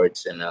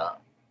awards. And, I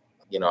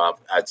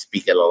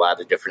speak at a lot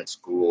of different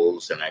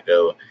schools. And I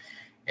go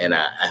and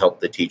I help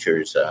the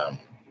teachers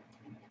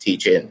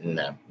teach it and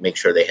make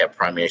sure they have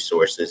primary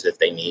sources if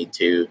they need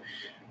to.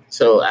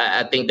 So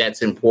I think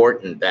that's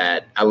important,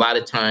 that a lot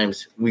of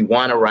times we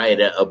want to write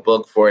a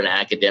book for an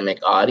academic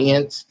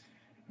audience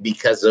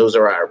because those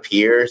are our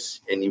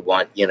peers, and you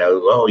want,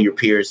 your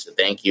peers to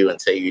thank you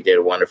and say you did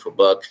a wonderful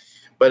book.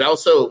 But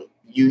also,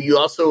 you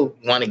also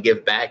want to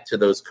give back to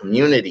those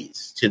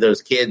communities, to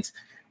those kids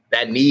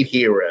that need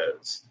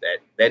heroes,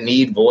 that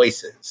need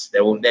voices,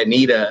 that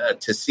need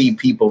to see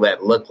people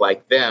that look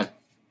like them.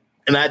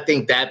 And I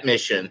think that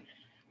mission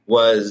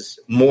was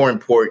more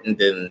important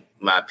than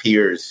my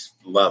peers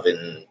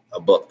loving a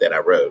book that I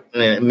wrote.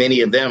 And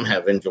many of them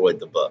have enjoyed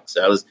the book.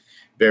 So I was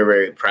very,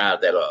 very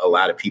proud that a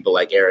lot of people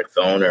like Eric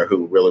Foner,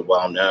 who really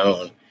well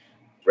known,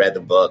 read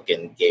the book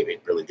and gave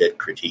it really good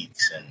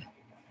critiques. And,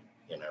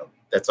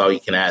 that's all you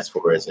can ask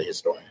for as a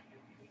historian.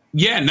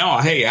 Yeah, no,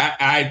 hey,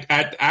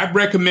 I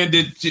recommend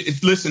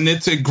it. Listen,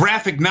 it's a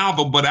graphic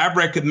novel, but I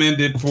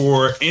recommend it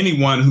for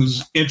anyone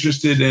who's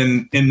interested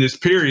in this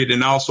period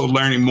and also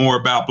learning more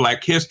about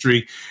Black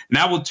history. And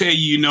I will tell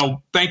you,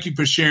 thank you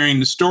for sharing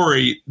the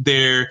story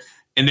there.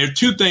 And there are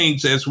two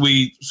things as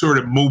we sort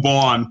of move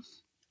on.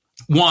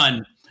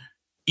 One,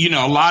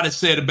 a lot is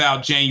said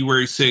about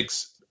January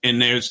 6th,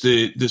 and there's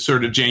the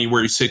sort of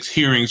January 6th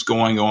hearings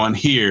going on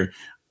here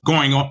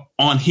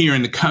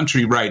in the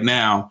country right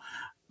now.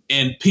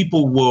 And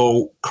people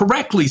will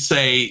correctly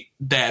say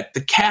that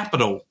the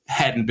Capitol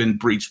hadn't been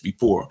breached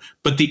before.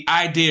 But the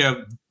idea of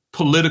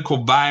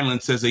political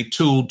violence as a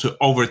tool to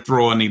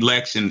overthrow an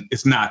election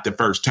is not the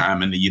first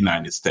time in the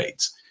United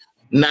States.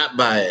 Not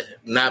by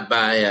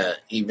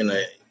even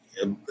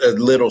a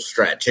little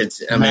stretch.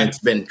 It's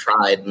been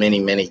tried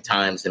many, many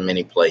times in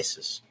many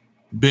places.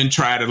 Been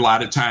tried a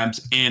lot of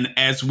times. And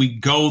as we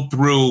go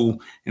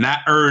through, and I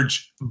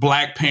urge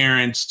Black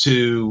parents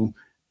to,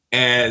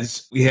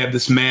 as we have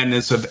this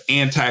madness of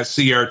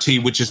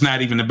anti-CRT, which is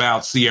not even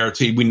about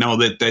CRT. We know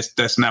that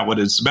that's not what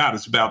it's about.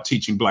 It's about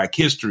teaching Black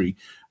history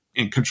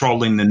and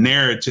controlling the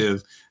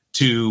narrative,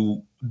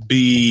 to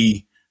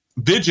be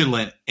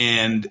vigilant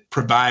and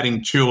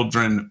providing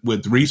children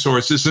with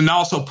resources, and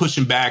also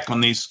pushing back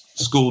on these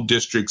school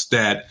districts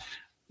that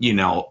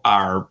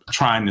are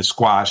trying to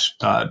squash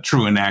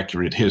true and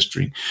accurate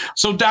history.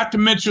 So, Dr.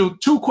 Mitchell,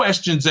 two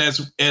questions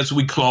as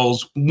we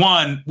close.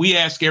 One, we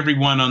ask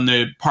everyone on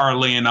the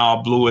Parlay and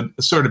All Blue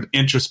a sort of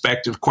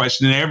introspective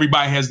question, and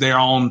everybody has their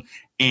own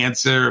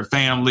answer, or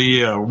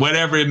family, or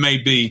whatever it may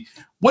be.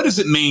 What does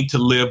it mean to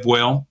live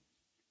well?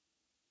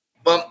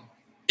 Well,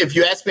 if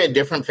you asked me at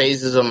different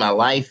phases of my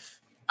life,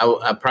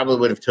 I probably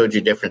would have told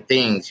you different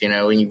things.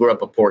 When you grew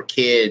up a poor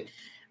kid,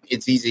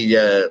 it's easy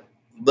to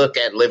look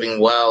at living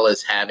well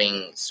as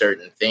having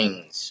certain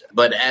things.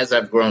 But as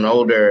I've grown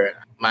older,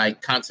 my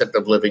concept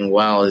of living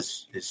well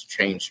has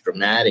changed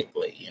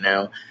dramatically.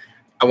 I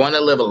want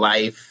to live a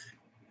life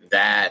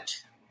that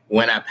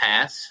when I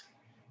pass,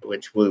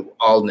 which we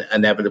all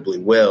inevitably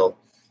will,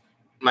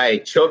 my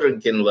children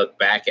can look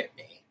back at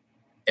me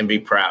and be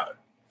proud.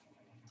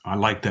 I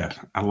like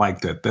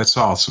that. That's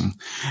awesome.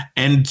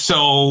 And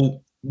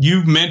so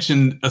you've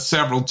mentioned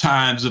several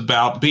times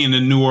about being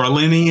a New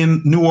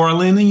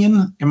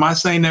Orleanian. Am I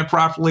saying that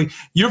properly?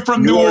 You're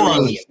from New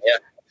Orleans.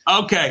 Yeah.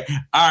 Okay.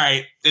 All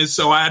right. And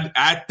so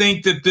I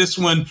think that this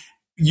one,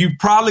 you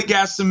probably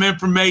got some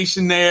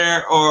information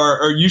there,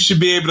 or you should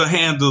be able to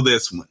handle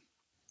this one.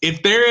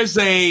 If there is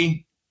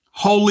a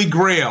holy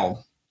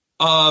grail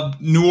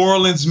of New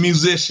Orleans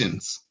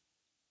musicians,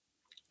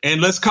 and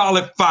let's call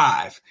it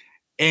 5,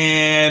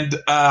 and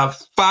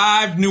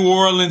 5 New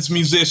Orleans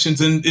musicians,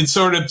 and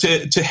sort of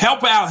to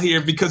help out here,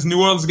 because New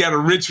Orleans got a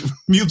rich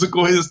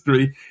musical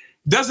history.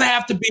 It doesn't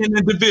have to be an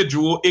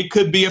individual. It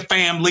could be a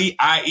family,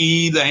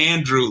 i.e. the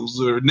Andrews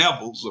or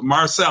Nevilles or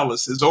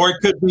Marcelluses, or it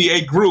could be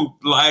a group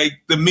like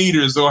the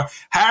Meters, or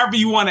however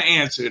you want to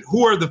answer it.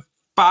 Who are the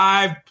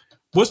 5?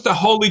 What's the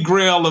holy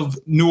grail of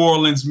New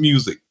Orleans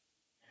music?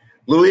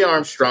 Louis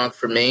Armstrong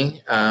for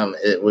me.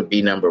 It would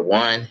be number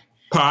 1.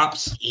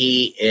 Pops.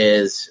 He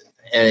is...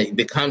 and he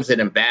becomes an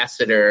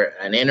ambassador,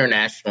 an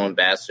international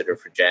ambassador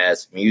for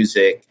jazz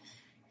music.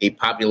 He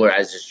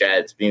popularizes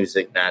jazz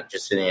music, not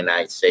just in the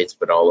United States,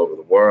 but all over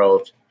the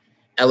world.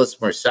 Ellis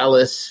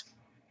Marsalis,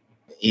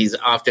 he's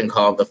often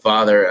called the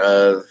father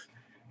of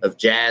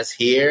jazz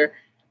here.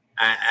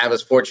 I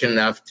was fortunate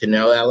enough to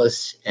know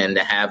Ellis and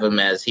to have him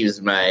as he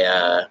was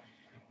my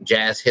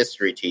jazz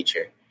history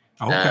teacher.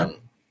 Okay.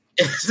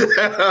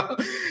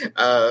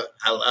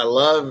 I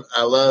love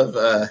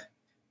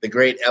the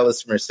great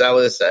Ellis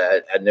Marsalis.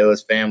 I know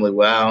his family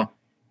well.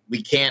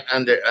 We can't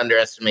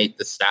underestimate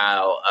the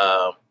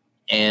style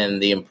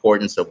and the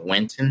importance of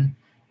Wynton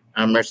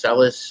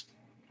Marsalis.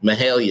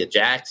 Mahalia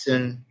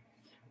Jackson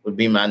would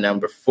be my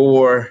number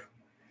 4.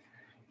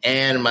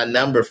 And my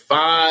number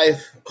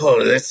 5,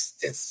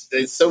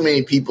 there's so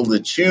many people to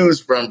choose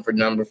from for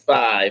number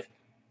 5.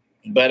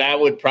 But I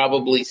would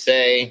probably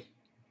say,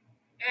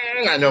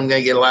 I know I'm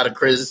going to get a lot of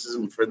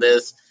criticism for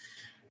this,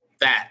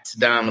 Fats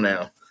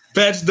Domino.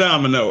 Fats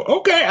Domino.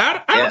 Okay,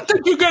 I don't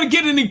think you're going to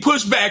get any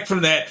pushback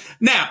from that.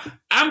 Now,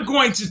 I'm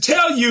going to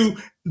tell you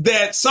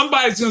that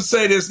somebody's going to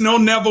say there's no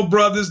Neville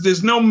Brothers,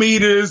 there's no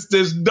Meters,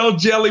 there's no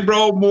Jelly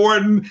Roll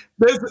Morton.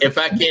 If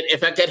I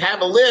could have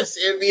a list,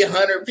 it'd be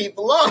 100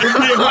 people long.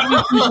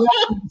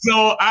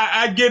 So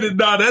I get it.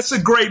 No, that's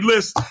a great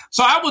list.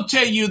 So I will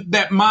tell you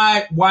that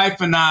my wife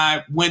and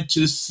I went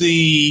to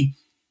see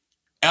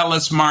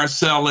Ellis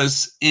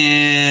Marsalis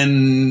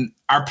in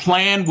our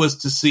plan was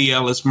to see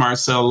Ellis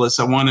Marsalis.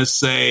 I want to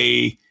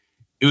say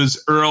it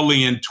was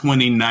early in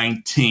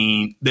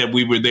 2019 that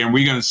we were there, and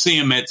we were going to see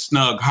him at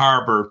Snug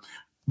Harbor,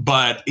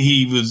 but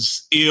he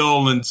was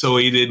ill, and so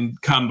he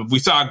didn't come. We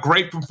saw a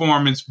great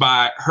performance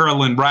by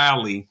Herlin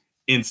Riley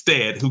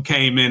instead, who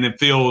came in and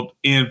filled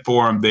in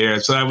for him there.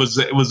 So it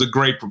was a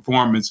great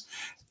performance.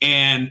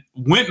 And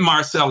Wynton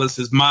Marsalis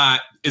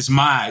is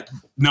my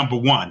number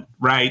one,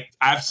 right?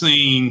 I've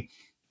seen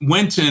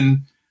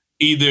Wynton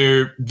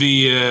either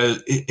via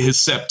his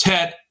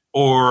septet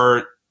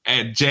or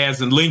at Jazz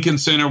and Lincoln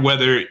Center,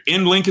 whether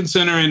in Lincoln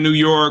Center in New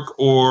York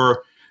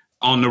or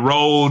on the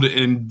road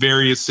in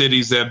various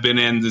cities that I've been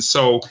in.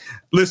 So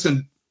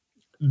listen,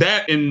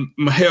 that and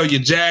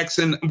Mahalia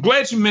Jackson. I'm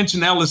glad you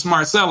mentioned Ellis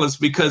Marsalis,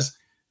 because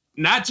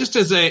not just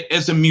as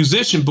a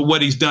musician, but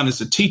what he's done as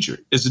a teacher,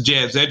 as a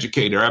jazz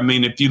educator. I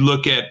mean, if you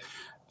look at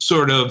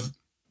sort of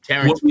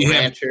Terrence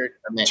Blanchard,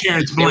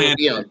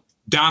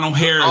 Donald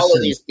Harrison, all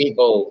of these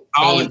people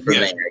came from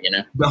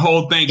there, the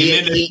whole thing.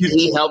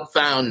 He helped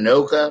found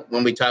NOCA.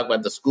 When we talk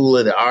about the School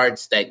of the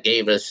Arts that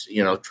gave us,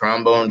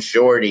 Trombone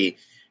Shorty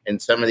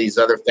and some of these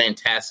other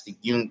fantastic,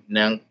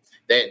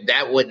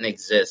 that wouldn't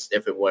exist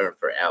if it weren't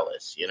for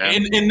Ellis,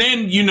 And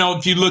then,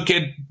 if you look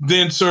at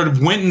then sort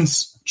of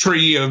Wynton's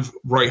tree of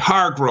Roy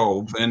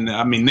Hargrove, and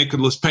I mean,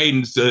 Nicholas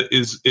Payton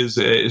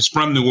is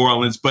from New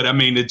Orleans, but I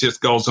mean, it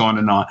just goes on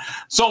and on.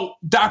 So,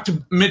 Dr.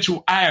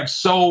 Mitchell, I have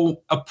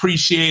so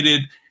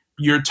appreciated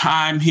your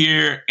time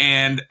here,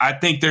 and I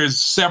think there's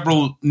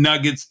several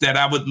nuggets that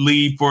I would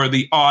leave for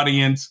the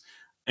audience,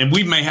 and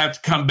we may have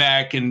to come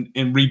back and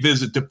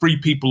revisit the Free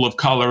People of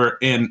Color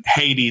in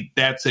Haiti.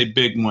 That's a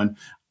big one.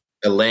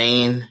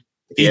 Elaine,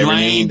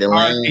 1919. The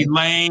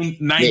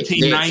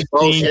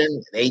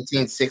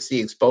 1860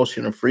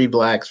 expulsion of free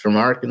blacks from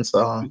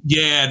Arkansas.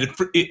 Yeah,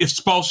 the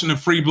expulsion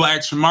of free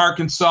blacks from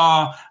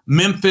Arkansas,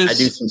 Memphis. I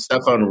do some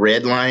stuff on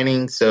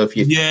redlining. So if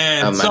you,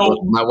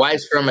 my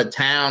wife's from a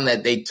town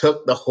that they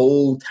took the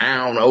whole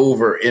town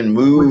over and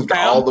moved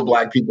all the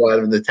black people out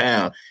of the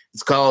town.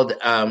 It's called,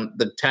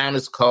 the town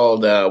is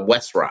called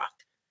West Rock.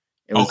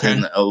 It was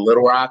in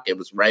Little Rock. It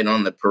was right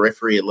on the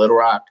periphery of Little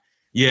Rock.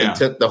 Yeah. They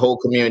took the whole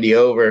community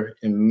over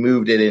and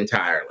moved it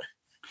entirely.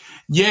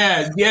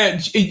 Yeah.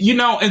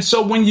 And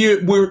so when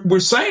we're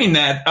saying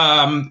that,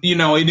 and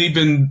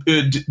even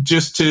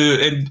just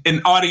to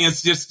an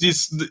audience, just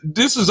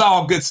this is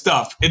all good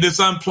stuff. It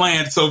is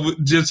unplanned. So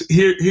just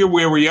here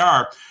where we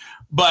are.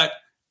 But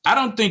I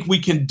don't think we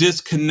can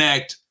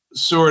disconnect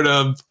sort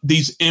of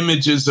these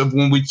images of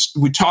when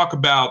we talk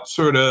about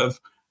sort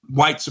of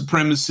white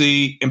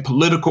supremacy and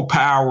political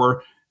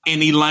power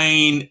and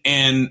Elaine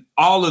and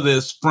all of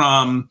this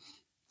from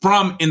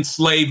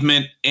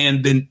enslavement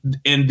and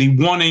the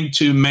wanting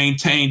to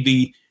maintain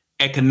the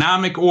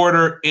economic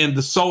order and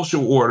the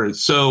social order.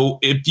 So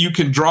if you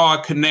can draw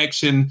a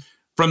connection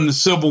from the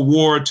Civil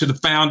War to the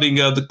founding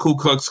of the Ku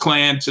Klux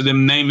Klan to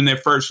them naming their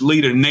first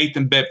leader,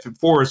 Nathan Bedford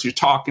Forrest, you're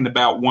talking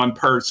about one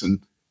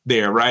person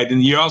there, right?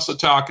 And you're also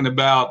talking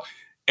about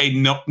a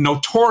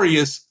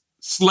notorious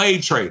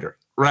slave trader,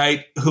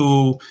 right,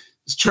 who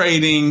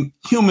trading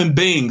human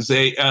beings,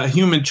 a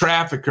human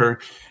trafficker.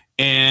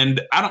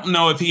 And I don't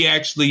know if he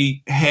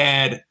actually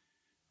had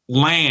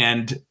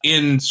land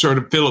in sort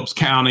of Phillips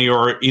County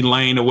or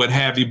Elaine or what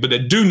have you, but I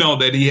do know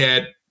that he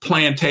had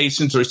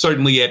plantations, or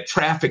certainly had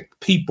trafficked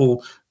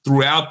people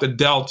throughout the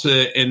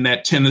Delta in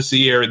that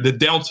Tennessee area, the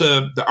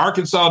Delta, the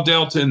Arkansas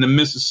Delta and the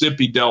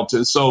Mississippi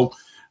Delta. So,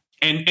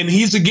 and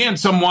he's again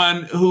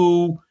someone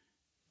who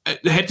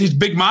had these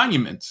big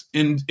monuments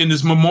and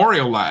is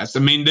memorialized. I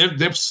mean,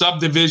 there's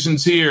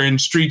subdivisions here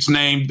and streets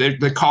named,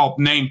 they're called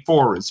named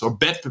Forest or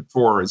Bedford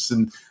Forest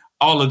and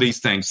all of these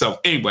things. So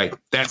anyway,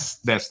 that's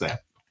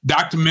that.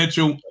 Dr.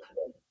 Mitchell,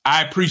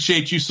 I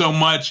appreciate you so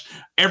much.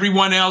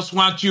 Everyone else,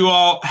 why don't you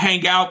all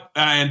hang out,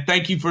 and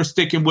thank you for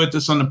sticking with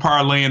us on the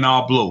Parlay in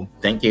All Blue.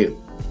 Thank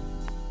you.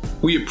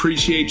 We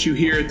appreciate you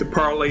here at the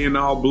Parlay in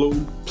All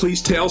Blue.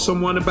 Please tell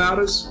someone about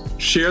us.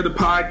 Share the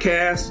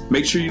podcast.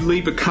 Make sure you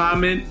leave a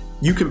comment.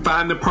 You can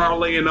find the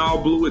Parlay in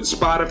All Blue at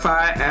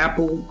Spotify,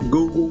 Apple,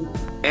 Google,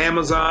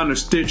 Amazon, or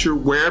Stitcher.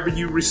 Wherever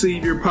you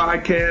receive your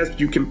podcast,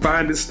 you can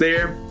find us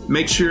there.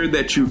 Make sure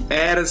that you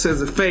add us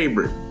as a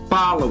favorite,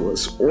 follow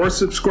us, or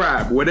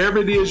subscribe. Whatever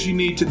it is you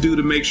need to do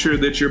to make sure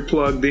that you're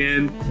plugged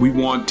in. We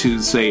want to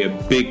say a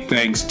big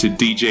thanks to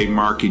DJ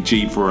Marky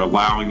G for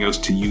allowing us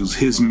to use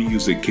his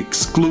music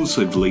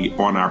exclusively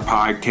on our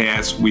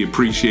podcast. We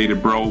appreciate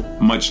it, bro.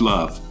 Much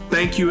love.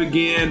 Thank you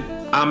again.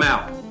 I'm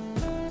out.